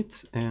at the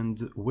init, and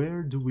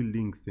where do we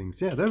link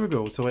things? Yeah, there we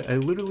go. So I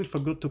literally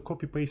forgot to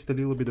copy paste a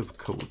little bit of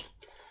code.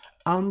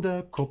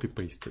 Under copy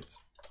pasted.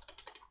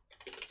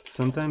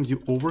 Sometimes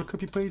you over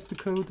copy paste the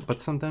code, but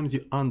sometimes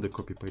you under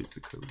copy paste the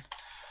code.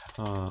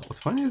 What's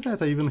funny is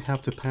that I even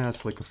have to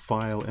pass like a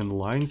file and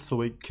line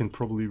so I can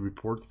probably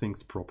report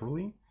things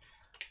properly.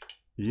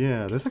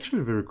 Yeah, that's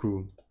actually very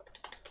cool.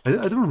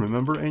 I don't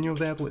remember any of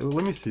that.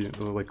 Let me see,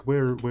 like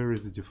where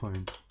is it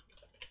defined?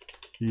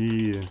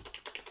 Yeah.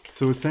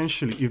 So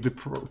essentially, if the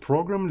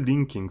program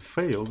linking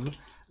fails,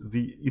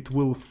 it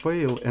will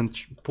fail and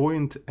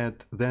point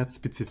at that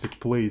specific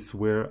place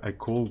where I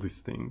call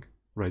this thing,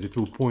 right? It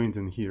will point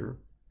in here,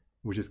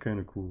 which is kind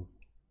of cool.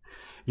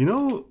 You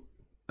know,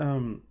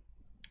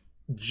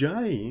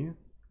 Jai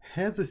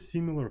has a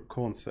similar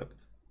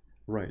concept,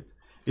 right?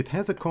 It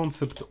has a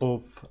concept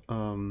of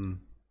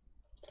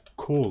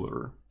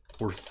caller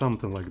or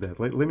something like that.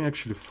 Let me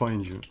actually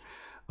find you.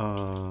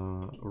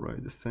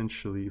 Right,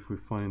 essentially, if we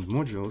find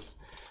modules,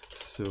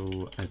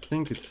 so I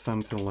think it's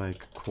something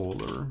like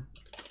caller.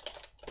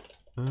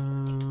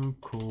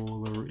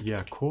 Caller,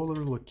 yeah,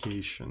 caller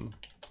location.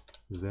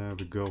 There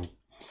we go.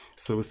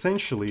 So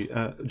essentially,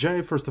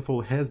 Jai, first of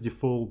all, has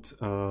default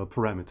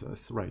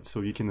parameters, right?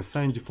 So you can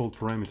assign default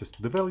parameters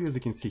to the values.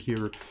 You can see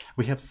here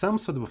we have some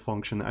sort of a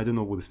function. I don't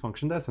know what this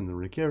function does, I don't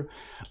really care.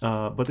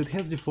 But it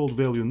has default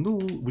value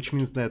null, which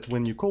means that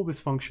when you call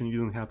this function, you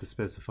don't have to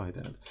specify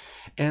that.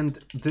 And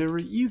there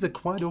is a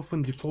quite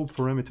often default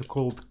parameter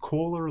called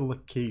caller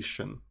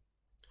location.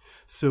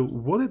 So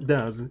what it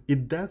does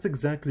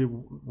exactly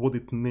what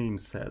its name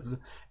says.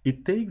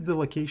 It takes the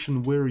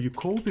location where you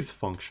call this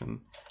function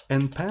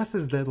and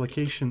passes that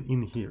location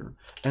in here.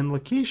 And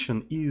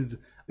location is,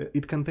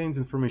 it contains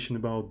information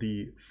about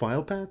the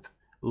file path,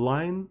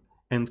 line,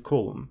 and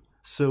column.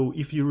 So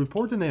if you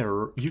report an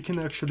error, you can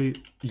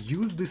actually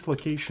use this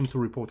location to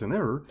report an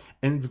error,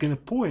 and it's going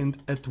to point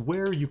at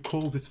where you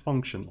call this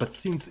function. But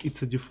since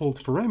it's a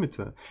default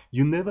parameter,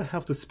 you never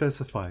have to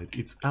specify it.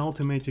 It's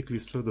automatically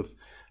sort of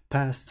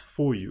passed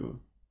for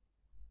you,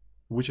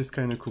 which is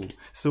kind of cool.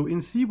 So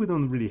in C we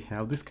don't really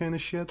have this kind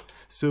of shit,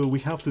 so we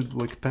have to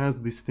like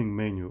pass this thing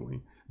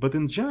manually. But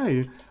in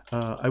Jai,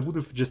 I would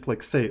have just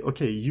like say,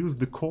 okay, use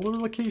the caller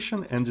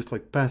location and just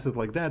like pass it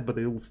like that, but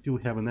I will still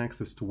have an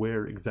access to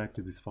where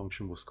exactly this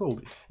function was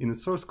called in the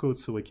source code,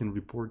 so I can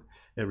report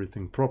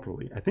everything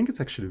properly. I think it's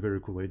actually a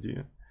very cool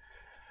idea.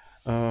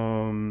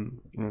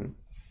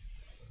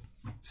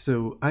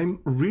 So I'm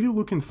really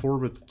looking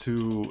forward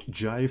to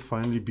Jai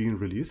finally being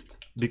released,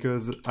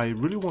 because I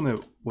really want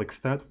to like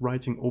start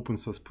writing open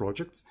source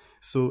projects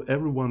so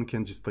everyone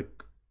can just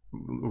like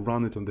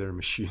run it on their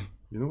machine.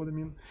 You know what I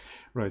mean?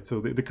 Right,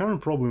 so the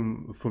current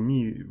problem for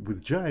me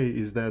with Jai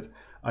is that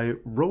I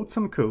wrote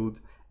some code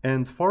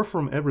and far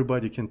from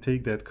everybody can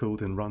take that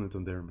code and run it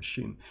on their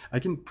machine. I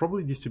can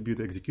probably distribute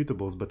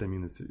executables, but I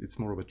mean, it's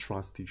more of a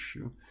trust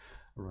issue.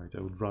 Right,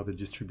 I would rather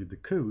distribute the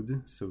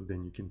code so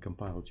then you can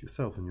compile it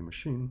yourself on your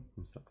machine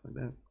and stuff like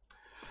that.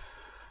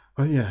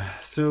 But yeah,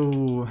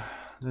 so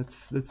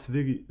that's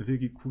very,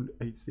 very cool,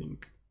 I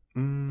think.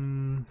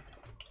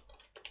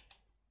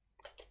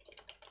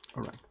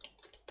 All right.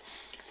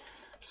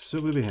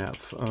 So what do we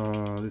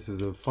have? This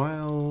is a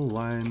file,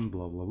 line,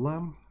 blah, blah,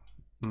 blah.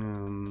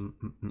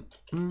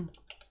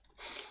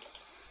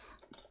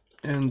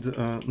 And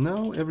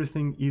now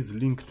everything is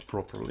linked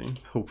properly,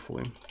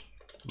 hopefully.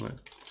 Right,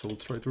 so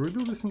let's try to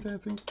rebuild this entire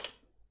thing.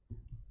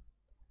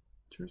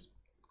 Cheers.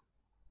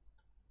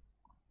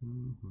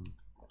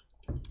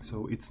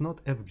 So it's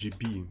not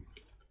FGB,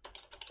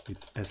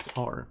 it's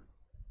SR.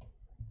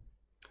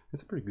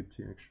 It's a pretty good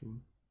T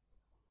actually.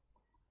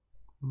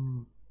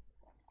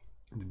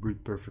 It's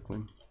brewed perfectly.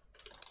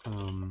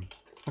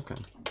 Okay,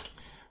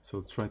 so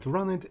let's try to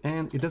run it,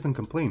 and it doesn't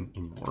complain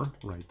anymore,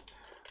 right?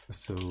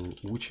 So,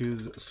 which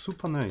is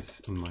super nice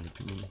in my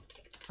opinion.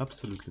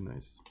 Absolutely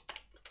nice.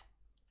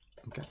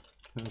 Okay,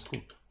 that was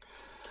cool.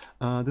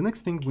 The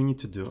next thing we need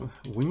to do,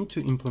 we need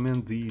to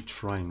implement the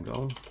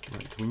triangle,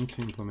 right? We need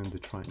to implement the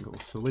triangle.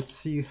 So let's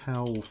see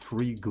how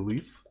free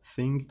glyph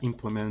thing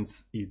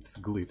implements its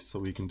glyph. So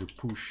we can do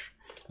push,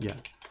 yeah.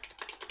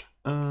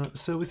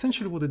 So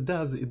essentially what it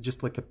does, it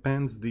just like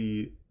appends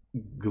the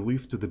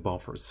glyph to the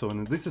buffer. So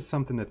and this is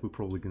something that we're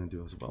probably going to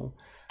do as well.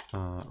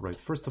 Right,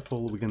 first of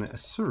all, we're going to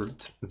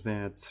assert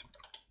that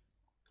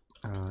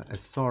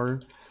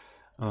SR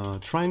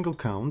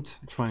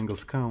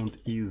triangles count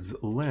is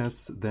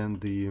less than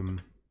the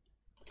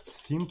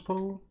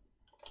simple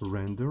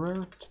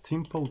renderer,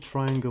 simple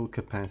triangle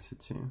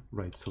capacity,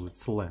 right? So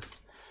it's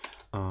less.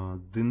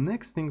 The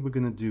next thing we're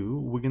gonna do,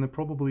 we're gonna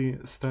probably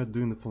start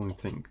doing the following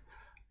thing.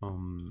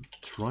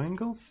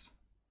 Triangles,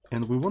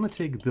 and we want to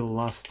take the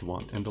last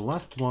one, and the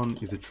last one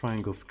is a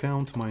triangles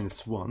count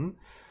 -1,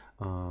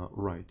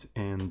 right?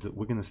 And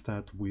we're gonna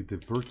start with the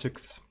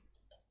vertex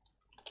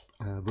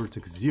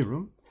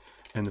 0.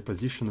 And the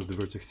position of the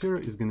vertex 0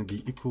 is going to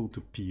be equal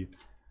to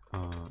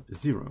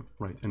P0,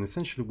 right? And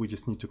essentially we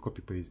just need to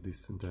copy paste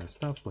this entire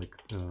stuff like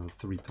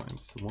 3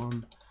 times.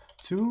 1,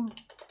 2,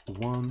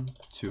 1,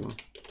 2.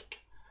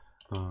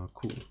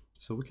 Cool.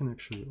 So we can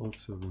actually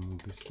also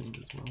remove this thing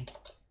as well.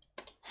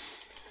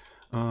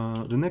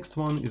 The next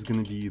one is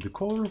going to be the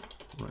color,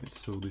 right?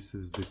 So this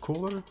is the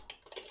color,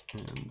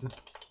 and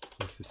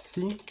this is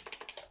C.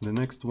 The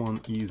next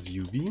one is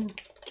UV.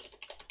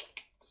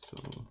 So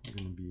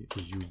going to be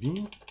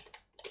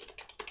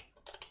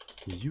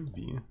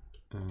UV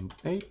and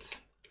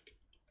 8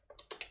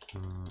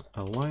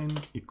 align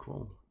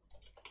equal.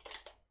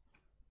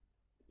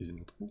 Is it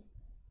not cool?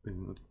 Is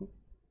it not cool?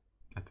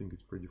 I think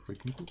it's pretty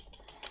freaking cool.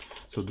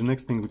 So the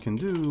next thing we can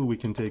do, we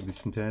can take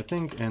this entire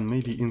thing and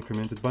maybe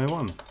increment it by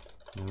 1.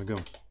 There we go.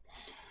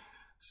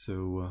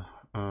 So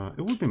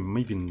it would be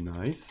maybe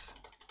nice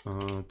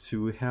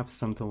to have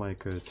something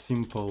like a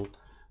simple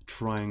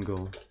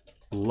triangle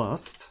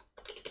last,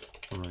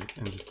 right?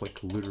 And just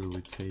like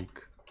literally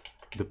take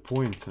the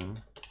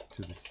pointer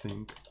to this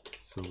thing,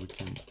 so we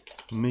can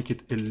make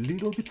it a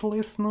little bit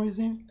less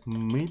noisy,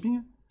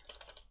 maybe.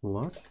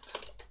 Last,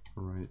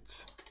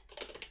 right?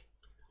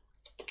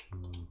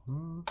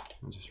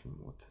 Just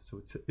remote.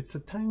 So it's a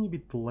tiny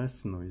bit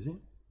less noisy,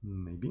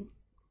 maybe.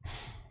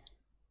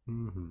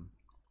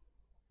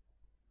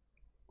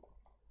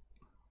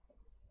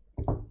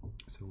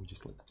 So we're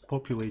just like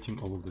populating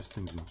all of those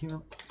things in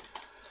here,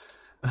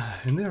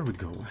 and there we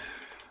go.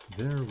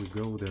 There we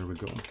go. There we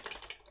go.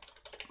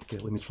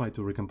 Okay, let me try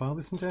to recompile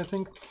this entire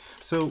thing.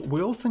 So we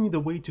also need a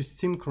way to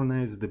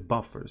synchronize the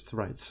buffers,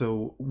 right?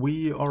 So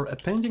we are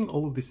appending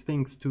all of these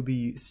things to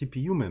the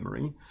CPU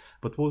memory,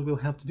 but what we'll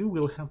have to do,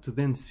 we'll have to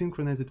then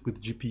synchronize it with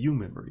GPU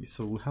memory.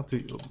 So we'll have to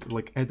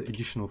like add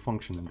additional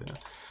function in there.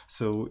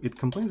 So it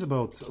complains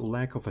about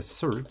lack of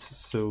assert,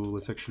 so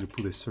let's actually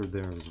put assert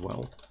there as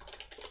well.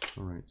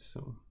 All right,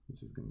 so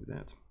this is going to be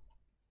that.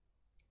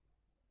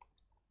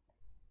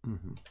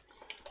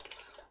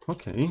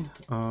 Okay.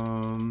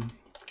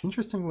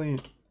 Interestingly,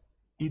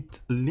 it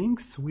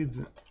links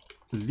with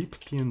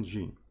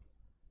libpng,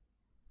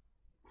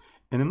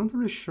 and I'm not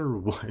really sure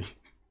why.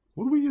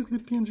 What do we use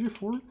libpng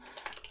for?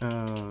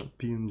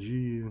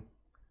 PNG.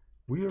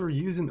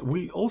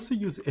 We also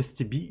use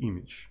STB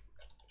image.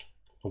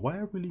 Why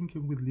are we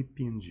linking with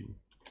libpng?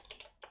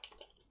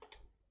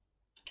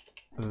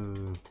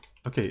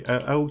 Okay,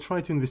 I will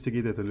try to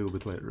investigate that a little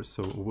bit later.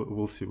 So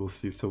we'll see. We'll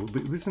see. So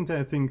this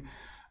entire thing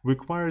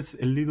requires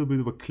a little bit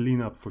of a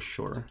cleanup for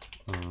sure.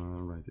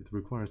 Right, it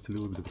requires a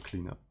little bit of a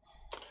cleanup.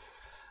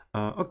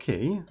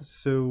 Okay,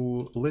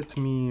 so let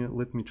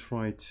me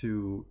try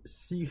to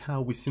see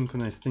how we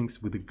synchronize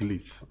things with the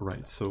glyph.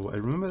 Right, so I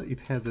remember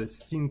it has a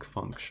sync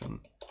function.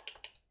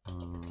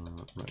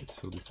 Right,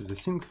 so this is a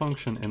sync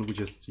function, and we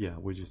just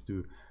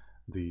do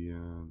the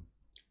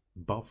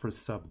buffer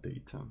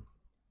subdata.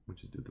 We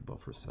just do the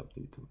buffer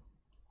subdata.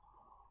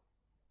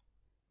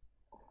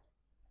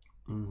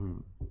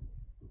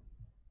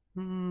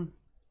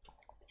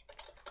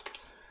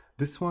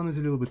 This one is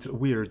a little bit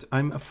weird.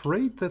 I'm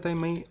afraid that I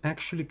may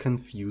actually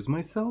confuse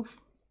myself.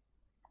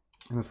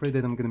 I'm afraid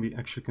that I'm going to be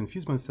actually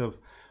confuse myself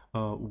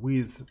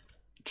with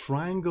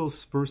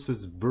triangles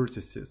versus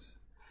vertices.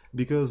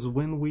 Because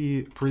when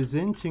we're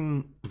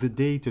presenting the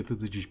data to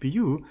the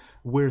GPU,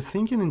 we're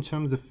thinking in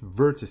terms of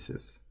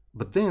vertices.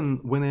 But then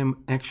when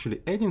I'm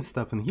actually adding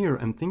stuff in here,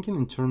 I'm thinking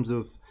in terms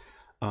of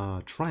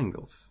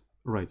triangles.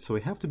 Right, so I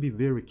have to be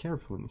very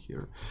careful in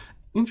here.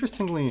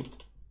 Interestingly,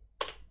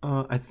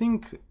 I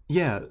think,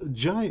 yeah,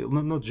 Jai,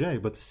 not Jai,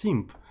 but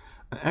Simp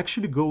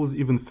actually goes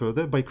even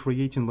further by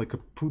creating like a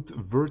put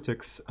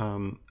vertex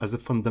as a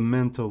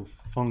fundamental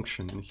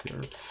function in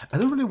here. I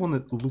don't really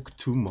want to look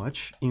too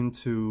much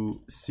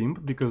into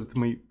simp because it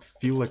may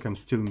feel like I'm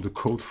stealing the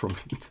code from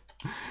it,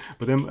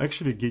 but I'm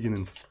actually getting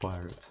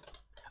inspired.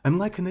 I'm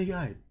like an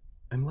AI.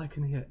 I'm like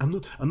an AI. I'm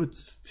not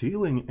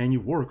stealing any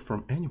work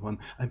from anyone.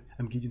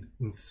 I'm getting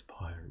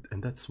inspired,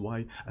 and that's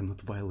why I'm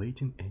not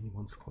violating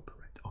anyone's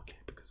copyright. Okay,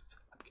 because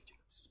I'm getting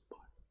inspired.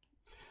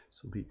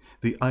 So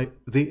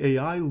the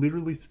AI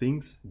literally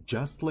thinks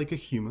just like a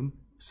human,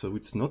 so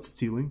it's not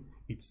stealing,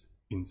 it's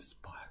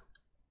inspired.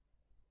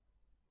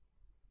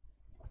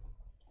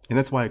 And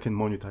that's why I can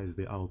monetize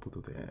the output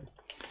of the AI.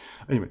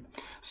 Anyway,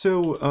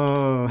 so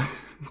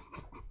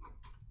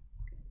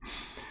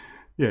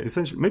yeah,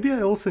 essentially, maybe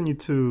I also need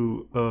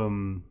to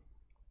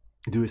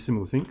do a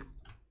similar thing,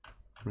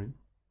 right?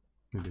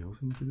 Maybe I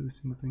also need to do a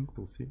similar thing.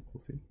 We'll see.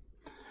 We'll see.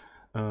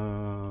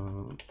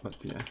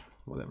 But yeah,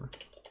 whatever.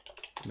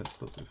 That's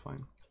totally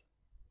fine.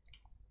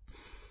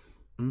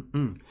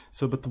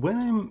 So, but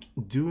when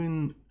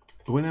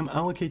I'm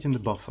allocating the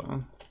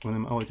buffer,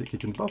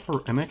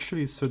 I'm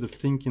actually sort of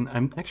thinking.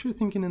 I'm actually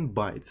thinking in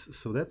bytes.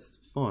 So that's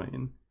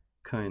fine,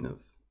 kind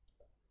of.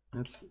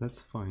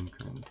 That's fine,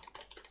 kind of.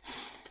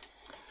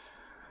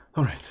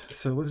 All right.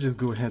 So let's just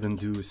go ahead and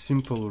do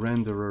simple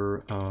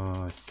renderer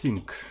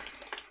sync.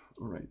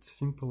 All right,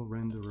 simple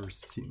renderer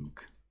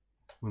sync.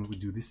 When we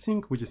do the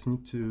sync, we just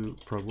need to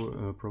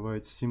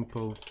provide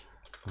simple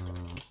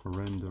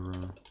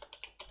renderer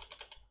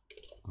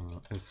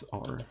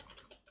SR,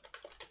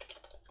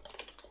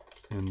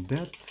 and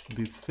that's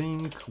the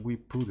thing we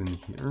put in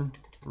here,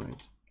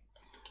 right?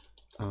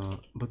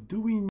 But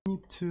do we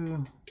need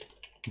to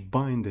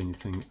bind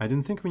anything? I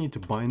don't think we need to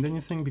bind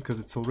anything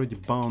because it's already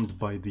bound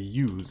by the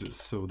use,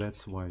 so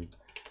that's why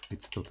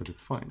it's totally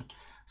fine.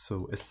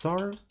 So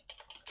SR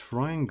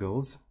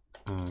triangles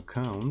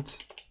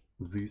count.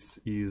 This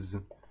is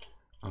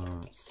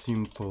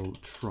simple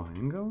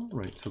triangle,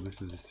 right? So this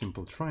is a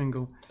simple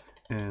triangle,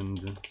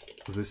 and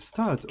the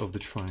start of the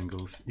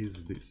triangles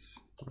is this,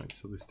 right?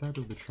 So the start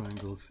of the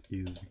triangles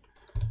is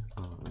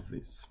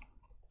this.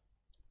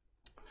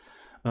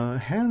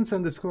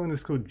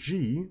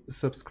 Hands__G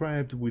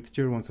subscribed with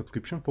tier 1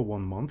 subscription for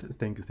 1 month.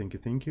 Thank you, thank you,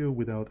 thank you.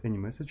 Without any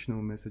message,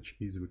 no message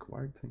is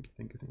required. Thank you,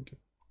 thank you, thank you.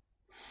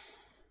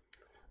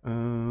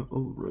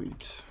 All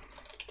right.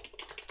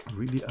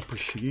 Really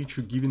appreciate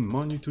you giving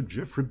money to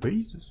Jeffrey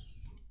Bezos.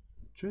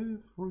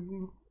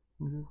 Jeffrey.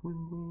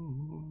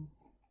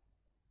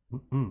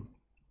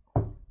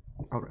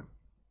 All right.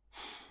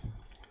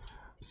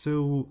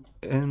 So,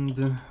 and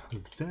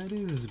that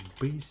is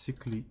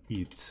basically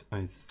it,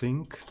 I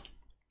think.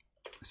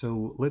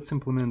 So let's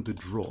implement the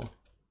draw.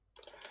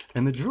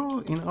 And the draw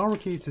in our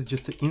case is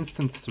just an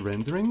instance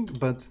rendering,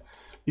 but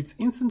it's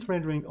instant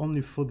rendering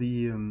only for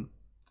the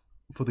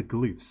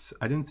glyphs.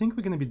 I don't think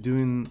we're going to be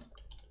doing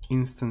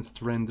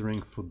instance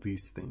rendering for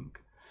this thing.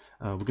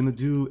 We're going to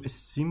do a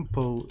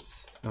simple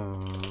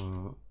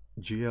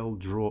GL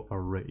draw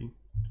array.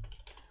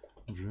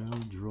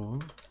 GL draw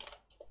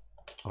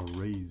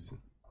arrays.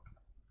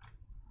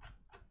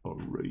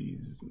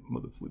 Arrays,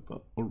 mother flipper,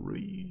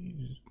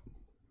 arrays.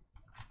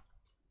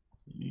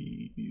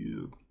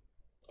 Yeah.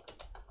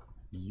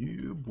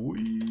 Yeah, boy.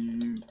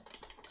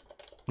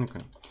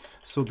 Okay.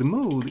 So the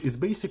mode is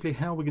basically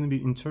how we're going to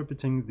be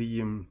interpreting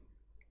the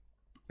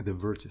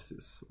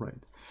vertices,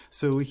 right?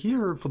 So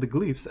here for the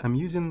glyphs, I'm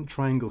using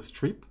triangle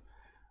strip,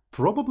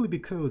 probably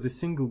because a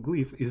single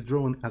glyph is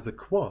drawn as a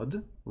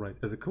quad, right?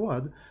 As a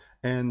quad,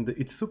 and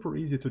it's super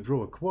easy to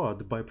draw a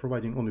quad by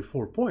providing only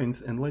 4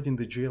 points and letting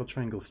the GL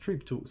triangle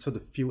strip to sort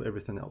of fill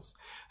everything else.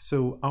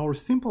 So our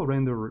simple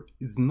renderer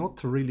is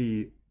not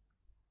really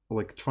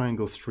like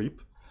triangle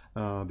strip,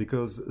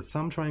 because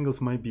some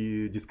triangles might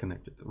be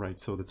disconnected, right?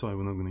 So that's why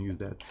we're not going to use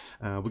that.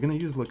 We're going to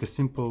use like a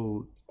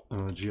simple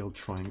GL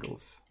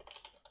triangles.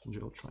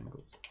 GL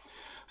triangles.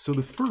 So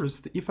the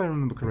first, if I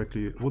remember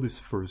correctly, what is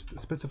first?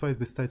 Specifies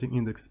the starting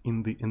index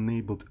in the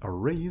enabled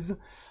arrays.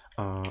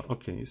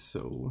 Okay,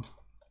 so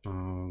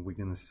we're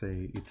gonna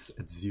say it's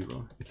at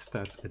 0. It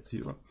starts at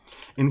 0.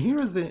 And here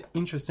is the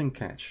interesting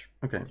catch.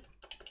 Okay,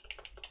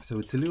 so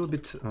it's a little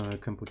bit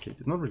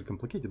complicated. Not really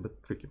complicated,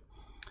 but tricky.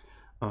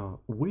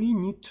 We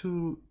need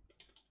to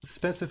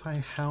specify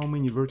how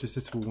many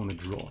vertices we want to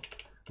draw.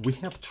 We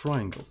have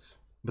triangles,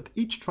 but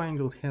each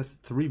triangle has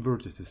 3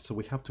 vertices, so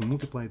we have to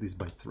multiply this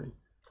by 3.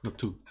 Not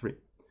 2, 3.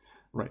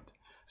 Right.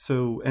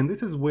 So, and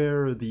this is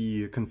where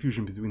the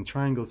confusion between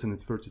triangles and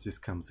its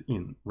vertices comes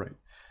in, right?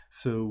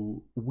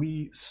 So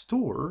we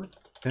store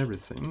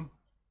everything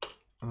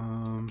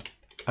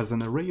as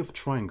an array of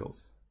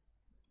triangles,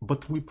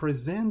 but we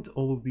present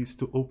all of these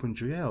to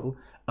OpenGL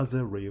as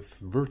an array of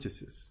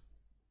vertices.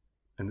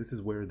 And this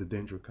is where the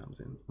danger comes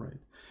in, right?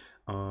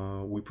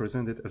 We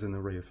present it as an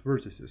array of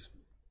vertices.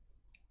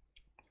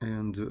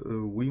 And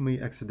we may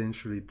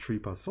accidentally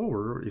trip us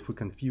over if we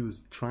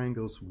confuse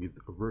triangles with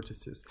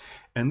vertices.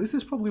 And this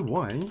is probably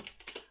why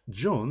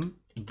John,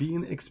 being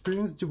an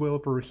experienced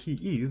developer he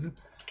is,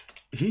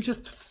 he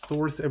just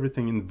stores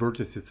everything in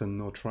vertices and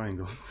not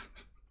triangles,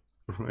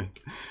 right?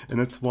 And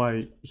that's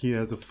why he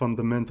has a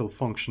fundamental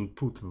function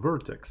put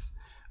vertex,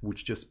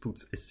 which just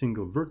puts a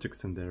single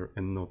vertex in there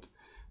and not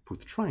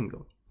put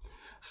triangle.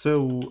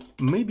 So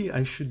maybe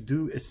I should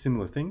do a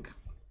similar thing,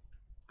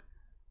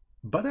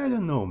 but I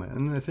don't know,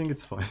 man. I think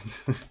it's fine,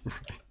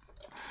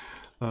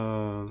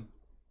 right?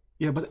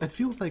 Yeah, but it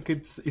feels like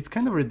it's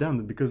kind of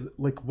redundant, because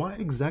like, why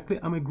exactly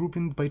am I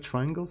grouping by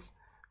triangles?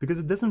 Because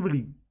it doesn't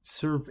really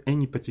serve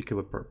any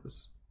particular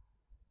purpose.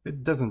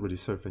 It doesn't really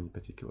serve any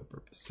particular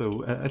purpose.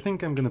 So I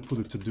think I'm gonna put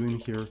it to do in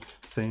here,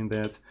 saying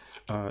that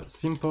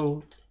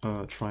simple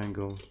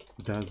triangle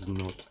does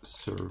not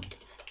serve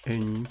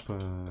any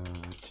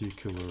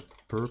particular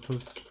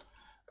purpose.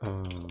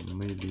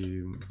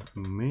 Maybe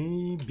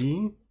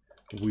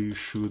we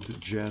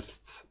should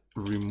just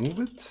remove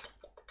it?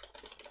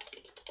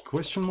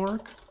 Question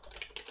mark?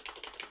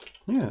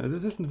 Yeah,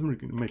 this doesn't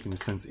make any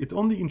sense. It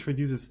only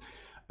introduces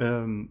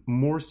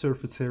more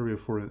surface area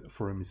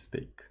for a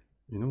mistake.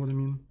 You know what I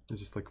mean? It's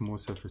just like more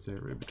surface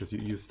area, because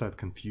you start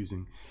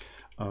confusing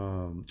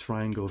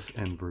triangles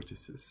and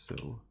vertices.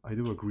 So I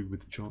do agree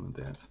with John on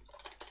that.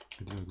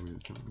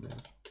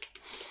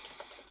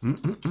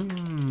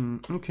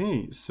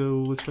 Okay,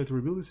 so let's try to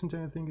rebuild this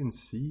entire thing and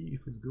see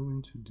if it's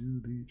going to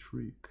do the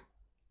trick.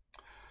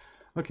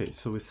 Okay,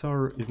 so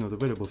SR is not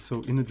available.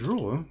 So in a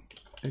drawer,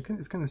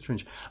 it's kind of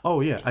strange.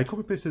 Oh yeah, I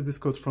copy-pasted this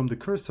code from the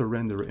cursor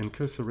renderer, and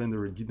cursor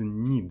renderer didn't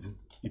need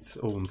its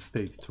own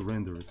state to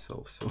render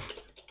itself. So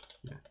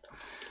yeah,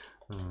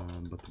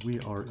 but we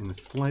are in a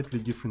slightly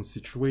different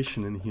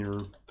situation in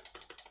here.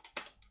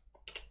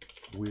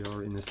 We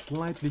are in a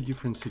slightly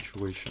different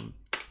situation.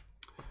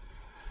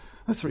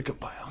 Let's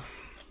recompile.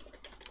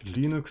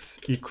 Linux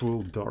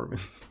equal Darwin.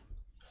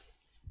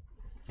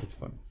 That's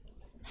fun.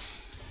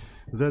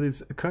 That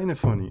is kind of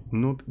funny,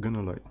 not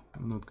gonna lie,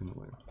 not gonna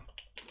lie.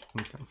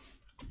 Okay.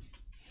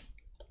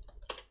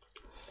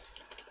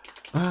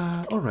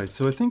 All right,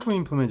 so I think we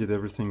implemented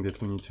everything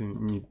that we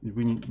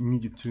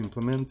needed to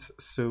implement.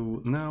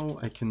 So now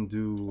I can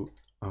do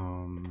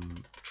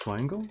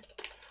triangle,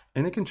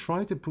 and I can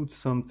try to put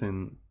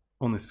something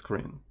on the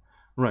screen.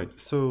 Right.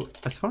 So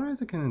as far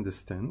as I can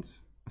understand,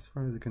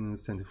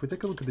 if we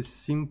take a look at the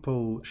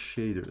simple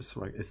shaders,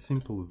 right, a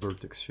simple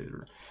vertex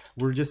shader,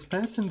 we're just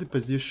passing the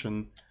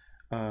position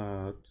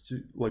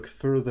to like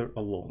further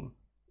along,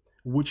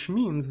 which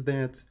means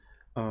that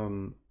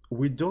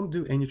we don't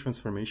do any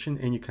transformation,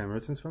 any camera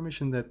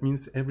transformation. That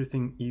means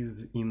everything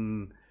is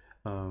in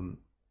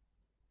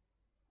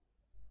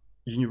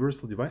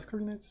universal device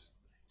coordinates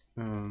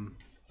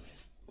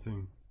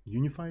thing,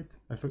 unified.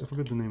 I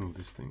forgot the name of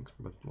this thing,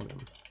 but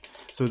whatever.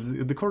 So it's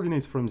the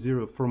coordinates from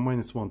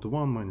 -1 to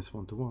 1,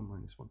 -1 to 1,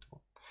 -1 to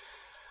 1.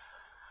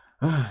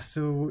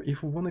 So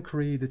if we want to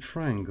create a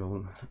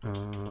triangle,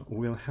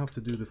 we'll have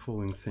to do the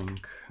following thing.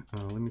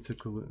 Let me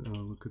take a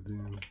look at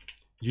the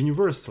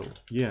universal.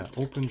 Yeah,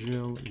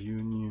 OpenGL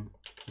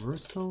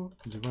universal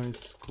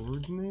device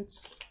coordinates.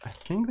 I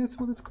think that's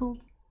what it's called.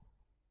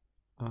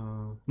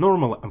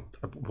 Normal.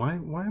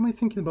 Why am I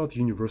thinking about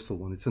universal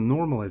one? It's a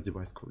normalized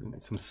device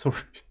coordinates. I'm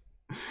sorry.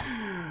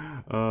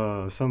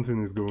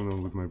 Something is going on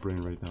with my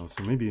brain right now.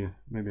 So maybe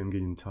I'm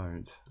getting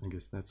tired. I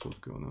guess that's what's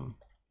going on.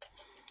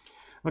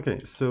 Okay,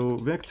 so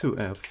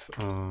vec2f,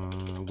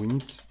 we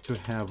need to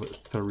have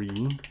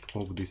 3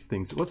 of these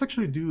things. Let's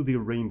actually do the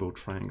rainbow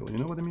triangle, you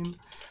know what I mean?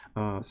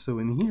 So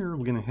in here,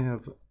 we're gonna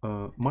have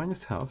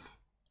 -12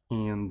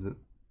 and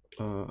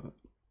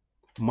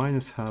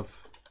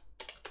 -12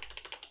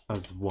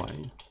 as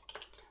y.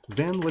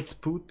 Then let's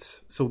put,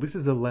 so this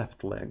is the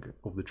left leg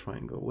of the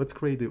triangle. Let's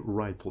create the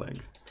right leg.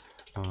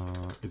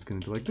 It's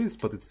gonna be like this,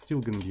 but it's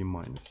still gonna be a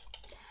minus.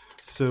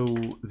 So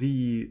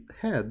the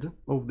head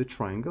of the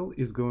triangle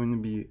is going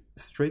to be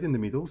straight in the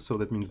middle, so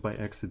that means by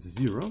x it's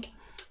 0,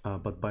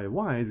 but by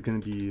y it's going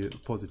to be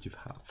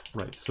 +12,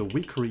 right? So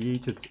we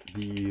created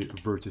the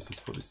vertices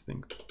for this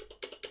thing,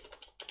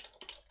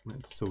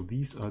 right? So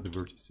these are the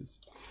vertices.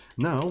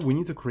 Now we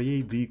need to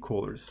create the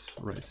colors,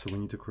 right? So we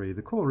need to create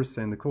the colors,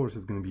 and the colors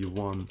is going to be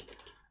 1,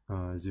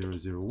 0,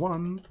 0,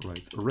 1,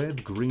 right?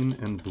 Red, green,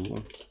 and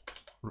blue,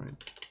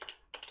 right?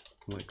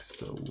 Like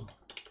so.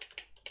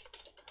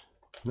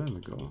 There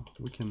we go.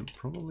 We can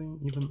probably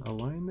even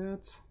align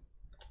that.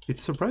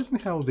 It's surprising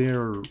how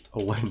they're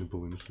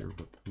alignable in here,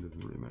 but it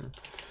doesn't really matter.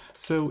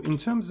 So in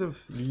terms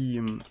of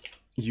the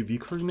UV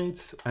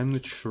coordinates, I'm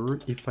not sure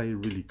if I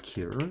really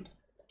care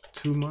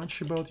too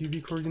much about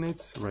UV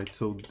coordinates, right?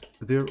 So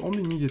they're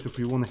only needed if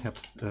we want to have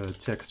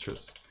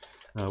textures.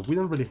 We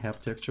don't really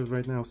have textures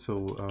right now,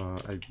 so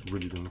I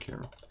really don't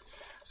care.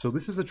 So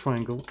this is a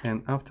triangle,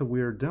 and after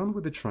we're done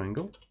with the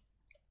triangle,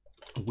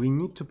 we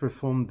need to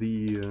perform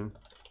the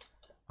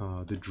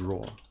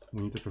draw.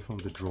 We need to perform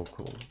the draw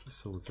call.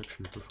 So let's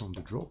actually perform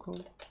the draw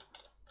call.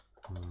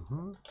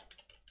 And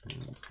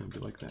it's gonna be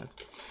like that.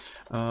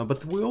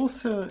 But we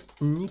also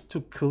need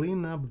to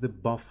clean up the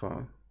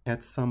buffer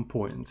at some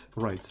point,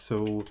 right?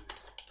 So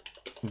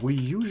we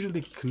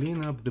usually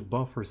clean up the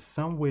buffer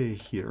somewhere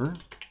here,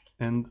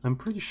 and I'm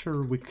pretty sure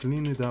we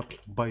clean it up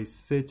by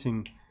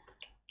setting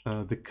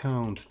the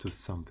count to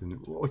something.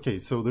 Okay,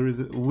 so there is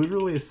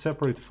literally a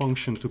separate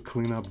function to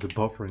clean up the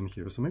buffer in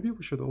here, so maybe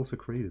we should also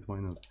create it, why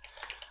not?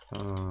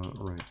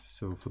 Right,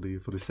 so for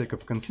the sake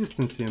of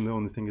consistency, and the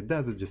only thing it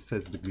does, it just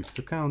sets the glyphs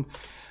to count.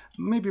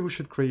 Maybe we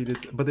should create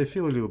it, but I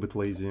feel a little bit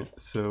lazy,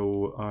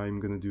 so I'm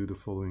gonna do the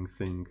following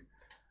thing.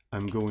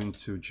 I'm going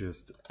to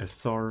just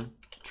SR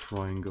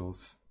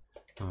triangles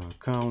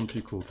count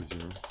equal to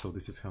 0. So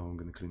this is how I'm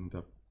gonna clean it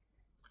up,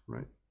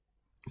 right?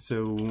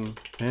 So,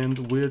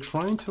 and we're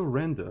trying to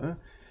render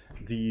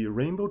the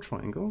rainbow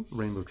triangle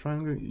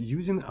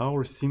using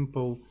our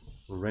simple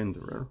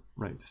renderer,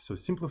 right? So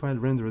simplified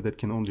renderer that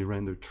can only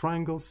render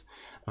triangles,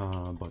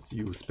 but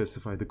you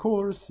specify the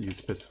colors, you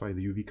specify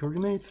the UV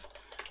coordinates,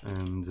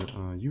 and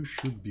you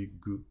should be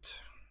good.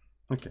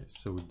 Okay,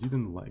 so it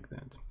didn't like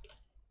that.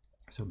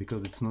 So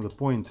because it's not a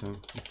pointer,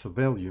 it's a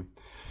value.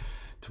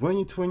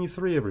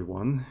 2023,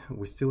 everyone,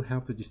 we still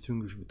have to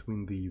distinguish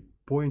between the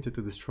pointer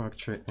to the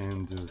structure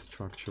and the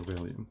structure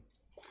value.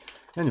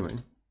 Anyway,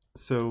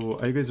 so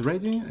are you guys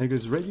ready? Are you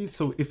guys ready?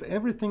 So if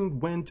everything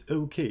went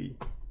okay,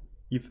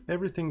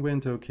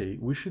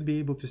 we should be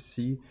able to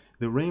see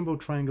the rainbow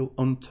triangle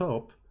on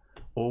top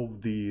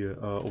of the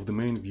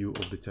main view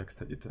of the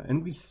text editor,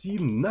 and we see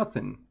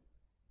nothing.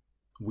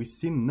 We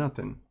see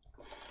nothing.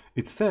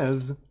 It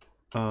says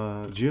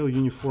GL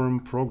uniform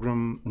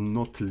program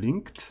not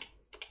linked.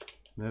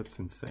 That's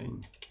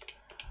insane.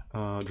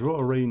 Draw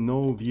array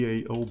no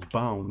VAO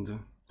bound.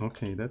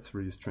 Okay, that's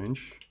really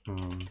strange.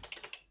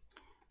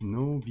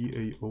 No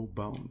VAO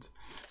bound.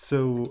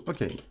 So,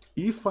 okay,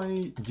 if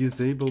I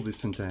disable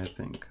this entire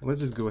thing, let's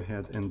just go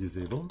ahead and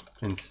disable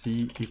and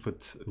see if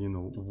it, you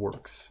know,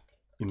 works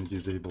in a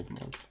disabled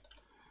mode.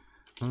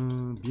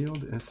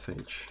 Build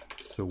SH.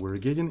 So we're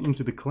getting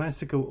into the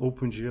classical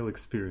OpenGL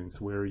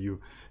experience where you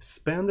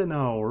spend an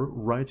hour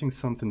writing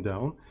something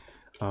down,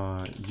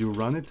 you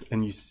run it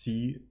and you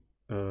see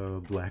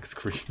black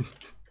screen.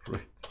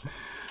 Right.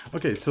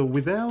 Okay, so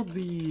without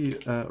the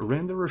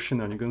renderer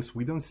shenanigans,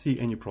 we don't see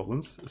any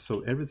problems,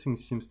 so everything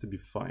seems to be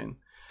fine.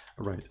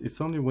 Right,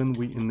 it's only when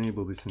we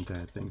enable this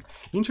entire thing.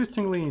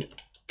 Interestingly,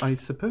 I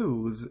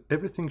suppose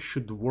everything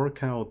should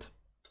work out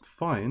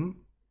fine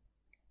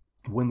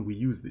when we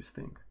use this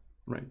thing,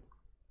 right?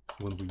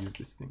 When we use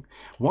this thing.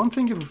 One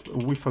thing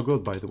we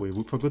forgot, by the way,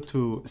 we forgot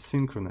to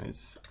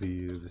synchronize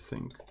the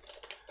thing.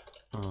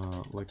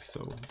 Like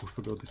so. We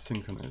forgot to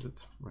synchronize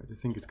it, right? I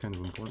think it's kind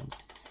of important.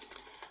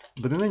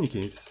 But in any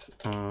case,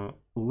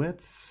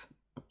 let's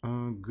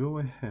go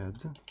ahead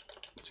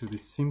to the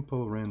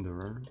simple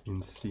renderer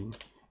in C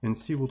and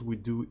see what we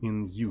do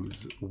in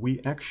use.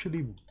 We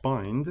actually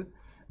bind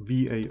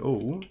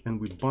VAO and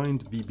we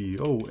bind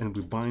VBO and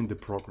we bind the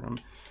program.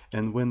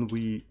 And when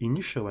we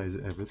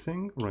initialize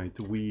everything, right,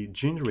 we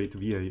generate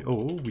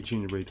VAO, we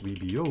generate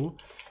VBO,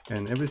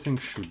 and everything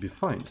should be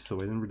fine.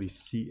 So I don't really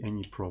see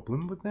any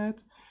problem with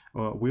that.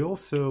 We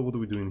also, what are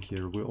we doing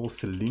here? We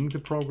also link the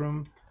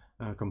program,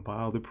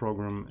 compile the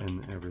program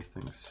and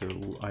everything. So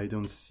I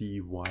don't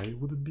see why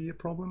would it be a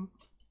problem.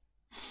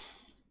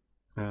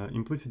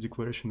 Implicit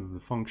declaration of the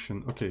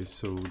function. Okay,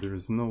 so there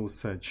is no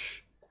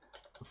such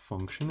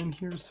function in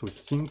here. So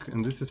sync,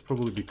 and this is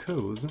probably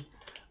because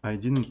I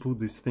didn't put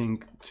this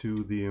thing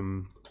to the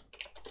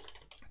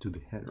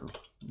header,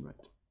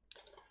 right?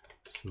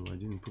 So I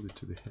didn't put it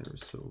to the header.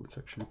 So let's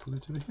actually put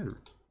it to the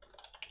header.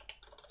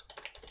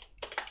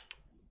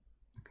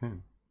 Okay.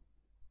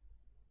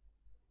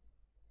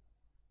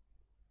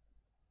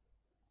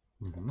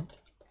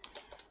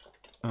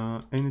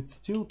 And it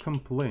still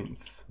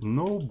complains,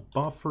 no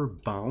buffer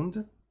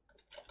bound,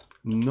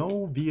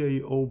 no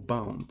VAO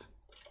bound,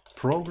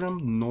 program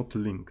not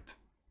linked.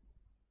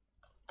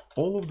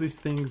 All of these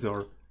things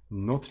are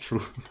not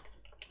true.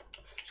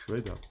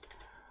 Straight up.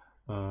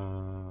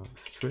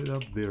 Straight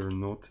up, they're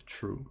not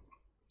true.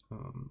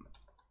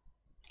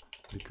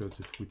 Because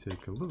if we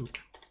take a look,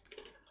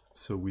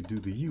 so we do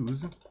the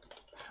use,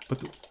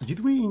 but did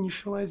we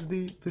initialize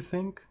the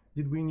thing?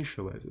 Did we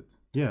initialize it?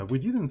 Yeah, we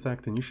did in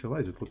fact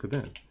initialize it, look at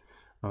that.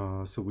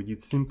 So we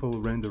did simple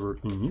renderer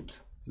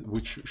init,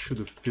 which should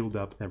have filled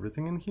up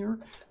everything in here,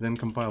 then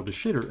compiled the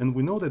shader, and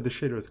we know that the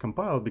shader is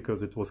compiled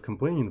because it was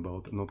complaining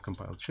about not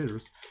compiled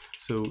shaders,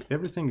 so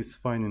everything is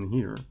fine in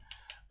here.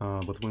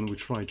 But when we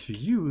try to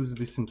use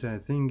this entire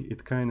thing,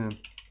 it kind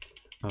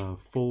of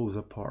falls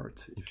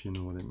apart, if you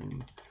know what I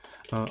mean.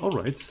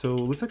 Alright, so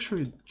let's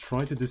actually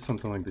try to do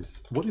something like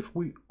this. What if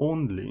we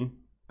only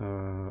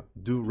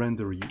do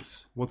render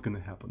use? What's gonna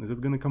happen? Is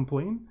it gonna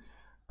complain?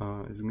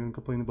 Is it gonna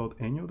complain about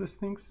any of these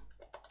things?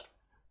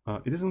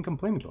 It doesn't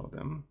complain about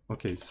them.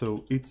 Okay,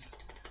 so it's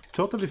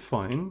totally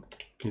fine.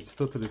 It's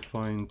totally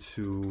fine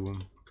to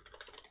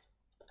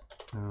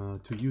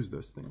use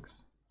those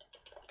things.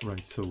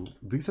 Right, so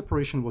this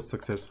operation was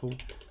successful,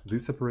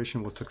 this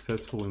operation was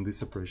successful, and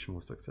this operation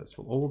was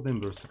successful. All of them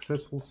were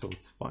successful, so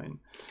it's fine.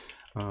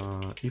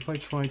 If I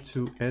try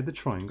to add the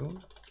triangle,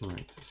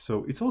 right,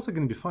 so it's also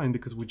going to be fine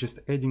because we're just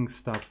adding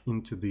stuff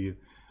into the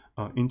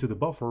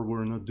buffer.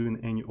 We're not doing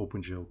any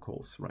OpenGL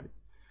calls, right?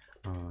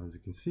 as you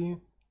can see.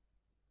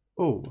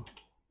 Oh,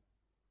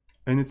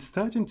 and it's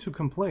starting to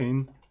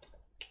complain,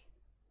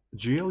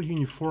 GL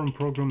uniform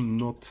program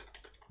not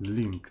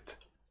linked.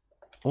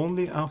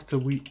 Only after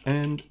we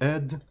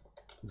add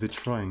the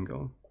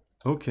triangle.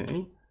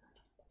 Okay,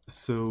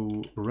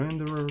 so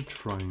renderer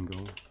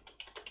triangle.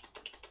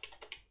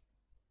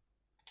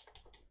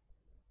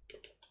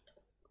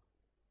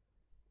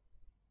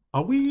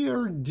 Are we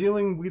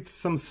dealing with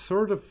some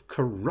sort of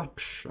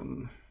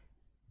corruption?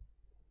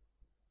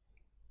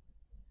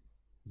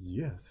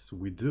 Yes,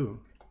 we do.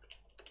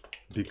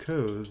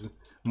 Because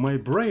my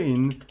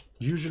brain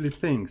usually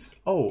thinks,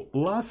 oh,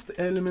 last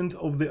element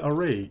of the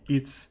array,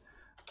 it's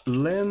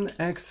len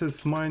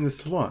access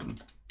 -1.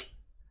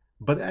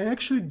 But I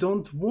actually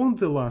don't want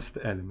the last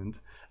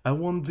element. I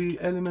want the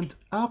element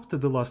after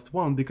the last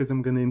one because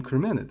I'm going to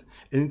increment it.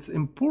 And it's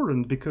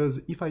important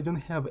because if I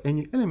don't have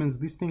any elements,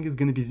 this thing is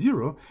going to be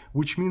 0,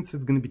 which means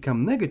it's going to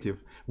become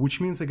negative, which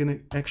means I'm going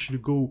to actually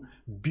go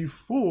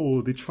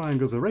before the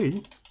triangles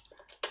array.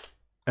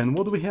 And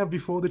what do we have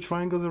before the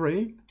triangles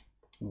array?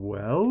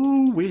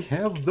 Well, we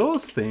have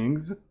those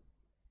things.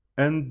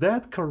 And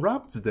that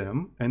corrupts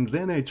them, and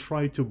then I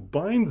try to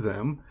bind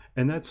them,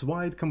 and that's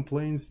why it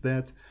complains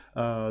that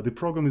the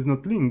program is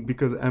not linked,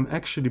 because I'm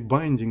actually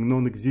binding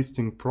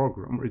non-existing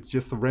program. It's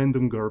just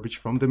random garbage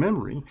from the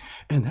memory,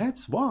 and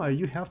that's why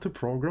you have to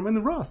program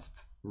in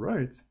Rust,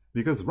 right?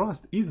 Because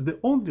Rust is the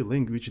only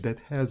language that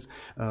has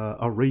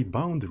array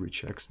boundary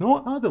checks. No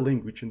other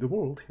language in the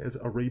world has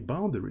array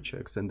boundary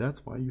checks, and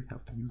that's why you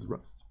have to use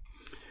Rust.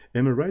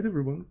 Am I right,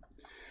 everyone?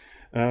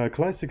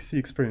 Classic C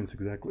experience,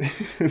 exactly.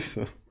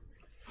 So.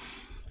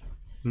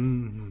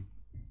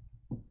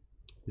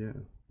 Yeah,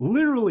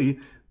 literally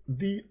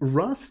the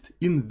Rust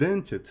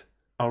invented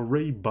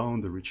array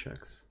boundary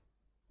checks.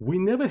 We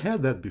never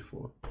had that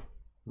before,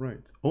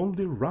 right?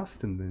 Only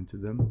Rust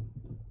invented them.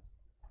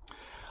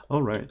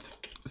 All right,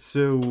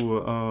 so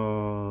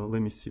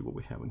let me see what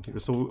we have in here.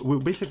 So we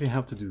basically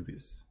have to do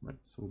this,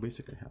 right? So we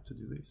basically have to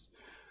do this.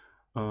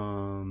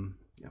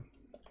 Yeah.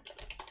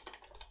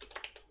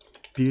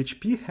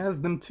 PHP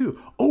has them too.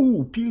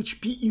 Oh,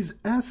 PHP is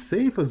as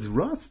safe as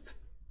Rust?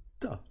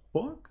 The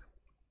fuck?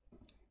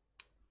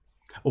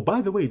 Oh,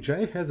 by the way,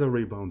 Jai has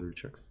array boundary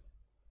checks.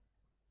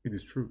 It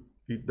is true.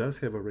 It does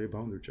have array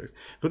boundary checks.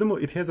 Furthermore,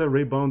 it has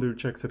array boundary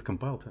checks at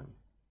compile time.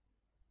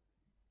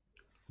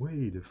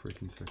 Wait a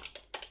freaking second.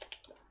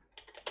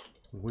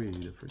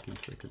 Wait a freaking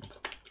second.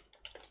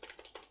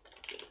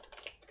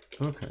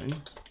 Okay.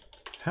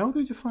 How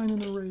did you find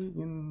an array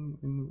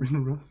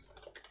in Rust?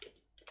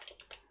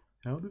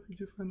 How did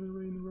you find an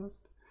array in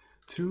Rust?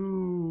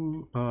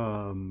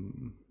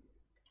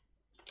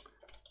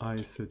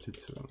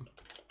 I32.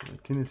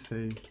 What can I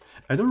say?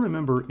 I don't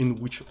remember in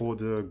which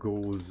order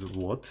goes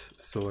what,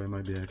 so I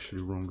might be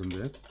actually wrong on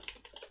that.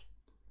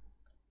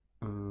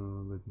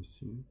 Let me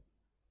see.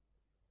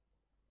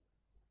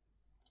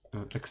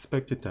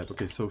 Expected type.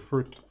 Okay, so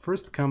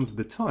first comes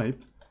the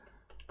type,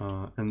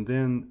 and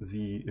then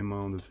the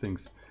amount of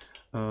things.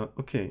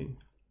 Okay.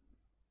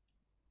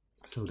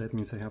 So that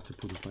means I have to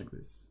put it like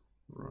this.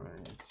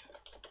 Right.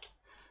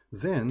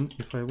 Then,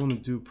 if I want to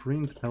do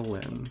print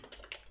ln,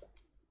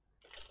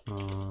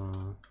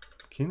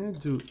 can I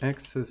do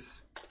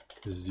access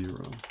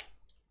 0?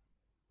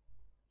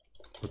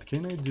 But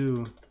can I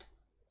do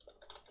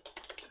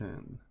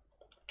 10?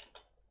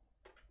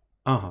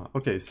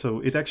 Okay, so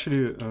it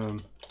actually,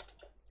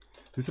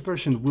 this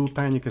operation will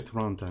panic at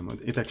runtime.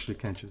 It actually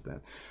catches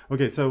that.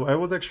 Okay, so I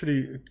was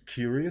actually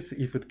curious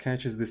if it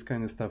catches this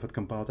kind of stuff at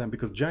compile time,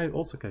 because Jai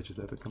also catches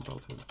that at compile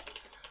time.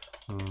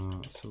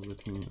 So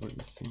let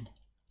me see.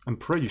 I'm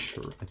pretty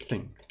sure, I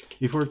think.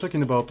 If we're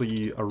talking about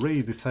the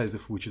array, the size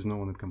of which is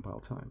known at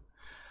compile time.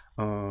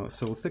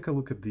 So let's take a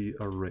look at the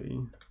array.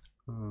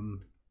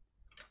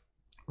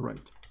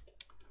 Right.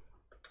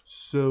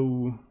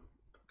 So,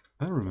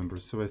 I don't remember.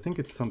 So I think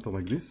it's something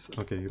like this.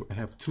 Okay, I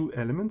have 2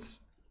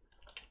 elements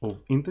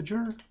of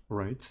integer,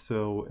 right?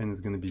 So, and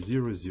it's going to be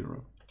 0,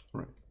 0,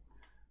 right?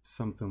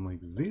 Something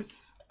like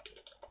this.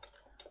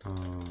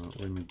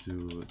 Let me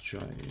do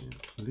Jai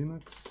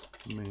Linux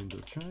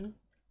main.jai.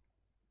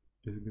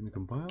 Is it going to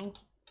compile?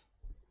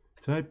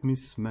 Type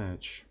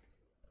mismatch.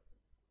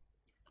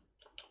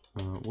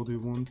 What do you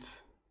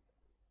want?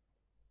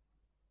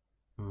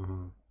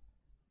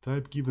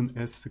 Type given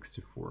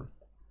S64.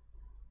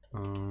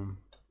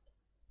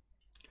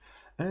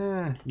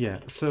 Yeah,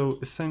 so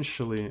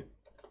essentially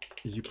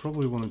you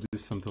probably want to do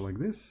something like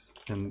this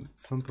and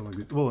something like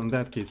this. Well, in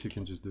that case, you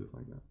can just do it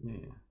like that.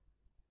 Yeah.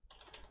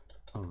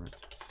 All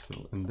right.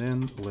 So, and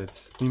then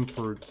let's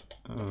import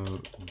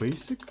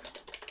basic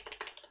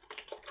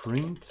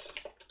print,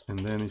 and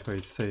then if I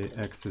say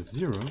access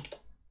 0,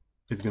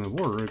 it's gonna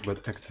work,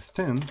 but access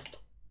 10,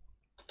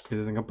 it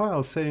doesn't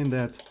compile, saying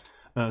that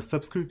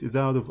subscript is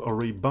out of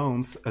array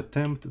bounds,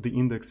 attempt the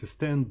index is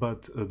 10,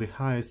 but the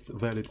highest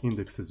valid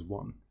index is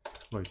 1.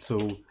 Right, so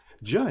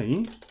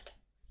Jai,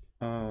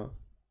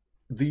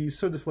 the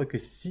sort of like a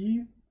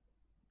C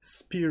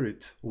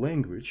spirit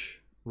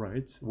language,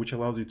 right, which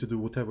allows you to do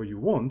whatever you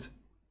want,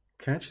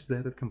 catches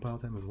that at compile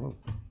time as well.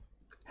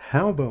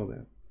 How about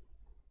that?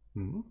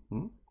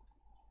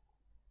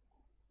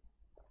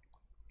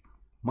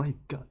 My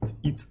god,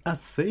 it's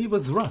as safe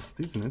as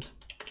Rust, isn't it?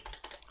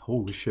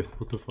 Holy shit,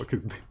 what the fuck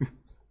is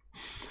this?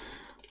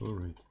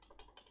 Alright.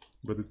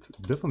 But it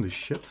definitely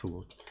sheds a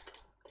lot.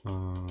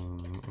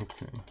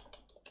 Okay.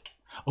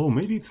 Oh,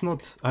 maybe it's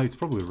not... it's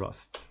probably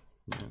Rust.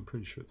 Yeah, I'm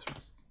pretty sure it's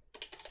Rust.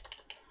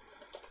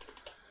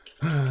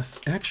 It's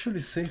actually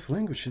safe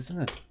language, isn't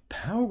that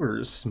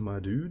powers, my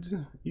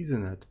dude?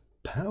 Isn't that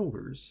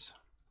powers?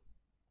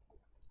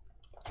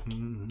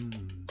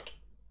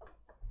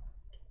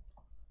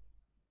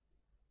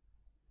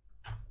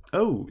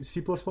 Oh,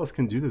 C++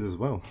 can do that as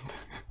well.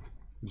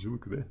 Did you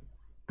look at that?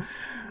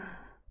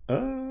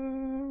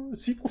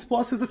 C++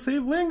 is a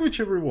safe language,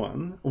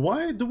 everyone.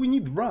 Why do we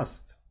need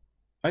Rust?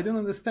 I don't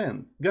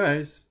understand.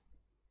 Guys,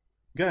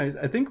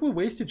 I think we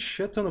wasted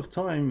shit ton of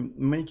time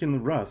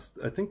making Rust.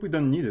 I think we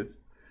don't need it.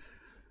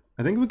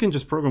 I think we can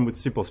just program with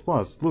C++.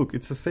 Look,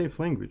 it's a safe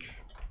language.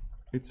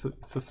 It's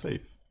a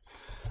safe.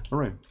 All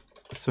right,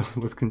 so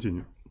let's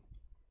continue.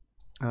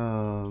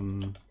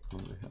 What do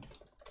we have?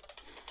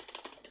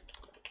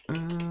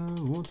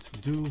 What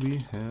do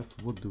we have?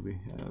 What do we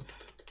have?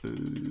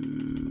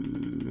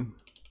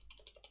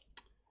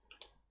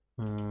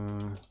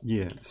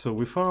 Yeah, so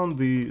we found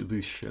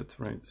the shit,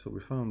 right? So we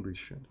found this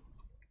shit.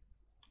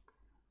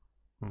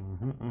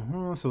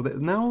 So that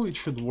now it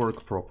should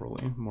work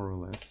properly, more or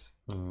less.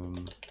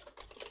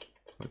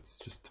 Let's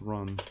just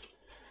run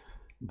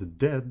the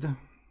Ded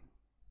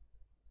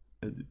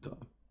editor.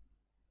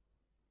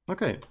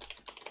 Okay.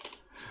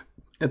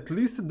 At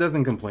least it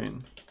doesn't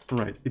complain.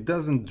 Right, it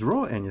doesn't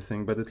draw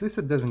anything, but at least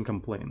it doesn't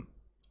complain.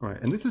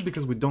 Right, and this is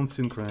because we don't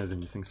synchronize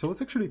anything. So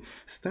let's actually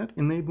start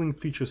enabling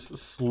features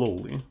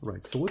slowly.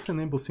 Right, so let's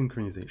enable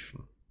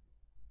synchronization.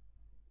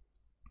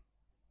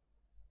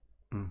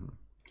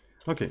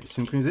 Okay,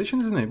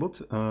 synchronization is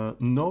enabled.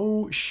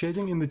 No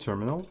shading in the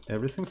terminal.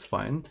 Everything's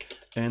fine.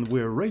 And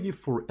we're ready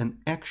for an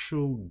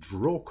actual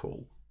draw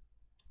call.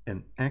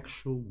 An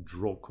actual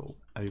draw call.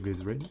 Are you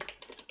guys ready?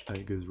 Are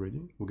you guys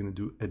ready? We're going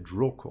to do a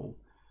draw call.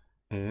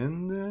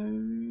 And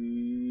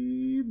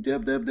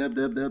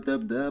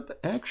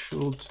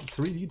actual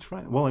 3D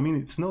try. Well, I mean,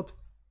 it's not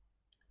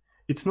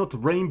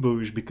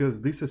rainbowish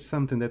because this is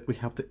something that we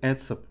have to add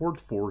support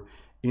for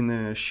in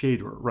a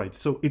shader, right?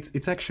 So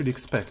it's actually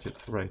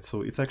expected, right?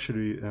 So it's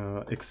actually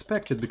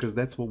expected because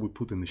that's what we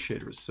put in the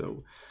shaders.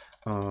 So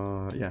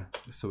yeah,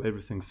 so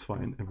everything's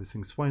fine.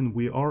 Everything's fine.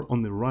 We are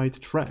on the right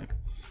track.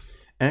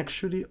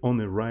 Actually, on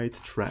the right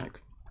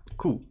track.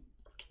 Cool.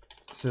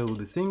 So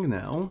the thing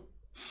now.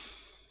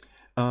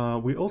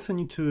 We also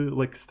need to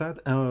like start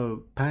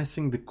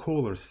passing the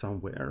color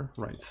somewhere,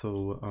 right?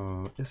 So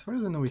as far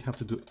as I know, we have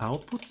to do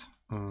output.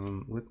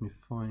 Let me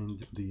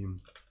find the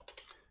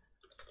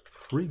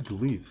free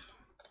glyph,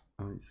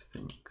 I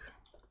think.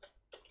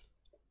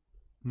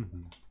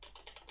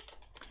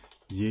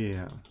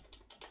 Yeah.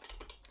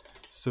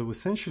 So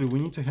essentially, we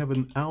need to have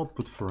an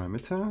output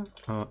parameter,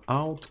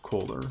 out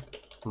color,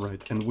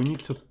 right? And we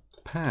need to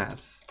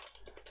pass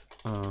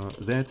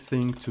that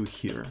thing to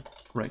here.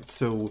 Right,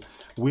 so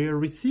we're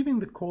receiving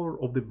the color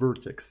of the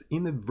vertex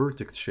in a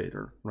vertex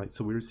shader, right?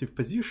 So we receive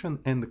position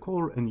and the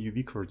color and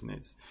UV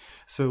coordinates.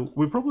 So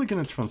we're probably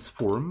going to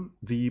transform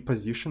the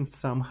position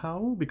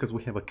somehow because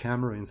we have a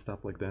camera and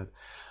stuff like that.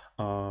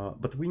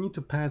 But we need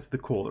to pass the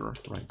color,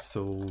 right?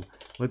 So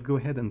let's go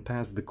ahead and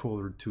pass the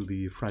color to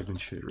the fragment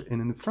shader.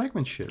 And in the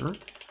fragment shader,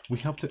 we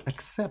have to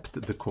accept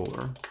the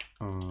color,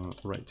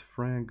 right?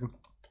 Frag.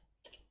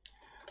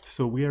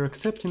 So we are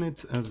accepting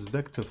it as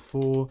vector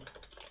for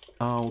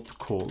out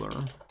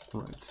color,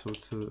 right? So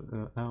it's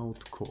a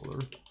out color.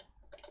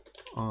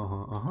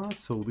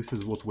 So this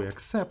is what we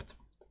accept.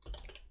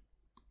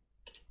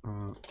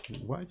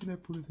 Why did I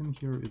put it in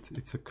here?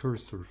 It's a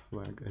cursor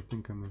flag. I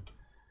think I'm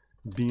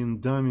being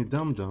dummy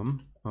dum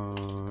dum.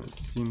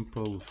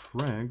 Simple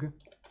frag.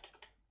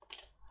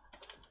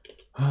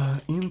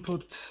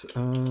 Input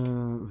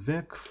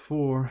vec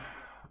for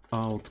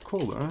out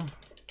color,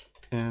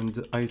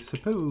 and I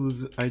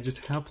suppose I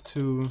just have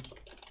to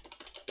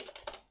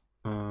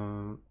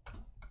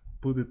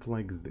put it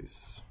like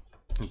this.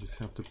 I just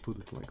have to put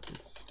it like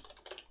this.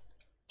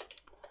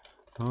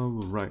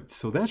 Alright,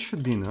 so that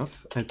should be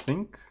enough, I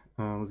think.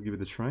 Let's give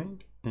it a try.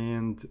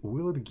 And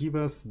will it give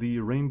us the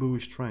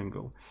rainbowish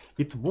triangle?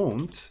 It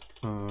won't,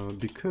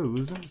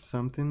 because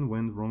something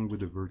went wrong with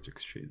the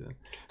vertex shader.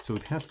 So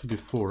it has to be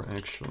 4,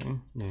 actually.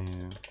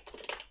 Yeah.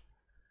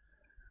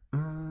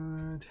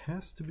 It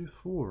has to be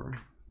 4.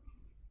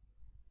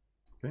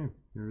 Okay,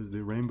 here's the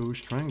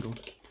rainbowish triangle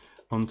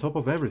on top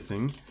of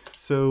everything.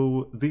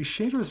 So the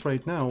shaders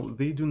right now,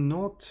 they do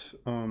not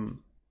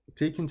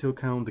take into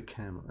account the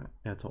camera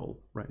at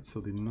all, right?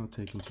 So they do not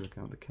take into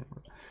account the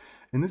camera.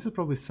 And this is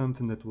probably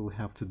something that we'll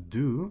have to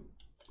do.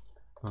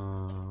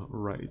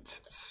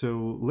 Right,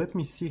 so let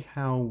me see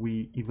how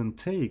we even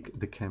take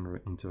the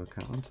camera into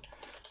account.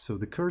 So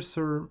the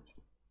cursor,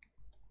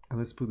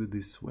 let's put it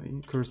this way,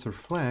 cursor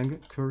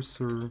flag,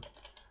 cursor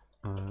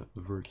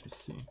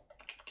vertice.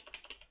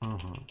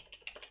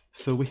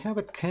 So we have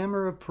a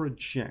camera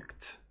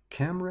project.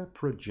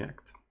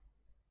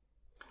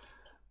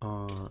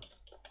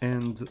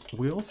 And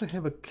we also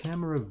have a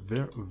camera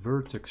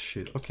vertex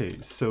sheet.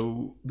 Okay,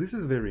 so this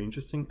is very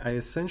interesting. I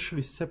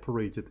essentially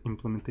separated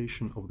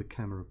implementation of the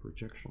camera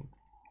projection.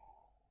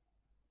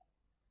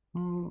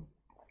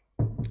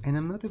 And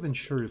I'm not even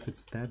sure if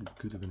it's that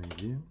good of an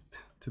idea,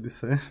 to be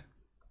fair.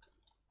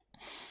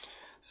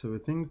 So I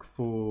think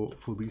for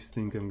this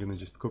thing, I'm gonna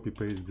just copy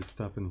paste the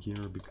stuff in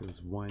here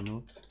because why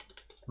not,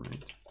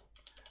 right?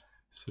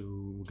 So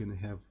we're gonna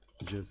have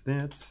just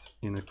that.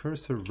 In a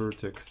cursor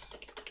vertex,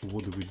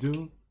 what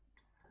do?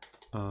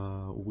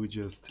 We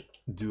just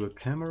do a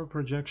camera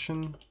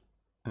projection,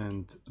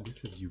 and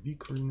this is UV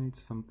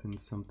coordinates,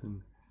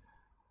 something.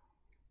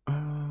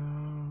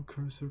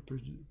 Cursor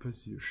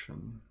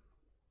position.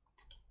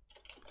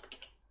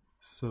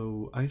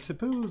 So I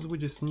suppose we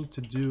just need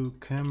to do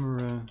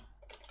camera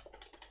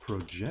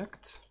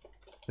project.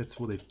 That's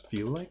what I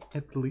feel like,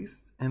 at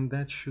least, and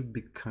that should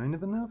be kind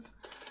of enough.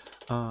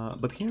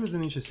 But here's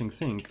an interesting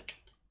thing.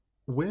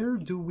 Where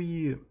do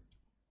we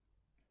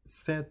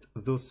set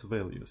those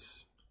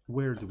values?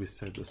 Where do we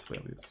set those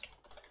values?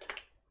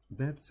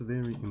 That's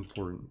very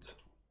important.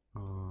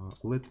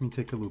 Let me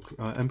take a look.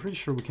 I'm pretty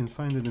sure we can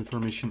find that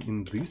information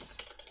in this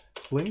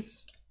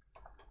place.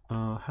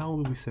 How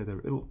do we set it?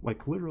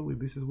 Like literally,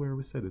 this is where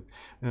we set it.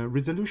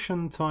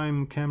 Resolution,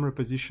 time, camera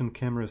position,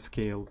 camera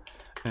scale,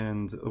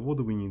 and what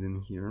do we need in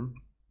here?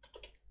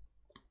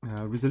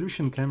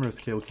 Resolution, camera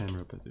scale,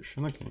 camera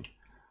position. Okay.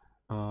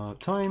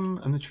 Time,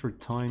 I'm not sure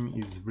time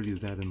is really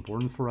that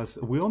important for us.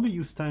 We only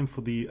use time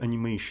for the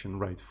animation,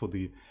 right? For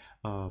the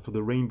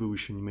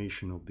rainbowish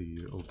animation of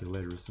the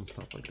letters and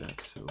stuff like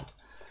that. So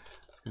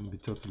it's gonna be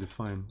totally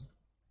fine.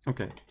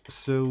 Okay,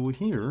 so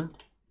here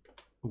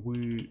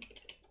we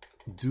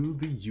do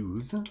the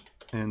use,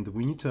 and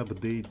we need to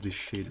update the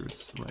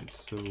shaders, right?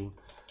 So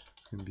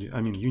it's gonna be,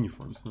 I mean,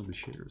 uniforms, not the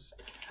shaders.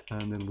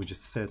 And then we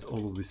just set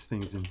all of these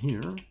things in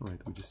here, right?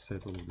 We just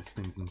set all of these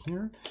things in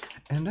here,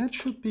 and that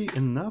should be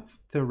enough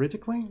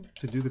theoretically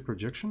to do the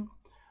projection.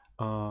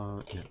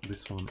 Yeah,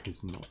 this one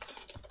is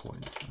not a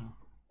pointer.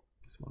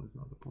 This one is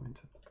not a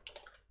pointer.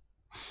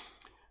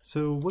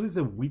 So what is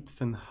a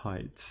width and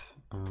height?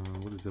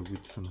 What is a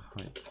width and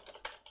height?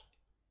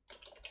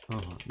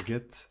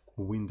 Get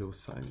window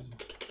size.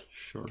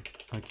 Sure,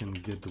 I can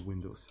get the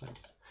window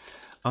size.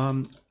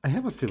 I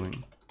have a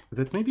feeling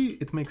that maybe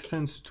it makes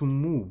sense to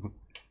move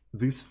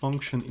this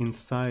function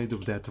inside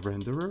of that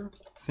renderer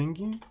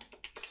thingy.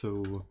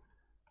 So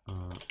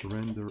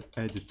render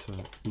editor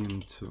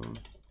into,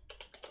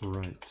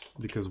 right,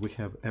 because we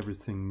have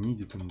everything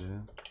needed in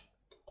there.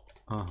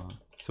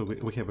 So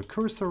we have a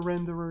cursor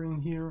renderer in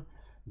here,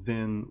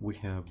 then we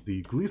have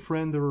the glyph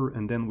renderer,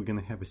 and then we're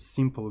gonna have a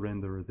simple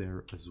renderer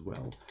there as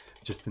well,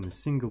 just in a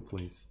single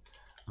place.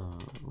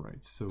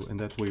 Right, so, and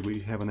that way we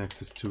have an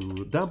access to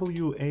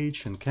W,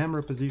 H, and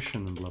camera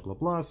position, and blah, blah,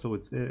 blah, so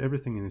it's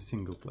everything in a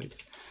single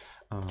place.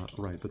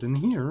 Right, but in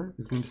here,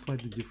 it's going to be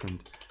slightly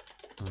different.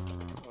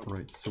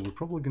 Right, so we're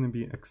probably going to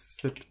be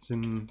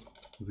accepting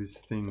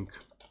this thing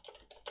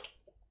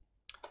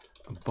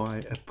by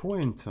a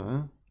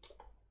pointer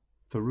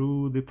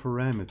through the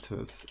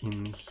parameters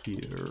in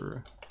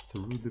here.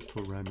 Through the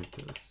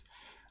parameters.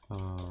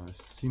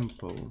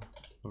 Simple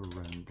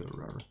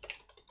renderer,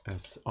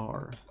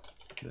 SR.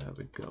 There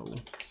we go.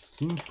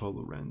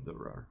 Simple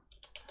renderer.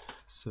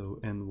 So,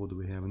 and what do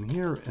we have in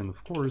here? And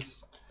of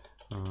course,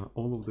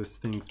 all of these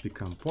things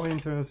become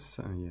pointers.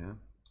 Yeah.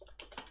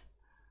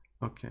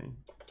 Okay.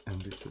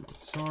 And this is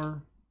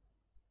SR.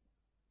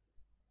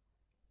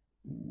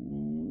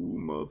 Ooh,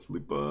 my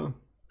flipper.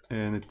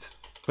 And it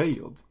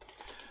failed.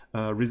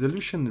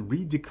 Resolution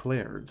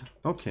redeclared.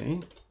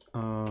 Okay.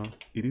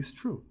 It is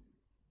true.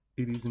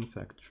 It is in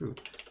fact true.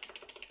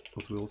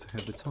 But we also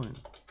have the time.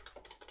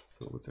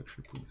 So let's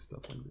actually put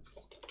stuff like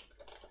this.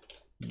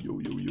 Yo,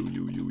 yo, yo,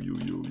 yo, yo, yo,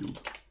 yo, yo.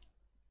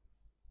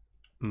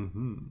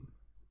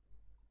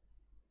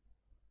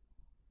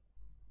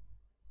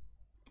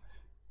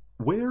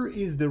 Where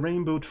is the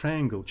rainbow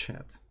triangle,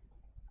 chat?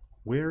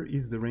 Where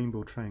is the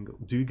rainbow triangle?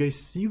 Do you guys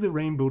see the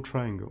rainbow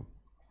triangle?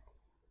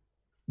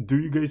 Do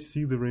you guys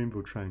see the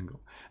rainbow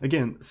triangle?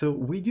 Again, so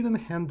we didn't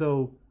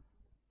handle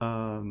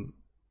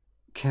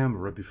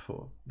camera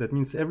before. That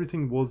means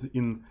everything was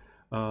in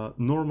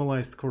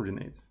normalized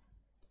coordinates.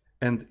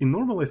 And in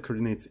normalized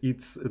coordinates,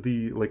 it's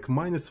the like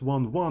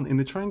 -1, 1, and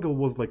the triangle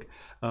was like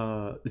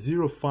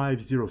 0,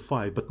 5, 0,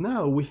 5. But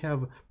now we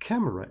have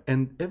camera,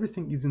 and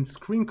everything is in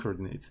screen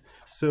coordinates.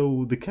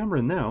 So the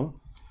camera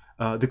now,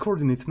 the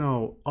coordinates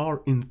now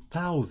are in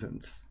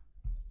thousands.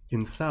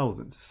 In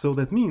thousands. So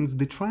that means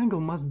the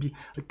triangle must be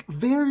like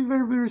very,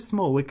 very, very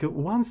small, like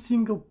one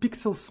single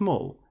pixel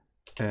small.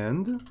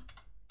 And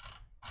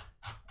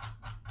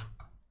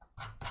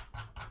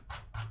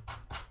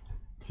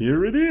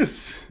here it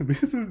is.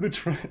 This is the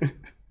triangle.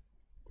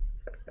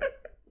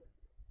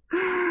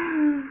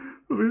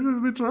 This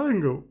is the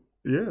triangle.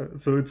 Yeah,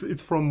 so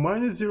it's from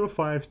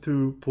 -0.5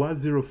 to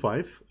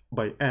 +0.5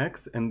 by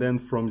x, and then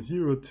from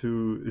 0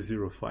 to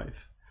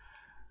 0.5.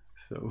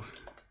 So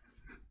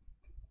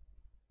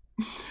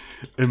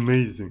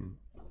amazing,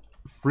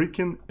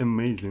 freaking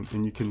amazing,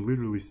 and you can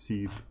literally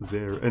see it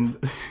there. And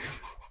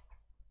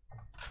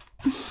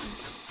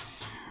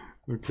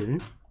okay,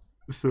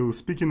 so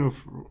speaking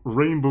of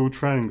rainbow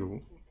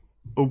triangle,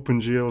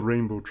 OpenGL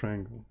rainbow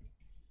triangle,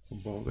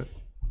 about it,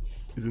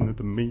 isn't it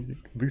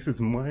amazing? This is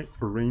my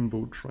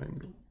rainbow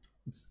triangle.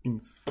 It's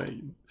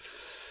insane.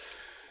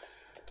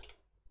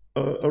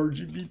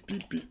 RGB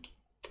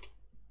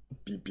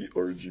PP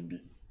RGB.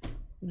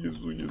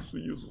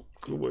 Yesu.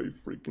 Kawaii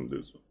freaking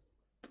this.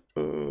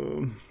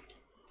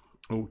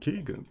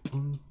 Okay, good.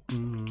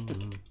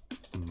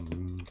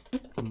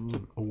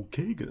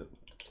 Okay, good.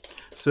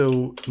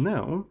 So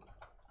now,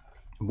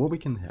 what we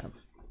can have,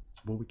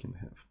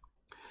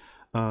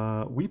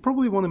 we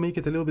probably want to make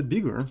it a little bit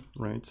bigger,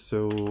 right?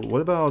 So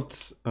what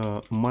about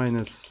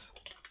minus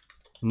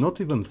not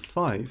even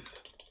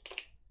 5,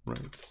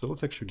 right? So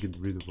let's actually get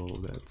rid of all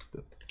of that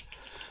stuff.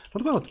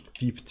 What about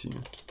 50?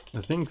 I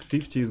think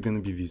 50 is going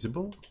to be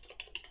visible.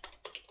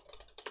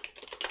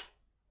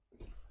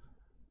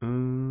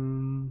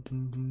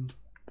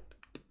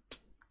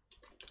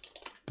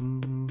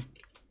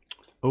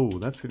 Oh,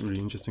 that's really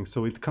interesting.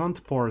 So it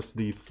can't parse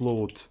the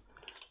float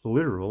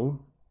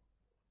literal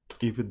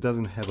if it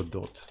doesn't have a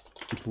dot.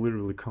 It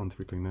literally can't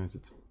recognize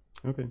it.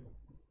 Okay,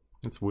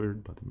 that's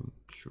weird, but I mean,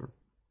 sure.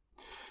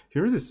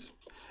 Here it is.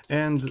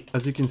 And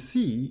as you can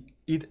see,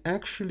 it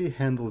actually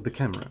handles the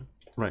camera.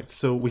 Right,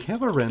 so we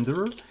have a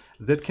renderer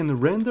that can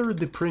render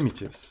the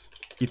primitives.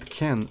 It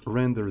can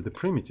render the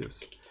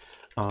primitives.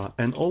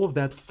 And all of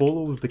that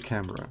follows the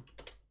camera.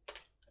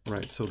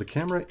 Right, so the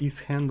camera is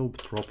handled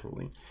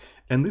properly.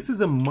 And this is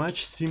a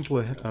much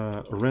simpler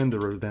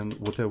renderer than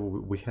whatever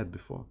we had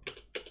before.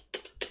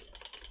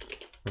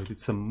 Right,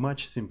 it's a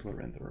much simpler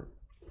renderer.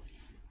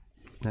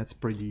 That's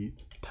pretty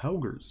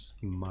poggers,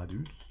 my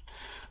dudes.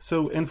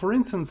 So, and for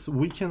instance,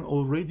 we can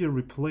already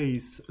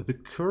replace the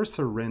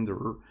cursor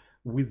renderer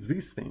with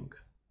this thing,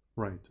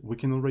 right? We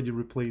can already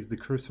replace the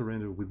cursor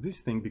renderer with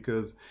this thing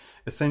because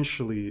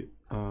essentially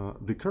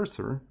the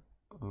cursor,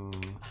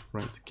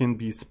 right, can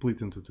be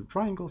split into 2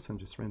 triangles and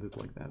just rendered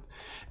like that.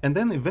 And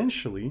then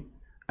eventually,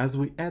 as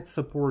we add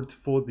support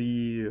for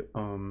the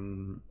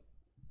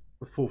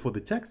for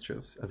the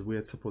textures,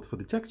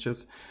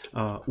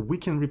 we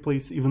can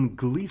replace even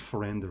glyph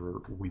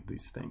renderer with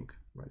this thing,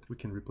 right? We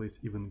can replace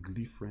even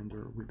glyph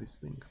renderer with this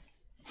thing.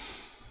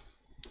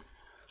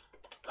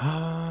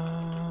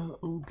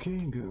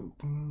 Okay, good.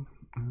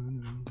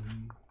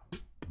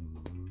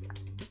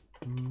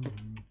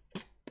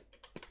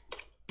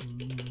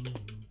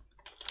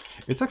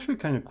 It's actually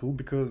kind of cool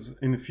because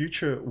in the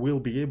future we'll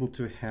be able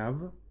to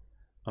have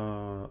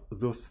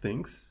those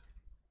things,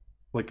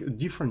 like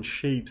different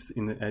shapes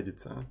in the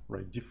editor,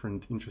 right?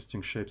 Different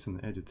interesting shapes in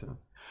the editor.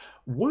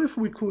 What if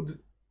we could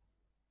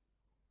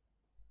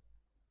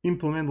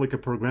implement like a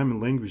programming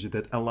language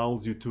that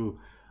allows you to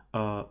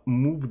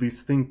move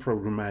this thing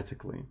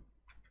programmatically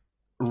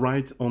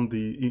right on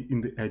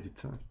in the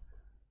editor?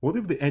 What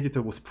if the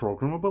editor was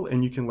programmable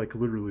and you can like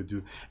literally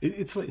do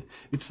it's like,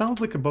 it sounds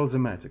like a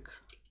Balsamatic.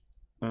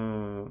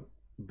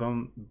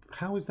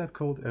 How is that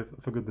called? I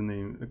forgot the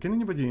name. Can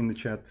anybody in the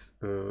chat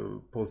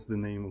post the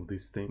name of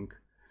this thing?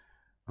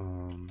 I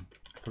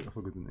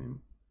forgot the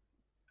name.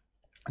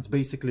 It's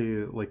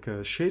basically like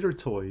a shader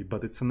toy,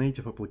 but it's a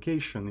native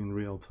application in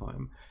real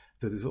time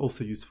that is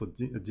also used for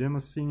demo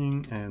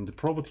singing, and the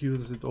Provot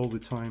uses it all the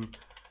time.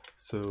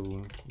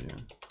 So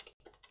yeah,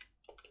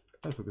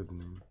 I forgot the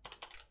name.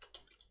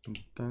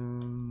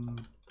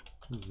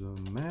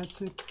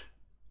 Balsamatic.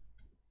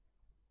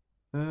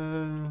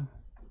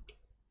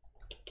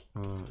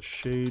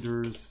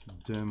 Shaders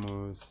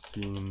demo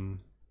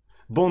scene.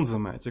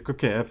 Balsamatic.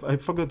 Okay, I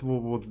forgot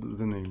what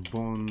the name.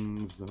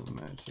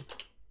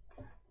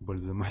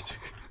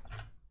 Balsamatic.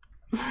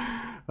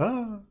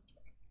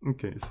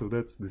 Okay, so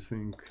that's the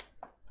thing.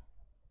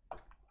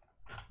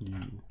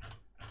 Yeah.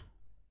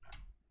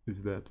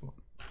 Is that one?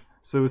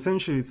 So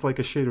essentially, it's like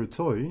a shader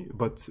toy,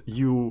 but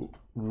you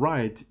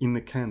write in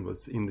the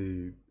canvas in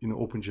the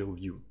OpenGL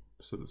view,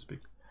 so to speak.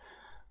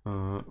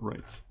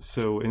 Right.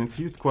 So, and it's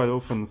used quite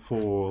often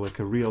for like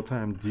a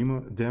real-time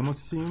demo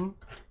scene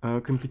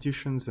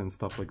competitions and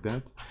stuff like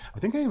that. I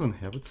think I even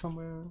have it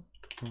somewhere.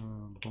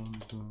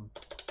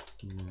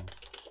 Yeah.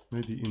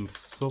 Maybe in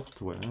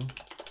software.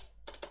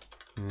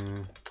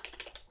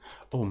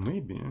 Oh,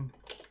 maybe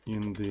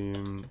in the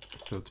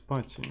third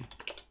party.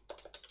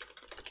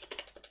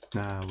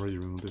 Nah, I already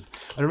remember it.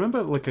 I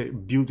remember like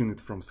building it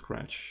from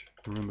scratch.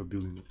 But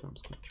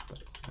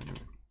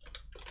anyway.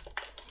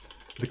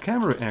 The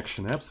camera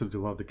action, I absolutely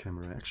love the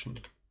camera action,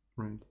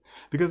 right?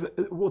 Because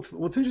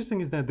what's interesting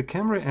is that the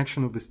camera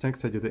action of this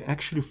text editor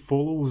actually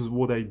follows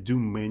what I do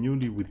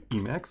manually with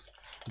Emacs,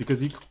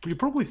 because you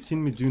probably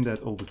seen me doing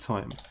that all the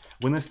time.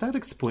 When I start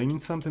explaining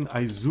something,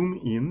 I zoom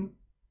in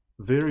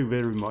very,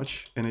 very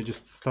much, and I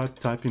just start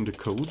typing the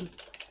code,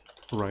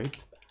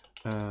 right?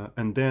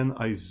 And then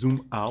I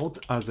zoom out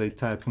as I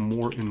type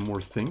more and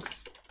more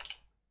things,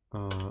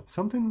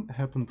 something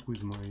happened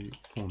with my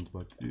font,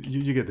 but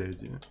you get the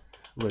idea,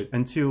 right?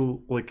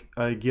 Until like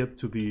I get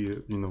to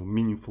the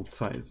meaningful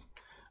size,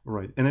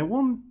 right? And I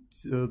want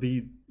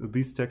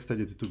this text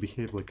editor to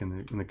behave like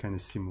in a kind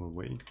of similar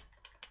way,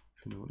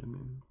 if you know what I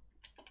mean,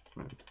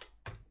 right?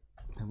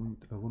 I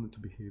want it to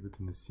behave it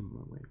in a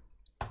similar way.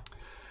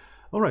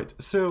 All right,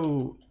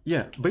 so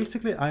yeah,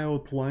 basically I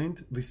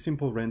outlined this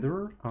simple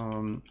renderer.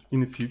 In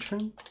the future,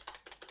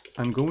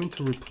 I'm going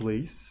to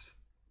replace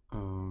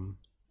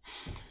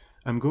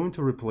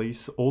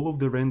all of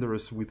the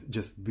renderers with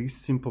just this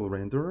simple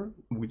renderer,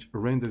 which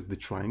renders the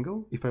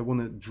triangle. If I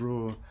want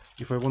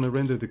to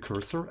render the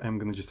cursor, I'm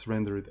going to just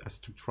render it as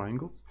 2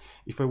 triangles.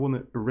 If I want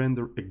to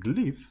render a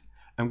glyph,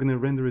 I'm going to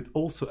render it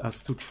also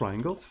as 2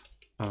 triangles,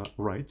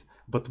 right?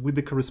 But with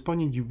the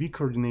corresponding UV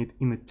coordinate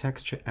in a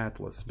texture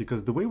atlas,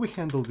 because the way we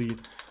handle the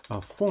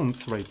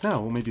fonts right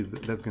now, maybe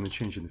that's going to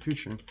change in the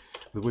future.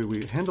 The way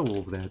we handle all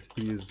of that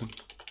is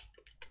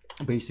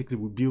basically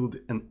we build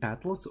an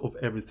atlas of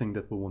everything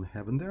that we want to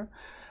have in there,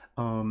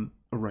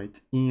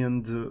 right?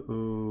 And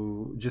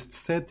just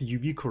set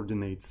UV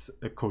coordinates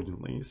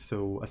accordingly.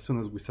 So as soon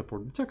as we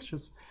support the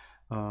textures,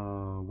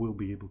 we'll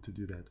be able to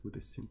do that with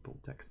a simple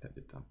text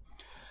editor.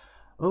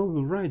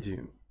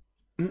 Alrighty.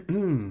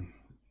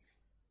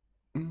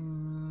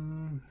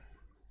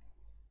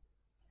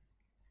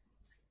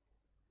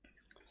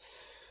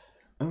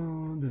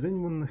 Does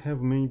anyone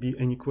have maybe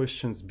any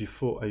questions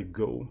before I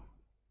go?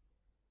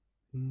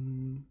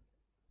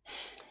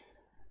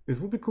 It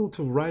would be cool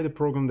to write a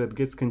program that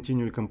gets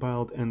continually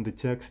compiled and the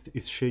text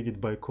is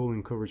shaded by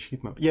calling coverage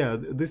heatmap. Yeah,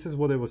 this is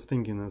what I was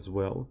thinking as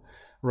well.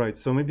 Right,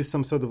 so maybe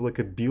some sort of like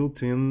a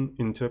built-in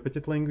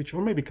interpreted language,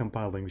 or maybe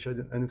compiled language. I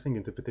don't think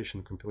interpretation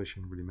and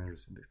compilation really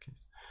matters in this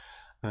case.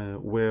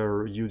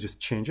 Where you just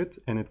change it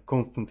and it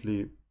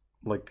constantly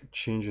like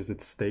changes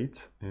its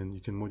state and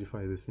you can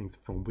modify the things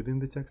from within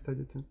the text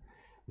editor.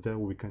 That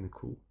would be kind of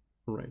cool,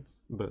 right?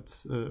 But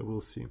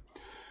we'll see.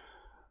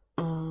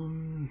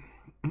 Alrighty.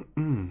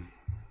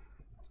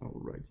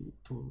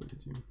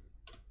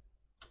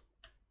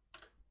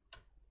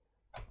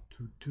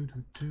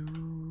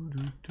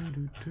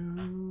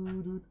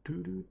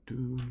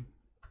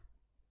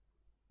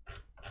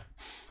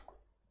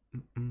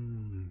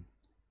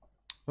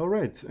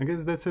 Alright, I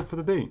guess that's it for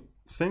today.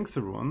 Thanks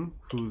everyone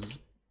who's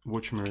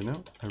watching me right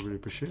now. I really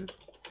appreciate it.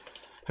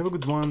 Have a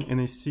good one,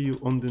 and I see you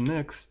on the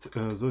next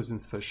Zozin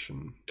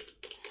session.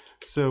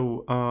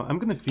 So I'm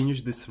gonna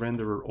finish this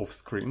renderer off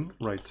screen,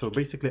 right? So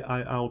basically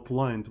I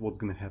outlined what's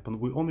gonna happen.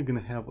 We're only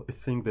gonna have a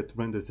thing that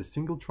renders a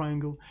single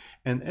triangle,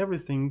 and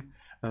everything,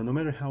 no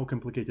matter how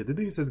complicated it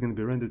is gonna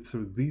be rendered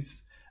through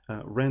this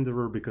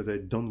renderer, because I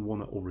don't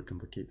want to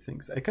overcomplicate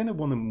things. I kind of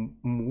want to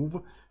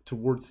move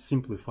towards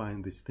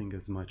simplifying this thing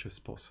as much as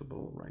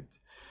possible, right?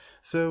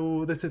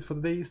 So that's it for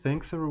today.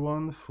 Thanks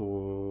everyone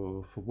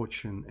for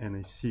watching, and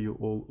I see you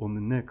all on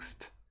the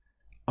next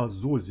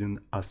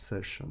Azozin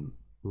session.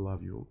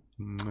 Love you.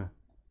 Mwah.